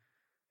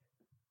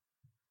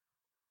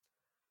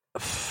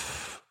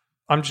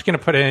 I'm just going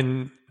to put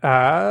in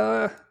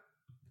Cam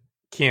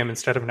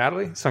instead of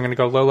Natalie. So I'm going to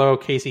go Lolo,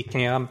 Casey,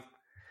 Cam.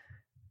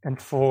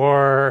 And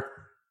for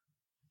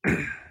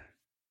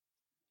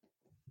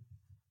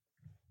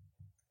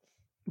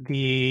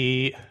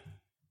the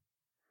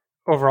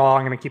overall,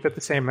 I'm going to keep it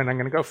the same, and I'm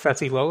going to go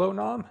Fetzy, Lolo,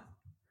 Nam.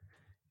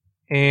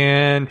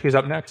 And who's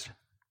up next?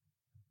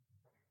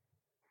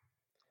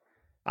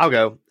 I'll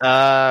go.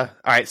 All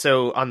right,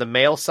 so on the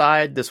male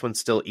side, this one's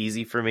still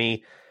easy for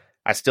me.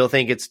 I still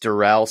think it's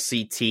Darrell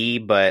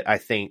CT, but I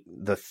think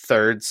the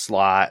third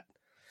slot,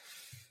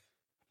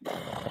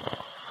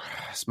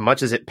 as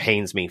much as it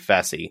pains me,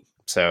 Fessy.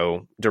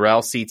 So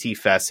Darrell, CT,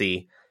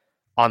 Fessy.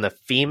 On the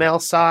female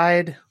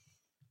side,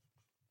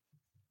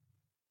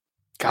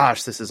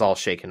 gosh, this is all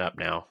shaken up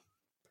now.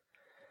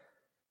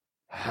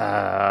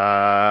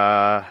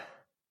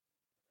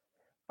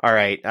 All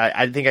right,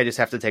 I think I just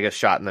have to take a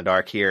shot in the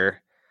dark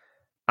here.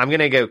 I'm going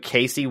to go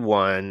Casey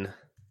 1.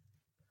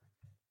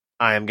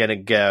 I'm going to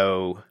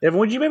go... Evan,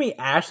 would you maybe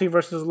Ashley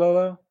versus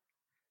Lolo?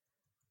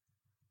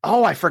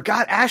 Oh, I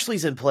forgot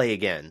Ashley's in play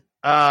again.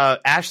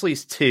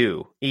 Ashley's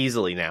 2,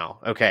 easily now.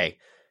 Okay.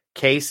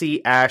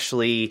 Casey,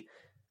 Ashley,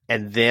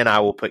 and then I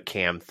will put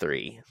Cam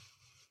 3.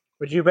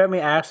 Would you bet me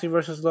Ashley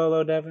versus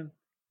Lolo, Devin?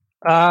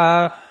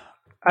 I'd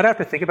have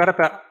to think about it,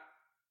 but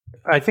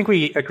I think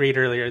we agreed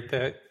earlier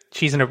that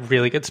she's in a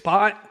really good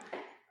spot.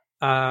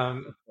 So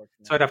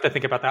I'd have to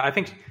think about that. I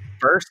think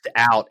first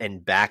out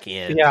and back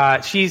in.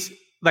 Yeah, she's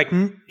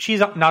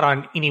not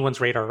on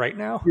anyone's radar right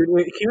now. Dude, can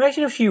you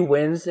imagine if she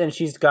wins and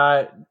she's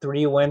got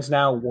 3 wins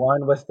now?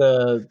 1 with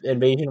the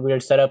Invasion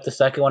Weird setup, the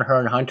second one, her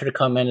and Hunter to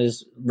come in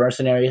as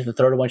mercenaries, the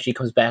third one, she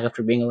comes back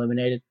after being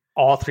eliminated.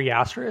 All 3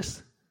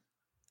 asterisks.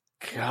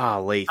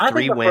 Golly,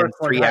 3 wins,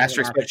 3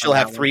 asterisks, but she'll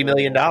have $3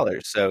 million.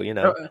 So,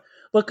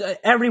 Look,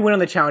 every win on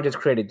the challenge is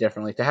created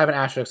differently. To have an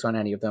asterisk on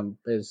any of them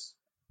is...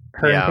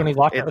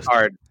 it's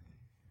hard.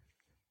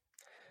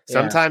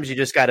 Sometimes you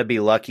just got to be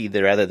lucky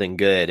rather than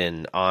good.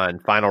 And on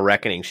Final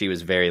Reckoning, she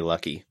was very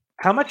lucky.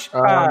 How much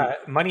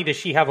money does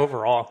she have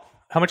overall?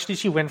 How much did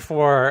she win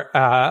for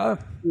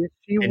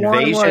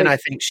Invasion? I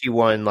think she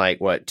won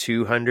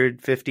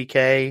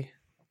 $250K.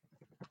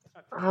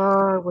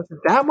 Was it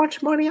that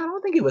much money? I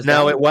don't think it was.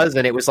 No, it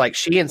wasn't. It was like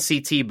she and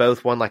CT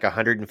both won like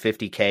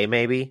 $150K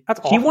maybe. That's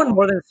awful. She won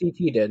more than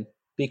CT did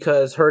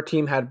because her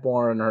team had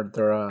more in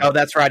their. Oh,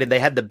 that's right. And they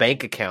had the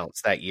bank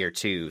accounts that year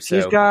too. So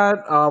she's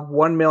got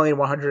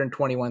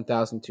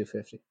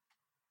 $1,121,250.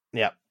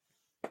 Yep.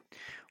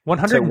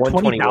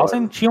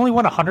 $120,000. She only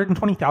won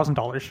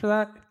 $120,000 for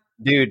that.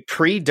 Dude,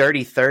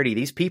 pre-Dirty 30,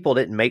 these people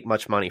didn't make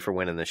much money for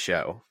winning the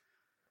show.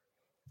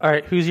 All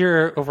right, who's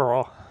your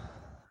overall?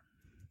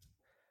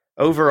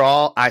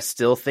 Overall, I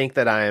still think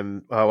that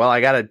I'm... I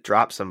got to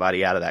drop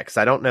somebody out of that because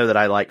I don't know that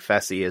I like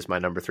Fessy as my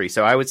number 3.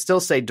 So I would still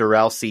say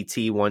Darrell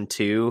CT 1,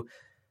 2.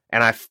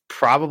 And I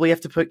probably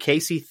have to put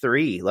Casey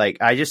 3.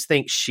 I just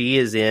think she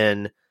is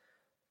in...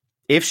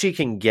 If she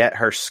can get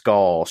her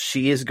skull,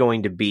 she is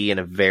going to be in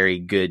a very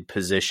good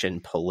position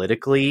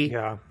politically.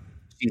 Yeah.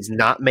 She's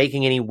not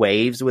making any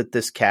waves with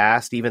this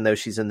cast, even though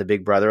she's in the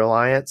Big Brother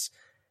Alliance.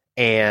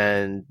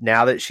 And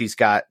now that she's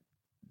got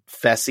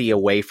Fessy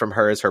away from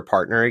her as her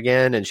partner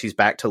again, and she's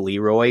back to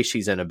Leroy,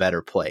 she's in a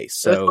better place.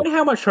 So it's funny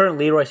how much her and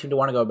Leroy seem to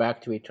want to go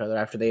back to each other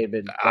after they had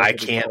been. I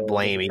can't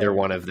blame either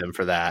one of them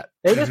for that.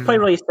 They just play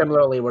really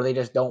similarly, where they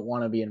just don't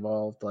want to be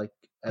involved,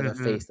 as a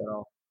face at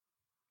all.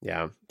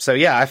 Yeah. So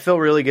I feel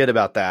really good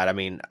about that. I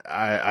mean,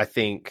 I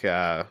think,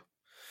 that's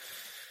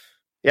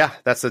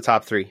the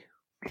top 3.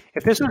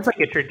 If this was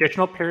a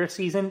traditional pair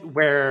season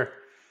where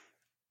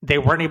they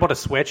weren't able to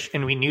switch,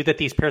 and we knew that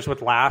these pairs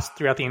would last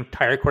throughout the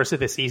entire course of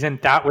the season,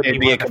 that would be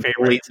one of the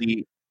favorites.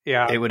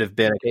 Yeah, it would have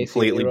been a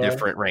completely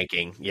different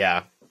ranking.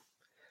 Yeah,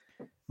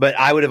 but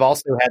I would have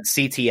also had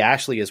CT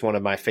Ashley as one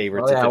of my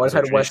favorites. I would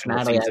have had West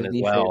Natalie as the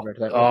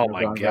favorite. Oh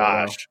my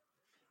gosh!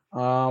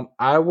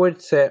 I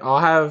would say I'll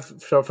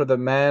have for the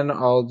men.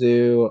 I'll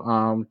do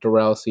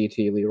Darrell, CT,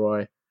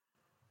 Leroy.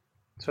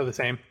 So the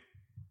same.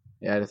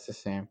 Yeah, it's the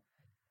same.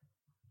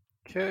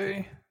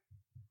 Okay.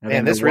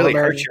 Man, this really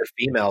hurts your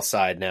female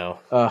side now.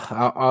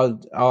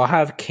 I'll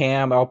have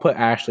Cam. I'll put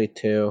Ashley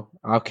 2.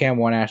 I'll Cam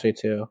 1, Ashley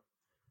 2,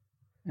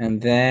 and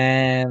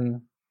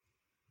then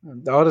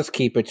I'll just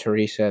keep it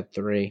Teresa at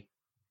 3.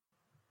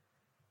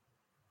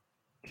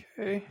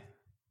 Okay.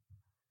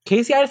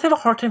 Casey, I just have a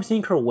hard time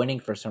seeing her winning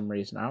for some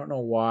reason. I don't know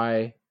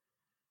why.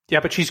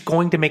 Yeah, but she's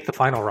going to make the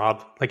final,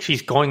 Rob.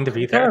 She's going to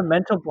be there. I have a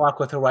mental block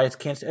with her. Why it's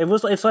cancer.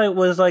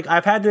 It's like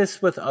I've had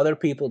this with other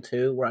people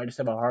too, where I just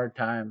have a hard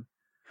time.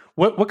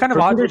 What kind of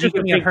odds would you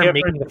give me on her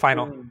making the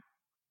final?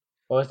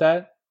 What was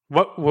that?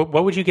 What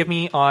would you give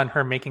me on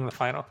her making the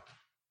final?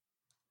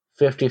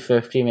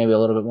 50-50, maybe a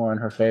little bit more in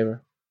her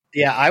favor.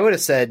 Yeah, I would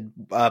have said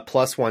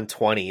plus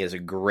 120 is a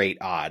great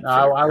odd.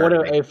 I would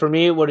have. For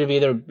me,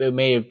 it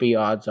may be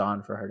odds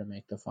on for her to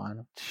make the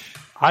final.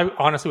 I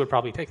honestly would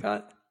probably take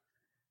that.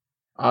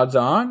 Odds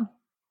on?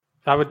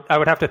 I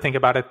would have to think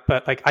about it,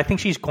 but I think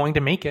she's going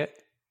to make it.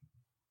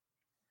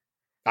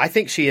 I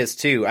think she is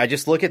too. I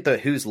just look at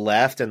who's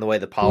left and the way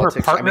the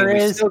politics. I mean,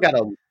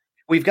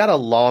 we've got a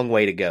long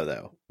way to go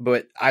though.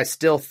 But I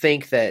still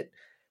think that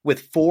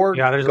with 4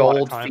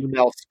 gold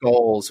female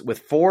skulls, with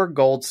 4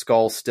 gold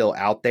skulls still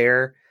out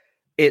there,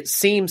 it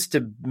seems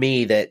to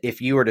me that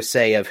if you were to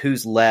say of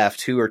who's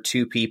left, who are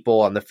 2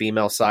 people on the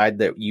female side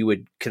that you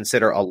would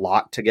consider a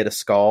lot to get a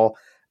skull,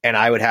 and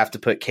I would have to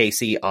put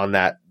Casey on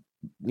that,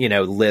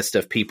 list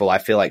of people. I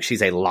feel like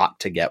she's a lot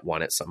to get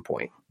one at some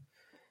point.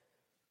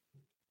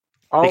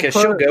 Because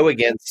she'll go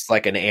against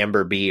an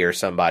Amber B or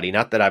somebody.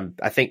 Not that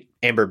I think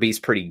Amber B's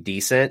pretty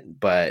decent,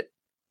 but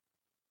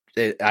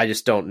I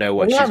just don't know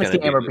what we she's haven't going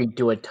to seen Amber do. B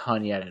do a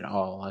ton yet at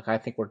all. Like I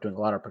think we're doing a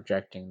lot of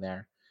projecting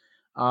there.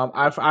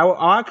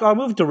 I'll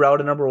move Darrell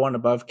to number 1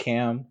 above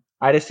Cam.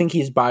 I just think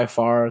he's by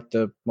far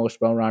the most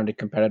well-rounded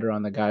competitor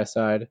on the guy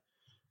side.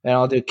 Then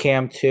I'll do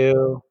Cam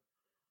 2,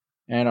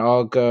 and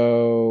I'll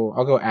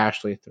go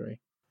Ashley 3.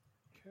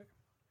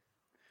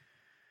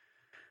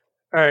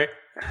 All right.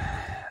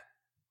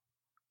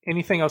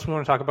 Anything else we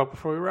want to talk about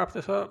before we wrap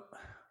this up?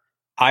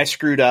 I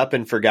screwed up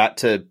and forgot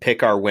to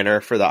pick our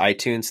winner for the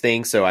iTunes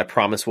thing, so I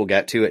promise we'll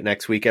get to it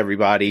next week,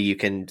 everybody. You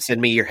can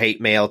send me your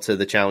hate mail to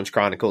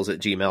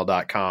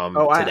thechallengechronicles@gmail.com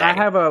today. I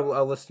have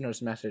a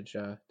listener's message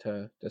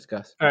to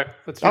discuss. All right,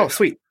 let's do it.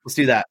 Sweet. Let's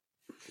do that.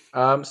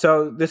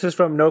 So this is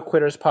from No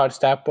Quitters Pod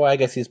Stat Boy. I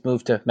guess he's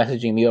moved to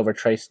messaging me over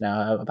Trace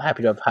now. I'm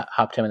happy to have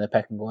hopped him in the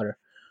pecking order.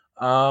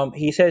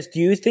 He says, do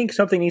you think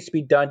something needs to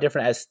be done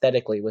different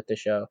aesthetically with the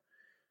show?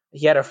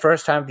 He had a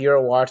first-time viewer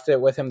watched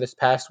it with him this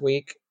past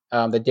week.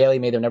 The Daily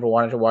made them never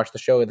wanted to watch the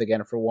show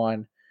again, for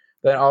one.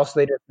 But then also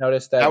they just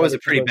noticed that was a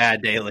pretty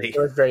bad Daily. It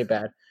was very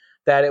bad.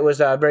 That it was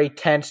very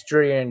tense,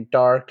 dreary, and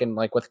dark, and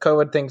like with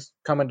COVID things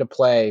come into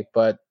play,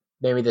 but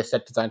maybe the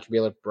set design should be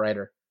a little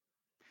brighter.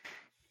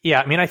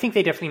 Yeah, I mean, I think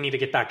they definitely need to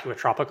get back to a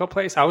tropical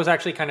place. I was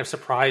actually kind of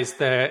surprised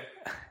that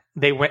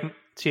they went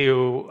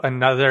to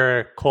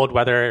another cold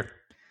weather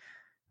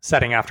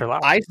setting after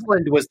last.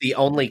 Iceland was the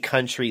only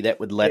country that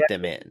would let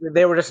them in.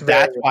 They were just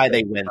that's why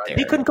they went there.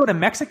 They couldn't go to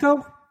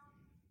Mexico?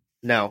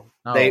 No.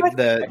 Why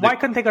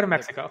couldn't they go to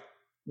Mexico?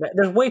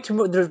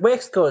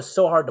 Mexico is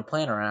so hard to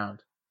plan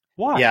around.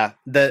 Why? Yeah,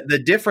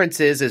 the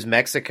difference is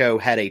Mexico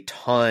had a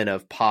ton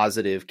of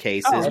positive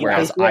cases,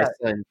 whereas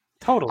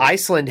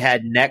Iceland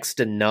had next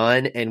to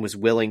none and was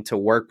willing to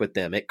work with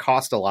them. It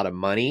cost a lot of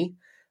money,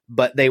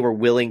 but they were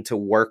willing to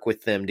work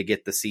with them to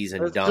get the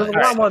season done. There's a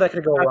lot more that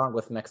could go wrong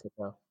with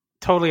Mexico.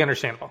 Totally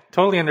understandable.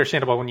 Totally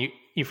understandable when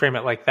you frame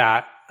it like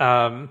that.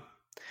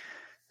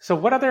 So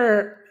what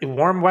other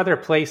warm weather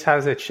place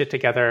has its shit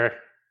together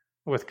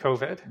with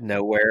COVID?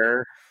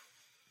 Nowhere.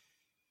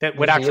 That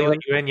would actually let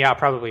you in? Yeah,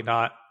 probably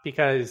not.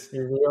 Because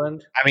New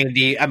Zealand. I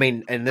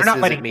mean, and this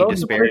isn't me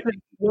disparaging.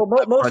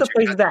 Most of the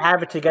places that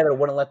have it together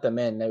wouldn't let them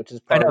in, which is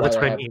probably that's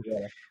what I mean.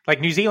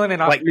 Like New Zealand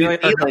and Australia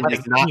New Zealand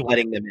is not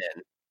letting them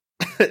in.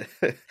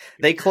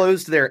 They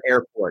closed their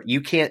airport.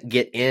 You can't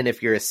get in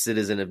if you're a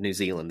citizen of New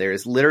Zealand. There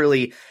is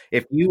literally,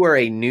 if you are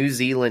a New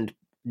Zealand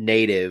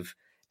native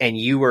and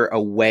you were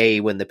away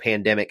when the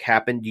pandemic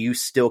happened, you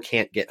still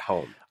can't get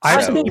home.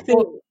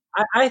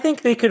 I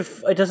think they could.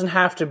 It doesn't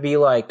have to be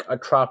like a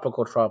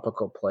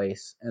tropical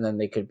place, and then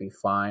they could be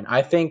fine.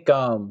 I think.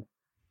 I'm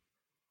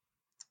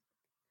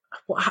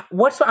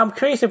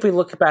curious if we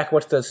look back.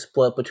 What's the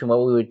split between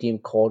what we would deem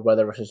cold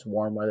weather versus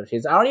warm weather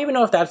seasons? I don't even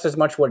know if that's as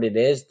much what it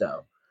is,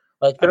 though.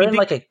 Like they're in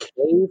like a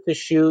cave to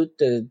shoot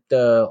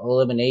the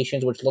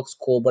eliminations, which looks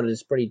cool, but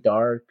it's pretty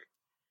dark.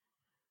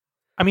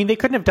 I mean, they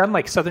couldn't have done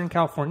like Southern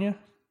California,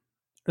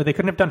 or they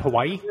couldn't have done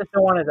Hawaii.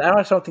 I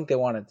just don't think they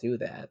want to do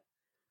that.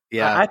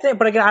 Yeah, I think,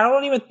 but again, I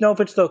don't even know if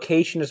it's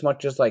location as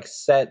much as like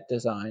set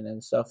design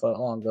and stuff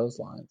along those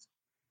lines.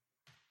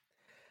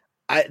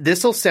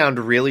 This will sound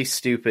really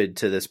stupid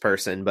to this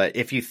person, but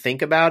if you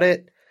think about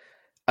it,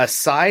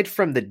 aside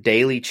from the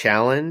daily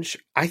challenge,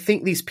 I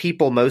think these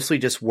people mostly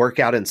just work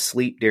out and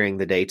sleep during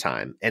the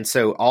daytime. And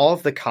so all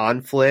of the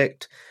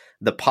conflict,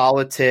 the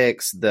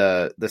politics,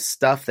 the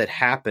stuff that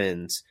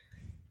happens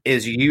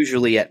is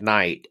usually at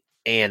night.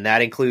 And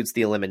that includes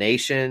the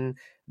elimination,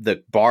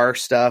 the bar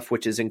stuff,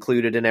 which is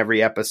included in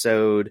every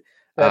episode.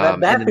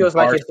 That feels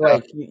like it's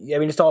stuff.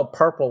 It's all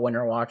purple when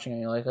you're watching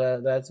it. You're like,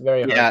 that's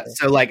very hard. Yeah,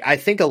 so like I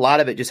think a lot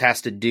of it just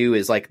has to do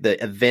is like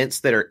the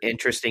events that are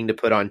interesting to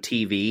put on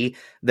TV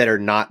that are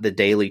not the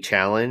daily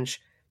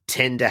challenge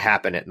tend to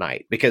happen at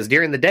night, because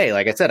during the day,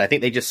 like I said, I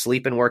think they just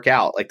sleep and work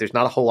out. Like there's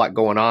not a whole lot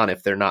going on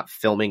if they're not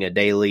filming a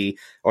daily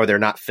or they're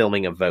not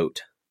filming a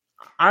vote.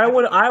 I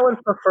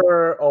would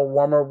prefer a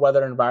warmer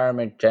weather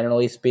environment,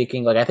 generally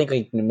speaking. Like I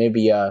think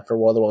maybe for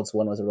World of Worlds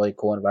 1 was a really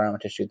cool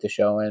environment to shoot the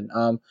show in.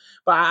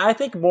 But I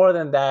think more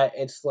than that,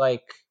 it's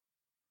like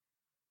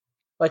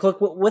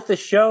look, with the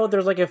show,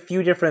 there's like a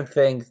few different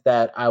things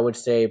that I would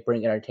say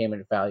bring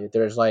entertainment value.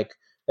 There's like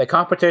the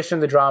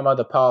competition, the drama,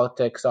 the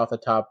politics off the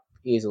top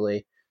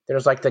easily.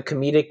 There's like the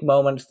comedic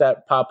moments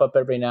that pop up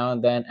every now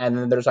and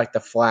then there's like the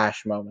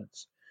flash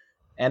moments.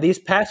 And these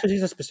past 2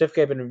 seasons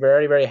specifically have been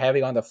very, very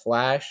heavy on the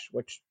flash,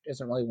 which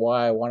isn't really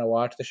why I want to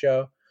watch the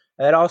show.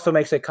 And that also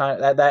makes it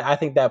kind of that I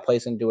think that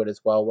plays into it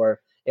as well, where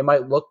it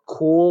might look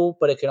cool,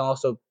 but it can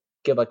also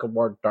give like a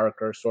more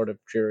darker sort of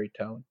dreary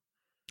tone.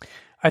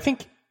 I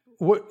think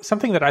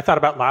something that I thought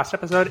about last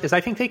episode is I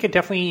think they could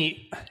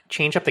definitely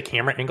change up the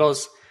camera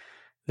angles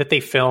that they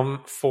film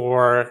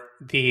for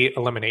the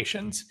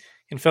eliminations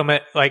and film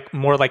it like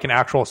more like an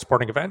actual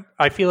sporting event.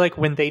 I feel like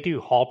when they do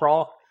Hall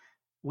Brawl,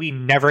 we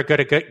never get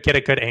a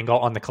good angle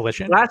on the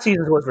collision. Last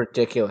season was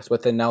ridiculous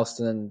with the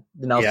Nelson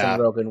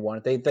Rogan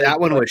one. That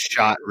one was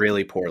shot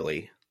really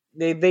poorly.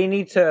 They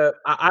need to.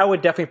 I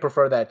would definitely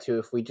prefer that too.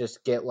 If we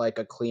just get like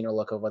a cleaner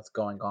look of what's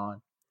going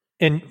on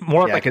and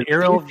more of like an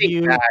aerial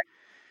view,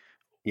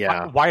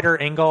 wider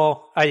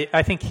angle.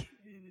 I think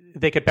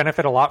they could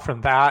benefit a lot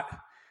from that.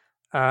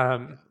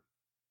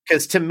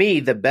 Because to me,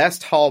 the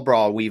best hall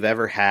brawl we've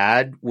ever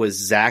had was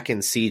Zach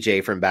and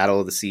CJ from Battle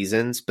of the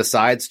Seasons.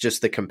 Besides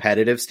just the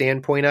competitive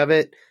standpoint of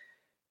it,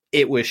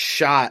 it was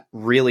shot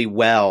really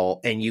well,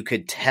 and you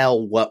could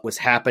tell what was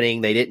happening.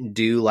 They didn't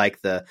do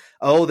like they're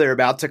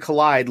about to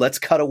collide. Let's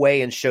cut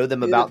away and show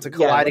them about to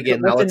collide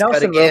again. Now let's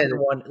cut again.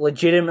 One,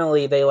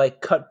 legitimately, they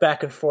like cut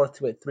back and forth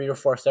to it 3 or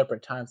 4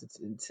 separate times. It's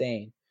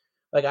insane.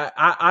 Like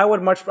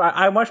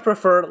I much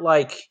prefer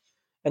like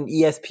an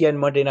ESPN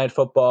Monday Night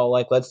Football.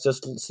 Like let's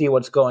just see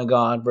what's going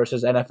on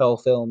versus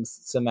NFL Films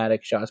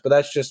cinematic shots. But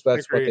that's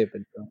what they've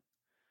been doing.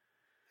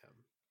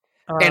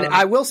 And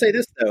I will say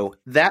this, though,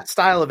 that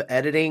style of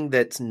editing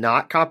that's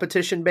not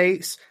competition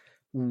based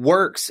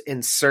works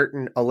in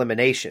certain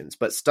eliminations,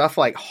 but stuff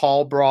like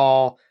Hall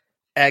Brawl,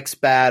 X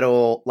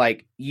Battle,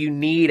 like you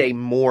need a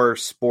more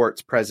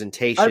sports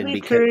presentation. I'd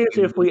be curious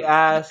if we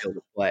asked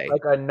like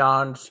a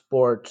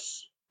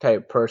non-sports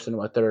type person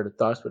what their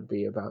thoughts would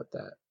be about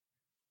that.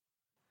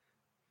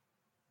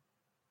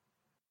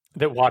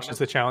 That watches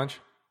the challenge?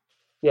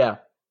 Yeah.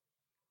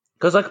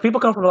 Because like people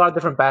come from a lot of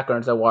different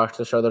backgrounds that watch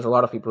the show. There's a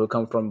lot of people who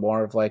come from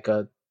more of like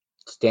a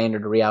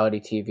standard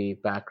reality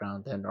TV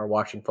background and are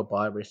watching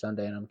football every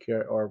Sunday, and I'm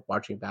curious, or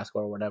watching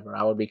basketball or whatever.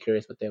 I would be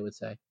curious what they would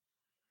say.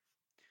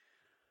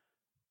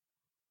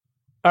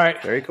 All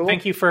right, very cool.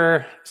 Thank you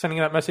for sending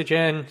that message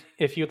in.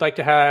 If you'd like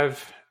to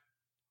have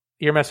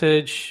your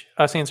message,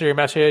 us answer your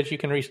message, you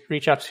can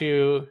reach out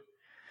to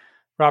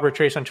Robert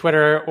Trace on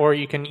Twitter, or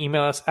you can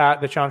email us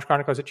at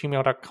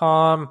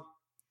thechallengechronicles@gmail.com.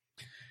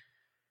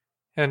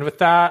 And with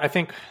that, I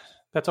think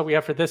that's all we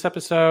have for this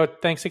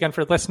episode. Thanks again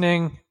for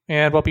listening,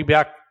 and we'll be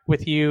back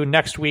with you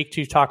next week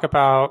to talk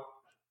about,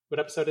 what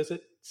episode is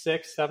it?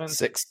 6, 7?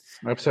 6.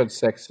 Episode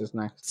 6 is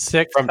next.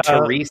 6. From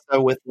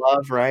Teresa with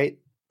Love, right?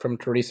 From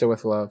Teresa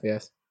with Love,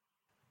 yes.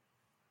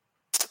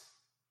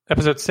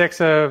 Episode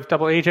 6 of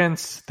Double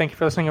Agents. Thank you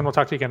for listening, and we'll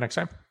talk to you again next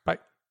time. Bye.